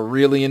 Fans are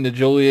really into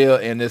Julia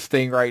and this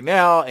thing right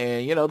now,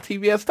 and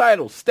TBS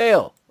title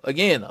stale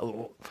again.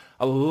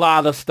 A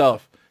lot of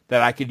stuff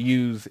that I could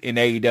use in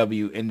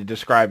AEW and to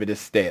describe it as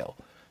stale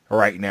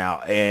right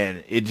now,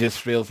 and it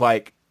just feels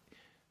like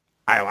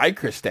I like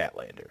Chris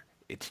Statlander.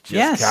 It's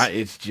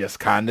just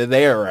kind of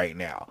there right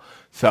now.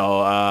 So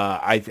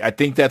I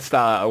think that's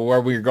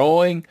where we're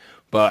going,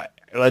 but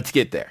let's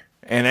get there.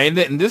 And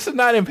this is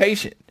not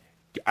impatient.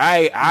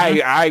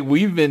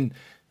 We've been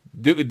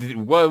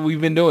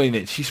doing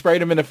it. She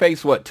sprayed him in the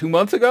face 2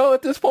 months ago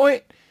at this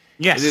point.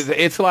 Yes,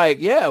 it's like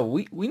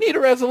we need a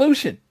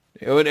resolution,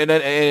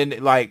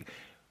 and like.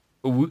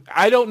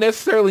 I don't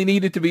necessarily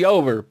need it to be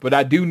over, but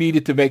I do need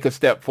it to make a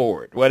step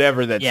forward,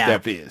 whatever that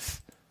step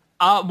is.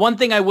 One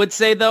thing I would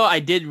say, though,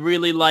 I did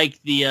really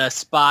like the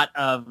spot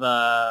of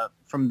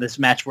from this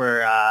match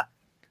where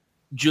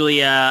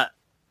Julia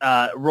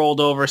rolled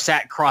over,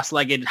 sat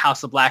cross-legged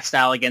House of Black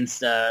style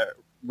against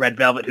Red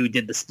Velvet, who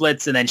did the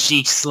splits, and then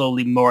she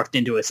slowly morphed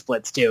into a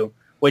splits, too,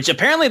 which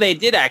apparently they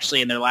did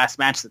actually in their last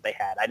match that they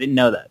had. I didn't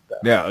know that,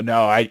 though.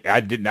 No,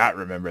 I did not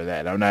remember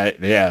that. I'm not,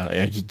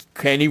 you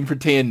can't even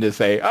pretend to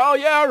say, oh,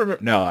 yeah, I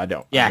remember. No, I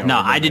don't. Yeah,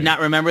 I did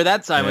not remember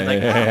that, so I was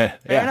like, fair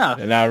enough.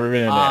 And I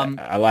remember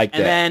that. I like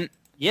that. And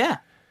then,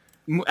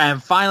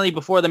 and finally,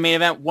 before the main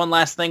event, one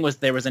last thing was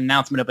there was an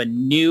announcement of a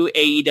new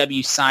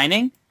AEW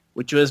signing,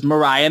 which was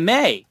Mariah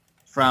May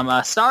from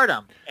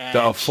Stardom. And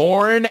the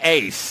foreign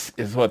ace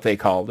is what they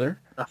called her.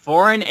 The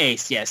foreign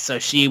ace, yes. So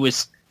she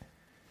was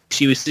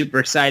super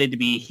excited to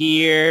be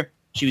here.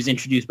 She was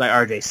introduced by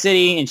RJ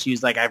City, and she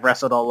was like, I've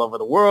wrestled all over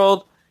the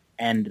world,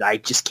 and I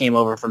just came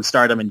over from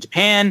Stardom in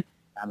Japan.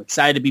 I'm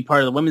excited to be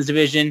part of the women's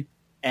division.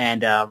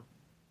 And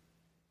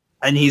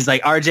he's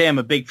like, RJ, I'm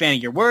a big fan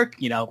of your work.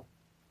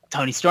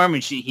 Tony Storm,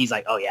 and he's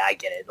like, oh, yeah, I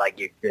get it. Like,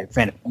 you're a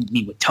fan of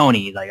me with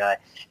Tony.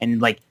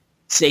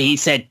 She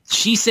said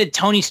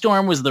Tony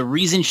Storm was the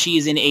reason she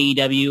is in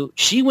AEW.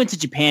 She went to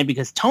Japan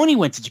because Tony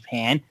went to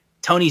Japan.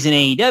 Tony's in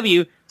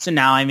AEW, so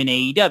now I'm in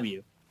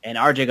AEW. And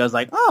RJ goes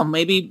like, oh,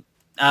 maybe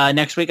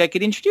next week I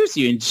could introduce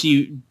you. And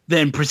she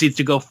then proceeds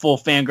to go full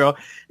fangirl.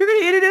 You're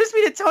going to introduce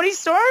me to Tony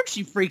Storm?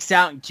 She freaks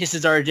out and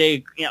kisses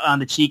RJ on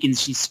the cheek, and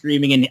she's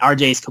screaming. And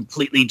RJ is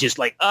completely just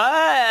like, and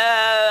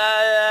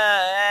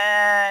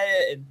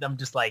I'm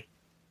just like,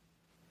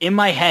 in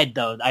my head,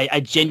 though,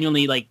 I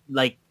genuinely like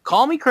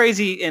call me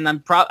crazy, and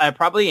I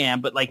probably am,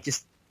 but like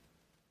just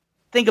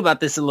think about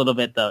this a little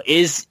bit, though.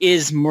 Is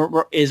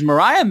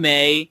Mariah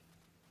May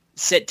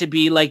set to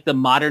be like the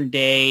modern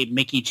day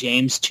Mickie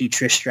James to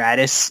Trish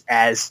Stratus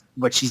as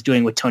what she's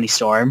doing with Tony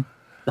Storm,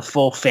 the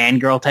full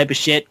fangirl type of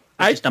shit,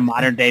 just a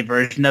modern day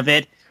version of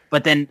it.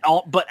 But then,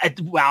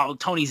 wow,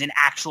 Tony's an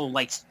actual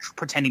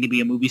pretending to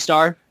be a movie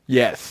star.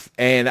 Yes,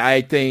 and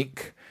I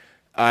think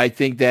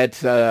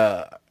that's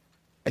I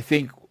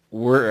think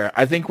we're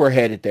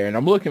headed there, and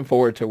I'm looking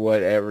forward to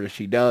whatever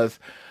she does.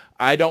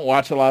 I don't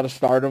watch a lot of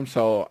Stardom,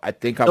 so I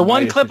think the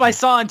one clip I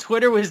saw on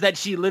Twitter was that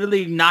she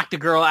literally knocked a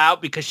girl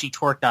out because she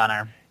twerked on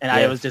her, and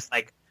I was just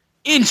like,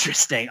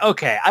 interesting.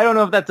 Okay, I don't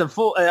know if that's a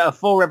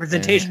full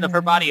representation of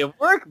her body of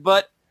work,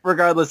 but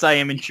regardless, I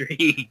am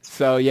intrigued.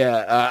 So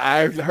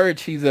I've heard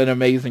she's an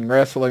amazing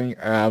wrestler.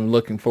 I'm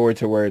looking forward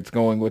to where it's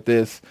going with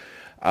this.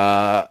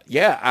 If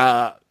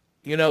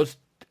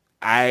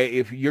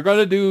you're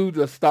gonna do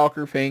the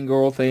stalker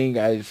fangirl thing,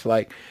 I just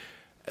like.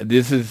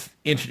 This is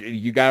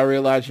you gotta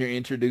realize you're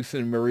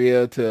introducing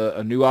Maria to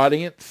a new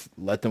audience.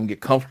 Let them get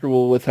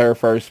comfortable with her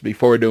first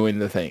before doing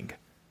the thing.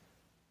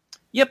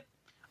 Yep.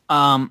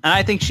 And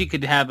I think she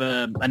could have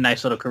a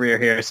nice little career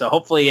here. So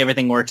hopefully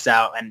everything works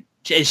out. And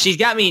she's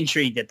got me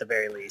intrigued at the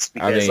very least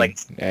because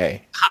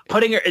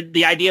putting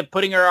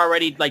her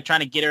already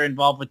trying to get her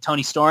involved with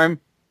Tony Storm.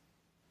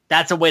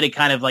 That's a way to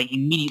kind of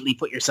immediately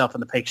put yourself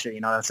in the picture.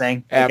 You know what I'm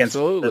saying?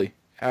 Absolutely.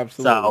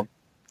 Absolutely.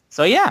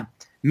 So yeah.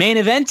 Main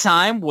event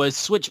time was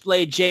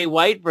Switchblade Jay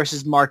White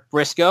versus Mark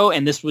Briscoe,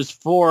 and this was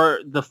for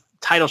the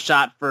title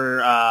shot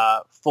for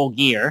Full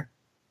Gear.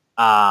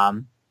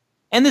 And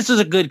this was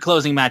a good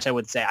closing match, I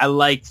would say. I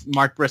liked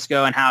Mark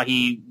Briscoe and how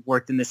he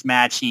worked in this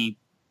match. He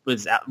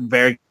was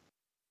very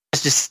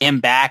just to see him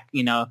back.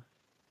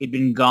 He'd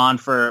been gone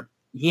for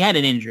he had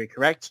an injury,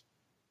 correct?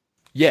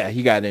 Yeah,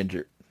 he got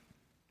injured.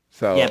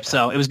 So yep.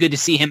 So it was good to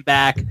see him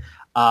back.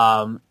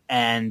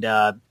 And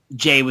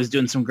Jay was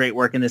doing some great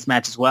work in this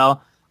match as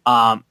well.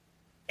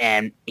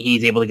 And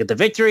he's able to get the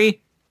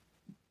victory.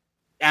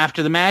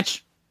 After the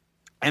match,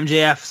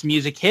 MJF's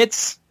music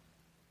hits.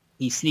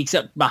 He sneaks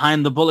up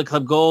behind the Bullet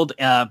Club Gold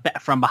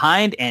from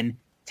behind and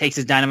takes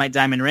his Dynamite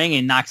Diamond ring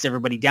and knocks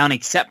everybody down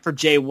except for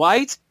Jay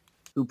White,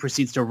 who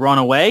proceeds to run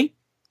away.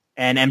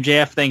 And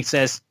MJF then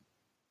says,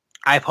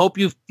 I hope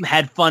you've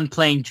had fun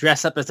playing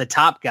dress up as a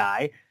top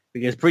guy,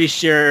 because pretty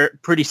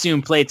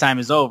soon playtime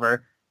is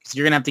over, because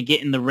you're going to have to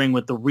get in the ring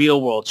with the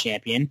real world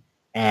champion.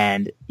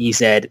 And he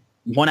said,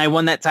 when I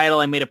won that title,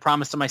 I made a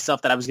promise to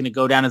myself that I was going to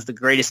go down as the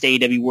greatest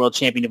AEW world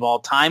champion of all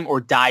time or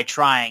die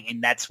trying,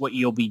 and that's what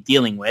you'll be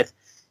dealing with.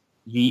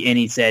 And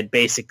he said,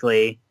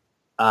 basically,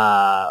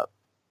 you're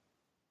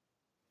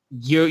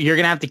going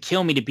to have to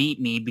kill me to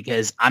beat me,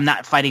 because I'm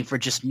not fighting for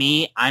just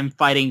me. I'm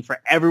fighting for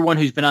everyone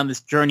who's been on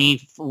this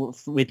journey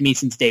with me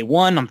since day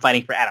one. I'm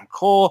fighting for Adam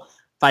Cole,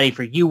 fighting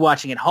for you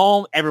watching at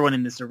home, everyone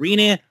in this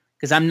arena,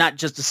 because I'm not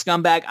just a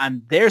scumbag.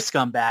 I'm their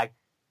scumbag.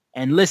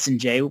 And listen,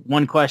 Jay,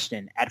 one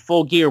question. At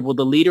Full Gear, will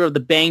the leader of the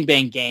Bang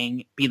Bang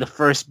Gang be the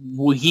first?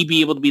 Will he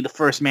be able to be the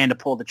first man to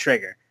pull the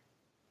trigger?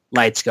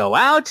 Lights go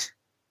out.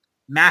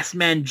 Masked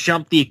men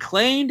jump the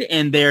Acclaimed,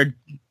 and they're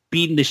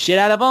beating the shit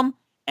out of him.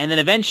 And then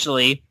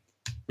eventually,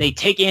 they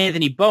take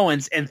Anthony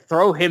Bowens and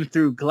throw him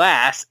through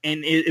glass.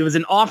 And it was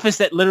an office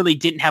that literally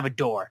didn't have a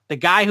door. The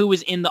guy who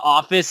was in the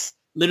office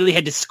literally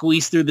had to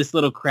squeeze through this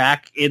little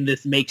crack in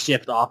this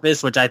makeshift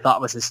office, which I thought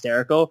was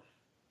hysterical.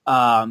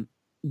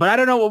 But I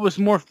don't know what was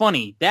more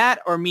funny, that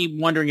or me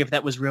wondering if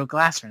that was real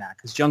glass or not,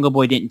 because Jungle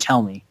Boy didn't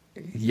tell me.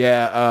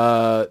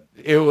 Yeah,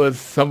 it was,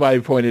 somebody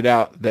pointed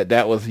out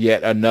that was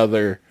yet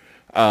another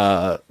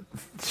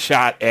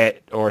shot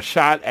at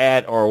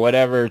or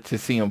whatever to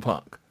CM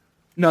Punk.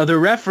 Another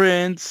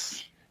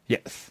reference.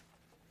 Yes.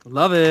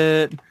 Love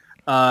it.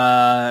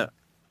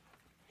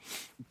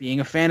 Being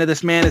a fan of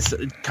this man is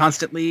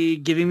constantly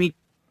giving me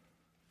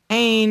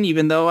pain,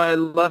 even though I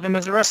love him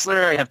as a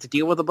wrestler. I have to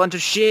deal with a bunch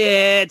of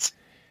shit.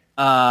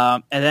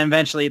 And then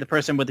eventually the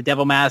person with the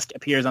devil mask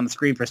appears on the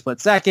screen for a split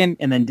second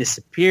and then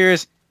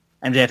disappears.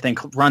 MJF then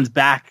runs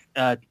back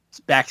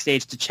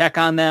backstage to check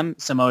on them.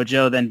 Samoa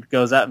Joe then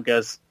goes up and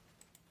goes,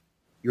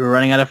 "You were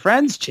running out of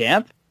friends,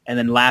 champ," and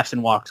then laughs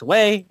and walks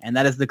away. And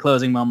that is the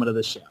closing moment of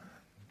the show.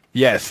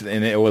 Yes,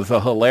 and it was a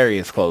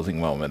hilarious closing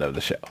moment of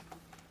the show.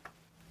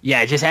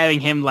 Yeah, just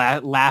having him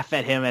laugh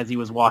at him as he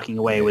was walking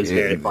away was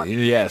very funny.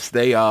 Yes,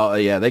 they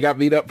got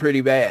beat up pretty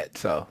bad.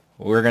 So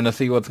we're going to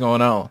see what's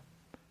going on.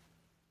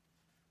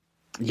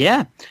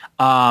 Yeah.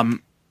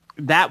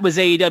 That was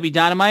AEW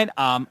Dynamite.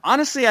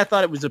 Honestly, I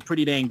thought it was a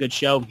pretty dang good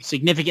show.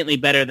 Significantly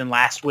better than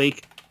last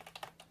week.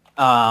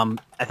 I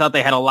thought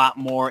they had a lot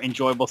more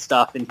enjoyable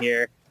stuff in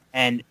here.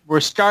 And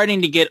we're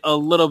starting to get a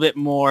little bit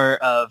more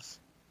of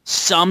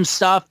some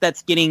stuff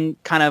that's getting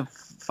kind of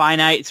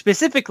finite.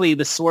 Specifically,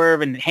 the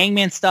Swerve and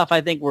Hangman stuff,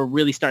 I think we're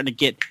really starting to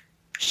get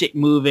shit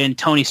moving.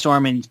 Tony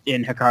Storm and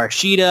Hikaru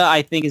Shida,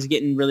 I think, is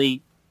getting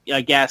really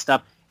gassed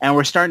up. And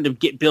we're starting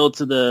to build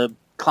to the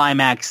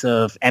climax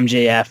of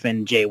MJF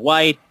and Jay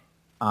White.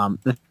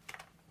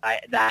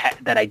 That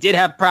I did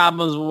have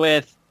problems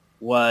with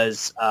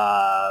was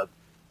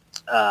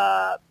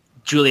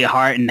Julia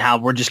Hart, and how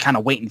we're just kind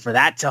of waiting for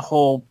that to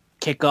whole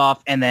kick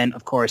off. And then,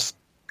 of course,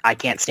 I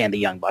can't stand the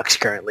Young Bucks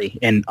currently.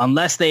 And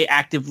unless they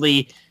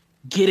actively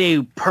get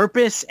a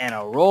purpose and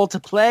a role to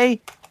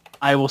play,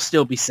 I will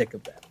still be sick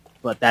of them.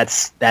 But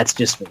that's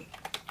just me.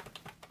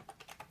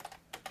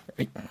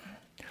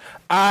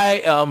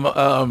 I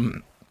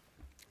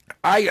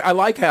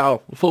like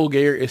how Full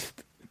Gear is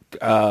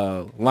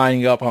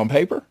lining up on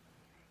paper.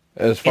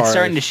 It's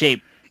starting to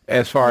shape.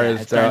 As far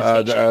as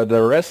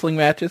the wrestling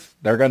matches,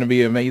 they're going to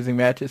be amazing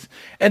matches.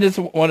 And it's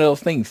one of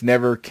those things,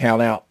 never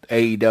count out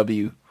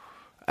AEW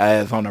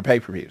as on their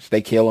pay-per-views.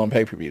 They kill on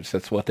pay-per-views.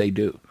 That's what they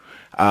do.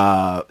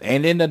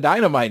 And in the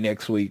Dynamite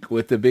next week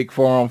with the big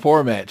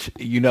 4-on-4 match,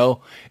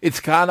 it's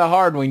kind of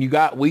hard when you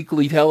got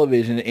weekly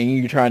television and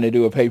you're trying to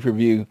do a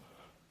pay-per-view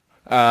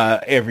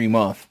every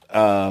month.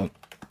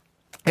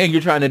 And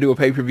you're trying to do a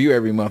pay-per-view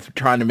every month,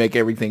 trying to make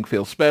everything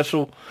feel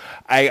special.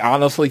 I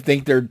honestly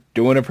think they're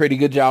doing a pretty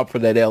good job for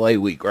that LA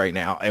week right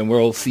now, and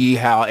we'll see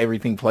how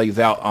everything plays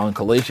out on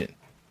Collision.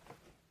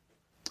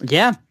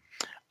 Yeah.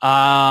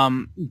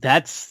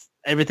 That's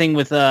everything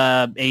with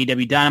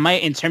AEW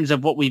Dynamite. In terms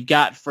of what we've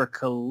got for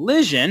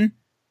Collision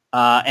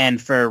and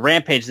for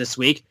Rampage this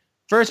week,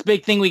 first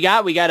big thing we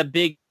got a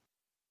big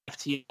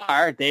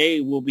FTR.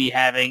 They will be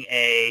having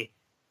a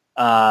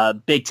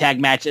big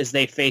tag match as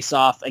they face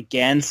off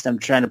against, I'm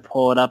trying to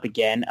pull it up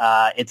again.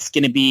 It's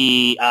going to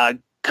be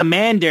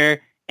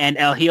Commander and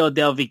El Hijo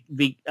del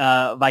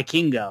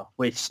Vikingo,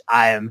 which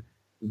I am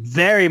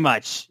very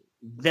much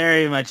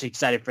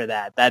excited for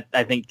that. That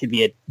I think could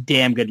be a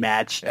damn good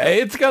match.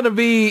 It's going to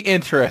be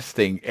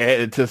interesting,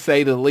 to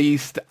say the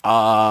least.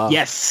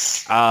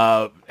 Yes.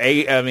 I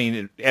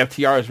mean,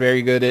 FTR is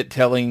very good at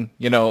telling,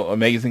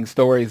 amazing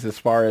stories as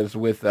far as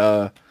with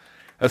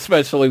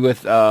especially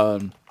with,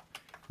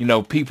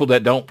 people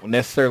that don't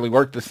necessarily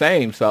work the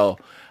same. So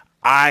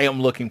I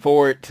am looking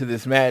forward to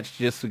this match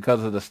just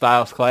because of the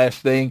Styles Clash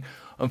thing.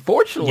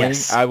 Unfortunately,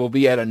 Yes. I will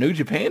be at a New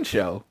Japan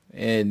show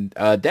in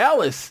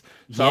Dallas,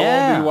 so I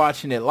won't be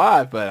watching it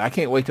live, but I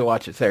can't wait to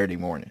watch it Saturday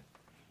morning.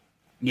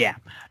 Yeah.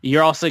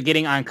 You're also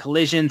getting on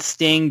Collision,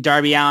 Sting,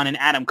 Darby Allin, and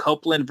Adam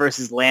Copeland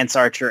versus Lance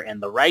Archer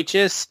and The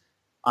Righteous.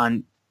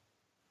 On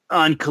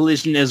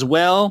Collision as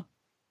well,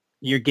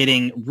 you're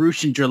getting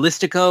Rush and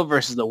Dralistico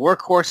versus the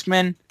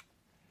Workhorsemen.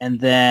 And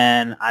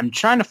then I'm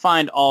trying to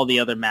find all the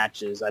other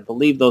matches. I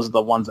believe those are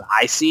the ones that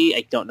I see.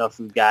 I don't know if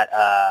we've got...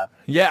 I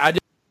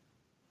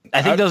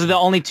think those are the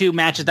only two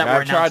matches that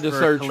were announced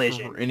for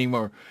Collision.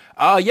 Anymore.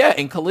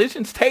 And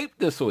Collision's taped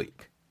this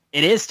week.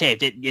 It is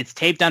taped. It's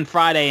taped on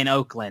Friday in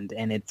Oakland,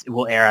 and it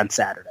will air on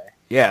Saturday.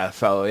 Yeah,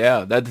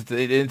 so that's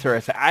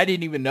interesting. I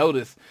didn't even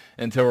notice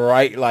until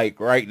right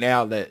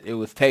now that it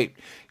was taped,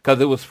 because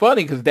it was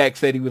funny because Dak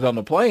said he was on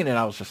the plane, and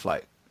I was just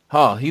like,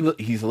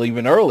 he's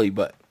leaving early,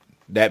 but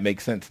that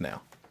makes sense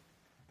now.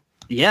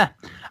 Yeah.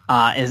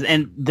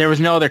 And there was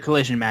no other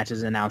Collision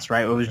matches announced,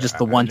 right? It was just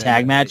the one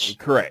tag match?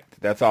 Correct.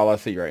 That's all I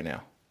see right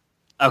now.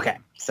 Okay,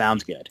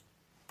 sounds good.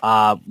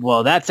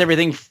 Well, that's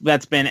everything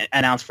that's been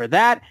announced for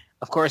that.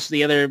 Of course,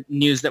 the other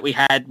news that we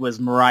had was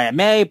Mariah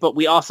May, but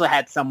we also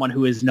had someone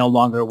who is no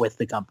longer with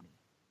the company.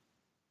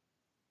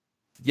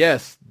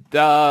 Yes,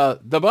 the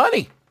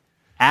Bunny.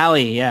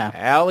 Allie, yeah.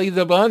 Allie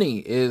the Bunny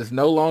is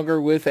no longer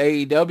with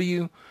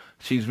AEW.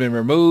 She's been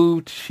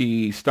removed.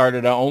 She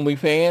started her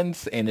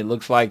OnlyFans, and it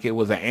looks like it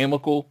was an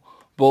amicable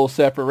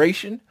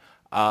separation.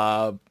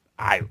 I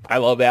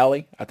love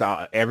Allie. I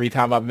thought every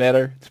time I've met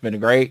her, it's been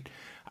great.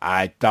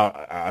 I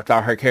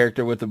thought her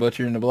character with the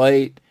Butcher and the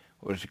Blade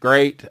was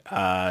great.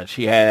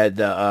 She had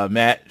a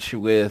match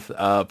with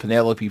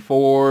Penelope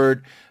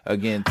Ford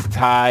against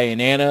Ty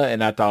and Anna,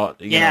 and I thought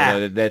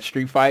that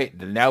street fight,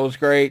 that was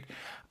great.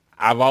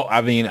 I've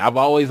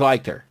always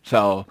liked her.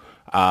 So,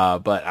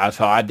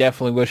 I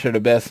definitely wish her the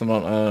best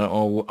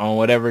on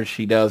whatever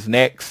she does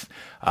next.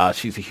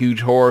 She's a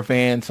huge horror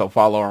fan, so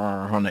follow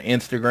her on the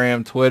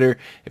Instagram, Twitter.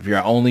 If you're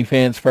an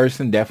OnlyFans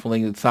person,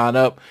 definitely sign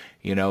up.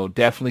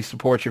 Definitely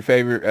support your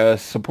favorite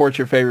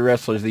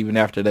wrestlers even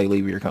after they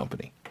leave your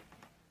company.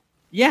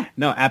 Yeah,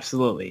 no,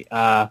 absolutely.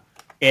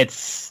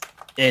 It's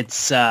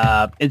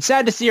sad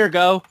to see her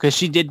go because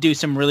she did do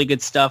some really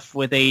good stuff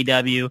with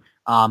AEW.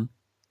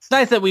 It's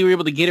nice that we were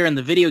able to get her in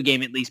the video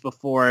game at least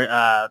before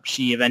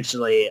she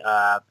eventually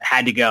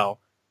had to go.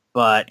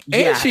 But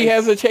and she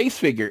has a chase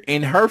figure,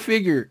 and her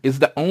figure is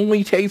the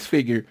only chase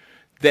figure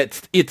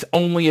it's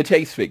only a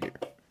chase figure.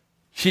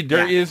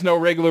 There is no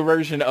regular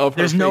version of her.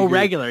 There's no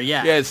regular,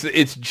 yeah. Yes,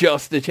 it's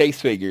just the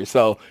chase figure.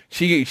 So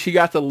she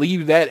got to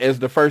leave that as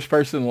the first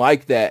person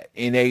like that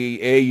in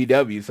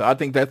AEW. So I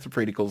think that's a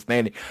pretty cool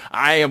standing.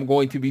 I am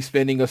going to be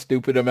spending a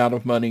stupid amount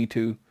of money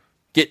to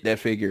get that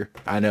figure.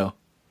 I know.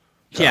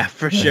 So, yeah,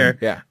 for sure.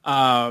 Yeah.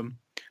 I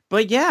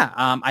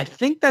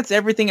think that's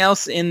everything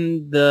else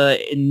in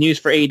news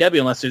for AEW,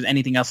 unless there's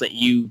anything else that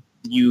you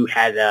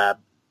had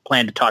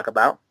planned to talk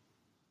about.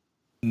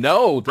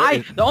 No.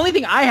 The only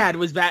thing I had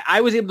was that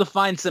I was able to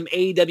find some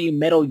AEW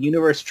Metal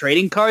Universe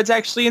trading cards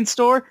actually in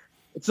store.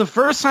 It's the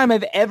first time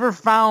I've ever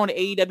found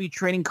AEW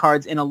trading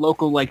cards in a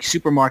local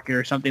supermarket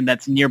or something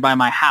that's nearby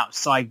my house.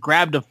 So I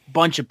grabbed a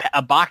bunch of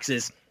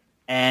boxes,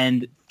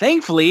 and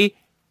thankfully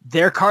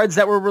they're cards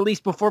that were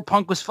released before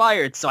Punk was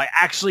fired. So I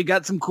actually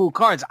got some cool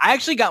cards. I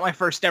actually got my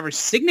first ever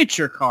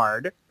signature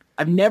card.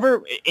 I've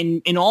never,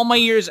 in all my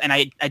years, and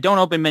I don't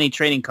open many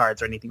trading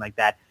cards or anything like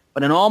that,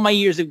 but in all my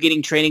years of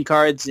getting trading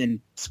cards and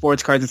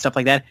sports cards and stuff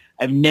like that,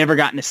 I've never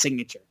gotten a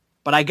signature.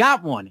 But I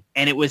got one,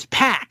 and it was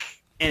Pac,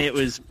 and it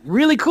was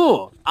really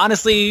cool.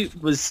 Honestly,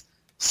 it was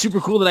super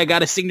cool that I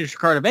got a signature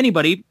card of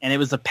anybody, and it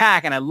was a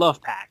Pac, and I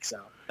love Pac.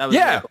 So that was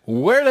really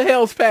cool. Where the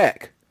hell's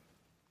Pac?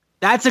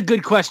 That's a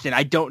good question.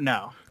 I don't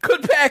know.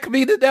 Could Pac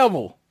be the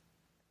devil?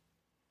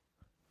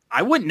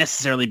 I wouldn't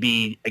necessarily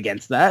be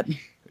against that.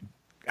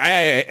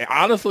 I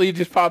honestly, it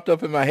just popped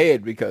up in my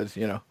head because,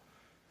 where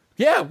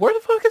the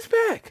fuck is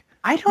Pac?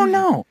 I don't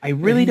know. I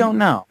really don't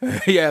know.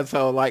 Yeah,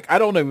 so, I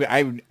don't know.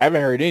 I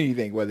haven't heard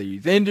anything, whether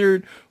he's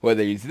injured,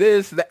 whether he's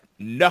this, that,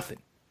 nothing.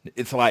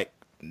 It's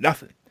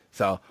nothing.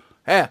 So,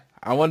 I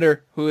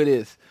wonder who it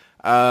is.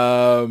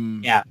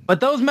 Yeah,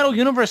 but those Metal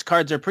Universe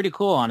cards are pretty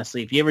cool,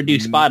 honestly. If you ever do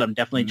spot them,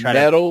 definitely try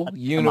Metal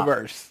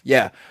Universe.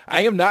 Yeah,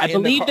 I am not.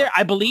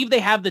 I believe they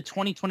have the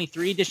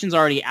 2023 editions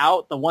already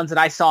out. The ones that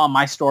I saw in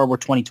my store were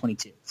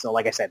 2022. So,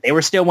 like I said, they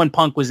were still when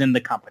Punk was in the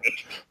company.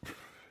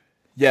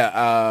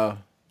 Yeah,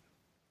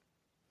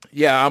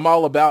 I'm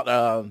all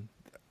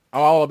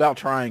about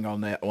trying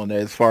on that one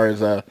as far as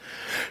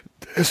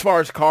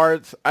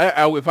cards.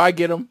 If I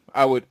get them,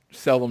 I would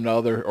sell them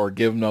to or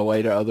give them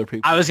away to other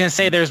people. I was gonna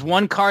say there's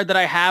one card that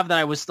I have that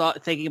I was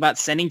thinking about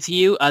sending to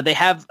you. They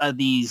have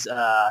these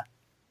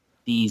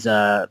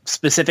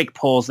specific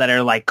pulls that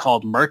are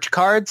called merch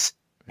cards,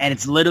 and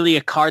it's literally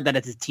a card that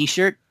is a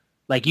T-shirt.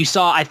 Like you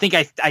saw, I think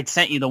I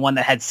sent you the one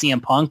that had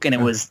CM Punk, and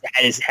it was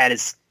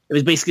It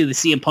was basically the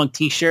CM Punk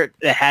t-shirt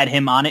that had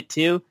him on it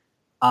too.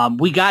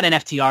 We got an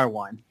FTR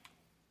one.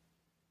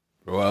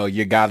 Well,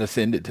 you got to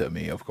send it to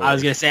me, of course. I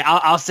was going to say,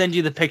 I'll send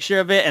you the picture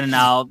of it, and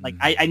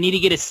I need to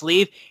get a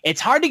sleeve. It's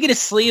hard to get a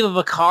sleeve of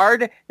a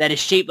card that is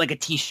shaped like a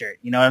t-shirt.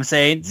 You know what I'm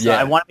saying? So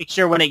I want to make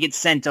sure when it gets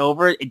sent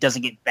over, it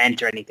doesn't get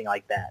bent or anything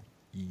like that.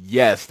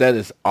 Yes, that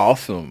is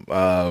awesome.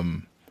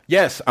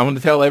 Yes, I want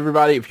to tell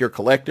everybody, if you're a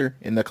collector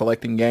in the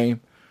collecting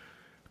game,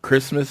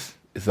 Christmas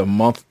is a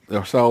month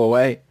or so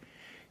away.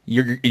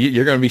 You're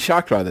going to be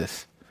shocked by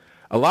this.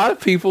 A lot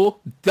of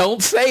people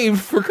don't save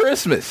for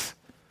Christmas.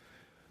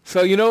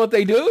 So you know what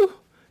they do?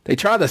 They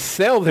try to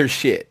sell their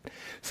shit.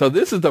 So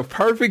this is the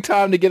perfect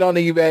time to get on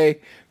eBay,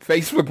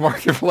 Facebook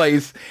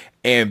Marketplace,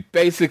 and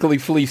basically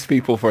fleece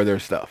people for their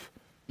stuff.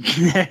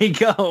 There you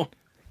go.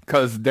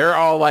 Because they're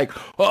all like,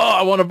 oh,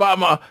 I want to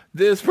buy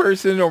this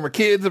person or my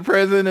kids a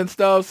present and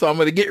stuff, so I'm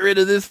going to get rid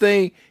of this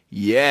thing.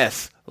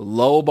 Yes,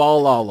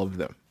 lowball all of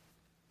them.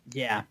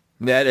 Yeah.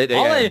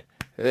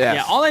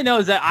 All I know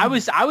is that I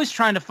was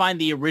trying to find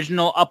the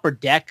original Upper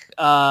Deck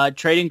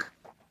trading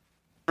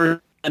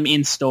for them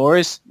in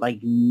stores. Like,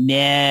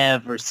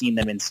 never seen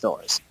them in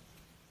stores.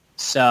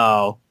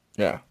 So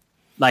yeah,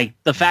 like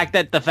the fact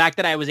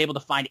that I was able to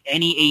find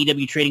any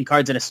AEW trading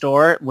cards in a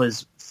store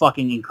was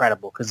fucking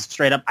incredible. Because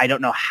straight up, I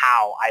don't know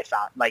how I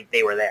found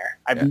they were there.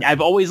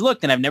 I've always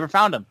looked and I've never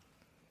found them.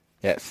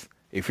 Yes,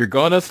 if you're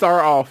gonna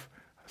start off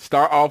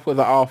with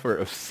an offer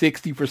of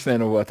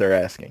 60% of what they're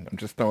asking. I'm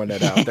just throwing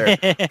that out there.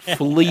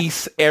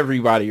 Fleece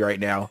everybody right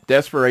now.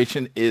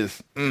 Desperation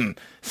is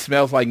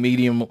smells like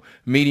medium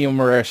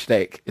rare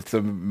steak. It's an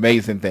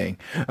amazing thing.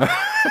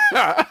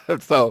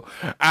 So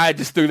I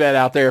just threw that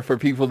out there for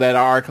people that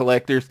are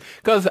collectors,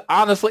 because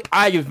honestly,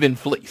 I have been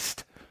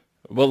fleeced.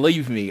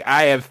 Believe me,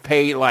 I have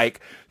paid like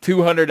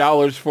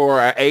 $200 for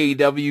an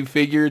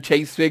AEW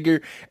chase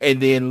figure,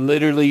 and then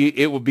literally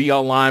it would be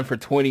online for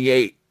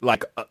 $28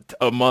 like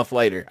a month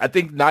later. I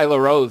think Nyla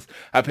Rose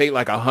I paid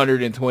like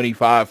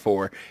 $125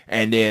 for,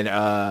 and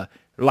then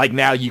like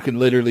now you can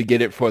literally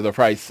get it for the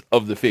price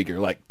of the figure,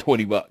 like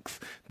 $20.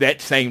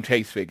 That same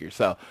chase figure.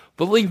 So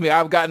believe me,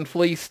 I've gotten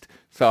fleeced.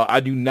 So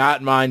I do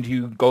not mind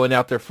you going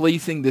out there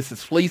fleecing. This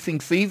is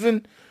fleecing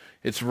season.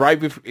 It's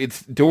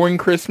it's during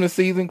Christmas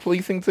season,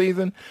 fleecing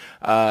season.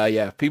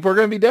 Yeah, people are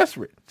going to be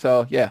desperate.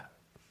 So yeah,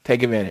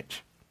 take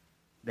advantage.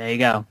 There you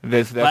go.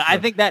 I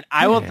think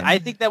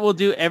that will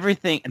do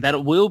everything.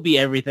 That will be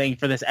everything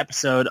for this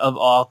episode of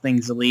All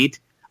Things Elite.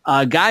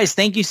 Guys,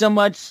 thank you so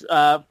much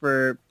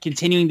for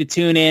continuing to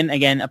tune in.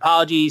 Again,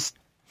 apologies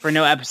for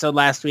no episode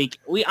last week.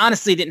 We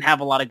honestly didn't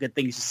have a lot of good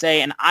things to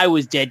say, and I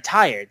was dead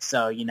tired.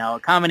 So, a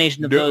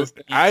combination of those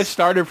things. I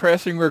started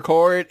pressing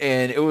record,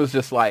 and it was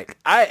just like,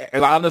 I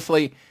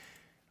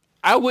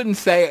wouldn't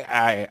say,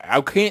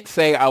 I can't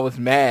say I was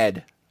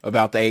mad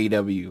about the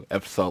AEW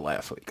episode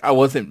last week. I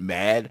wasn't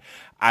mad.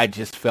 I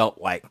just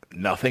felt like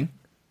nothing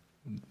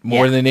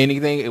more than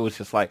anything. It was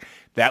just like,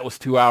 that was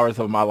 2 hours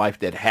of my life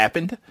that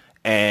happened.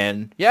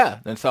 And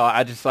and so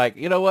I just like,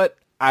 you know what?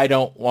 I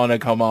don't want to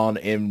come on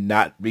and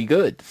not be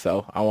good.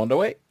 So I wanted to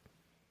wait.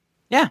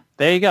 Yeah,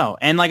 there you go.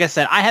 And like I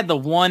said, I had the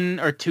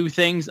one or two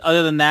things.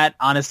 Other than that,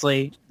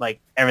 honestly, like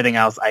everything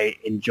else, I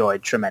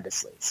enjoyed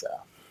tremendously. So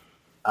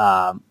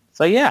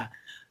yeah.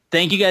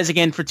 Thank you guys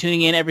again for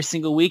tuning in every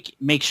single week.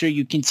 Make sure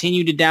you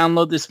continue to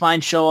download this fine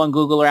show on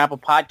Google or Apple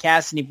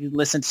Podcasts. And if you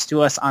listen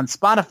to us on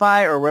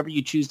Spotify or wherever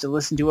you choose to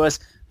listen to us,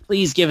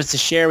 please give us a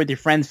share with your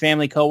friends,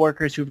 family,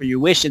 coworkers, whoever you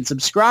wish, and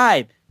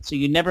subscribe so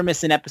you never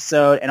miss an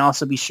episode. And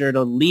also be sure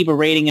to leave a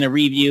rating and a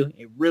review.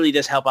 It really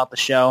does help out the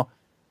show.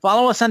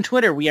 Follow us on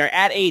Twitter. We are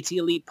at AT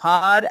Elite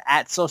Pod,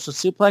 at Social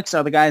Suplex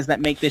are the guys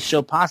that make this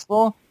show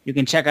possible. You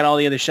can check out all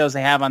the other shows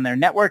they have on their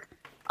network.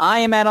 I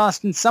am at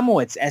Austin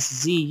Sumowitz,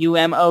 SZUMOWICZ,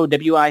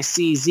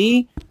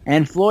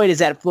 and Floyd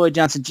is at Floyd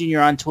Johnson Jr.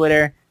 on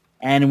Twitter.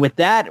 And with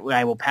that,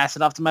 I will pass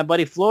it off to my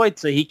buddy Floyd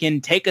so he can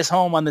take us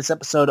home on this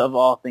episode of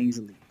All Things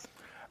Elite.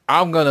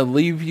 I'm going to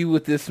leave you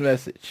with this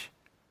message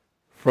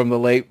from the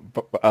late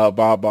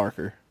Bob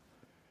Barker.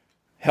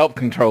 Help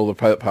control the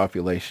pet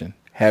population.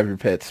 Have your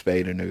pets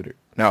spayed or neutered.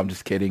 No, I'm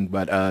just kidding,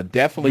 but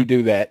definitely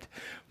do that.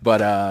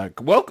 But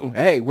welcome.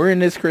 Hey, we're in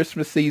this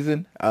Christmas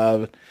season.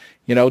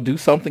 Do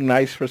something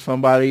nice for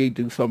somebody.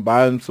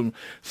 Buy them some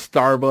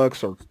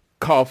Starbucks or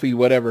coffee,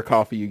 whatever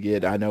coffee you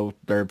get. I know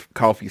there are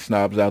coffee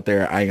snobs out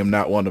there. I am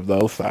not one of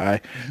those.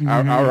 I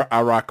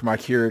rock my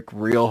Keurig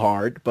real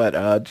hard.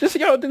 But just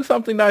do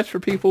something nice for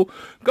people.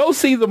 Go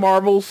see the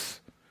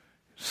Marvels.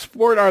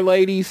 Support our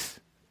ladies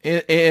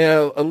and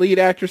elite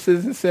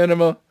actresses in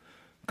cinema.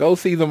 Go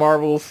see the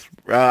Marvels.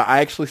 I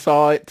actually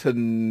saw it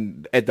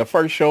at the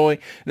first showing.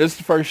 This is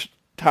the first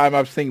time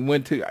I've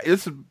went to.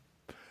 It's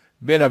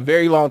been a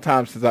very long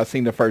time since I've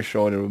seen the first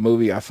showing of a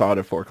movie. I saw it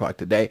at 4 o'clock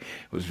today.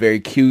 It was very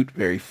cute,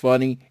 very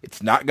funny.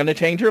 It's not going to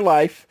change your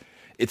life.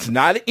 It's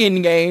not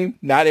in-game.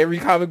 Not every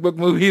comic book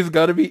movie is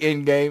going to be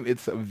in-game.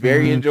 It's a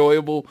very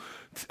enjoyable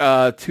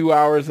 2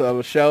 hours of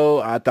a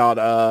show. I thought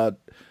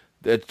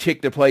the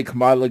chick that played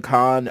Kamala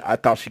Khan, I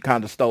thought she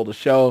kind of stole the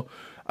show.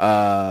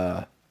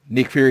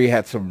 Nick Fury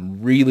had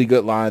some really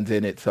good lines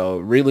in it, so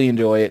really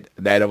enjoy it.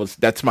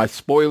 That's my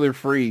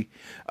spoiler-free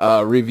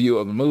review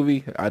of the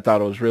movie. I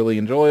thought it was really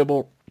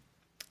enjoyable.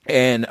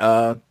 And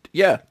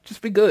yeah,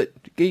 just be good.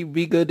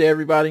 Be good to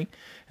everybody.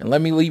 And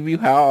let me leave you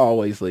how I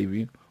always leave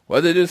you.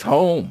 Whether it is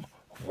home,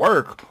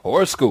 work,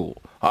 or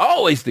school,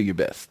 always do your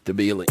best to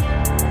be elite.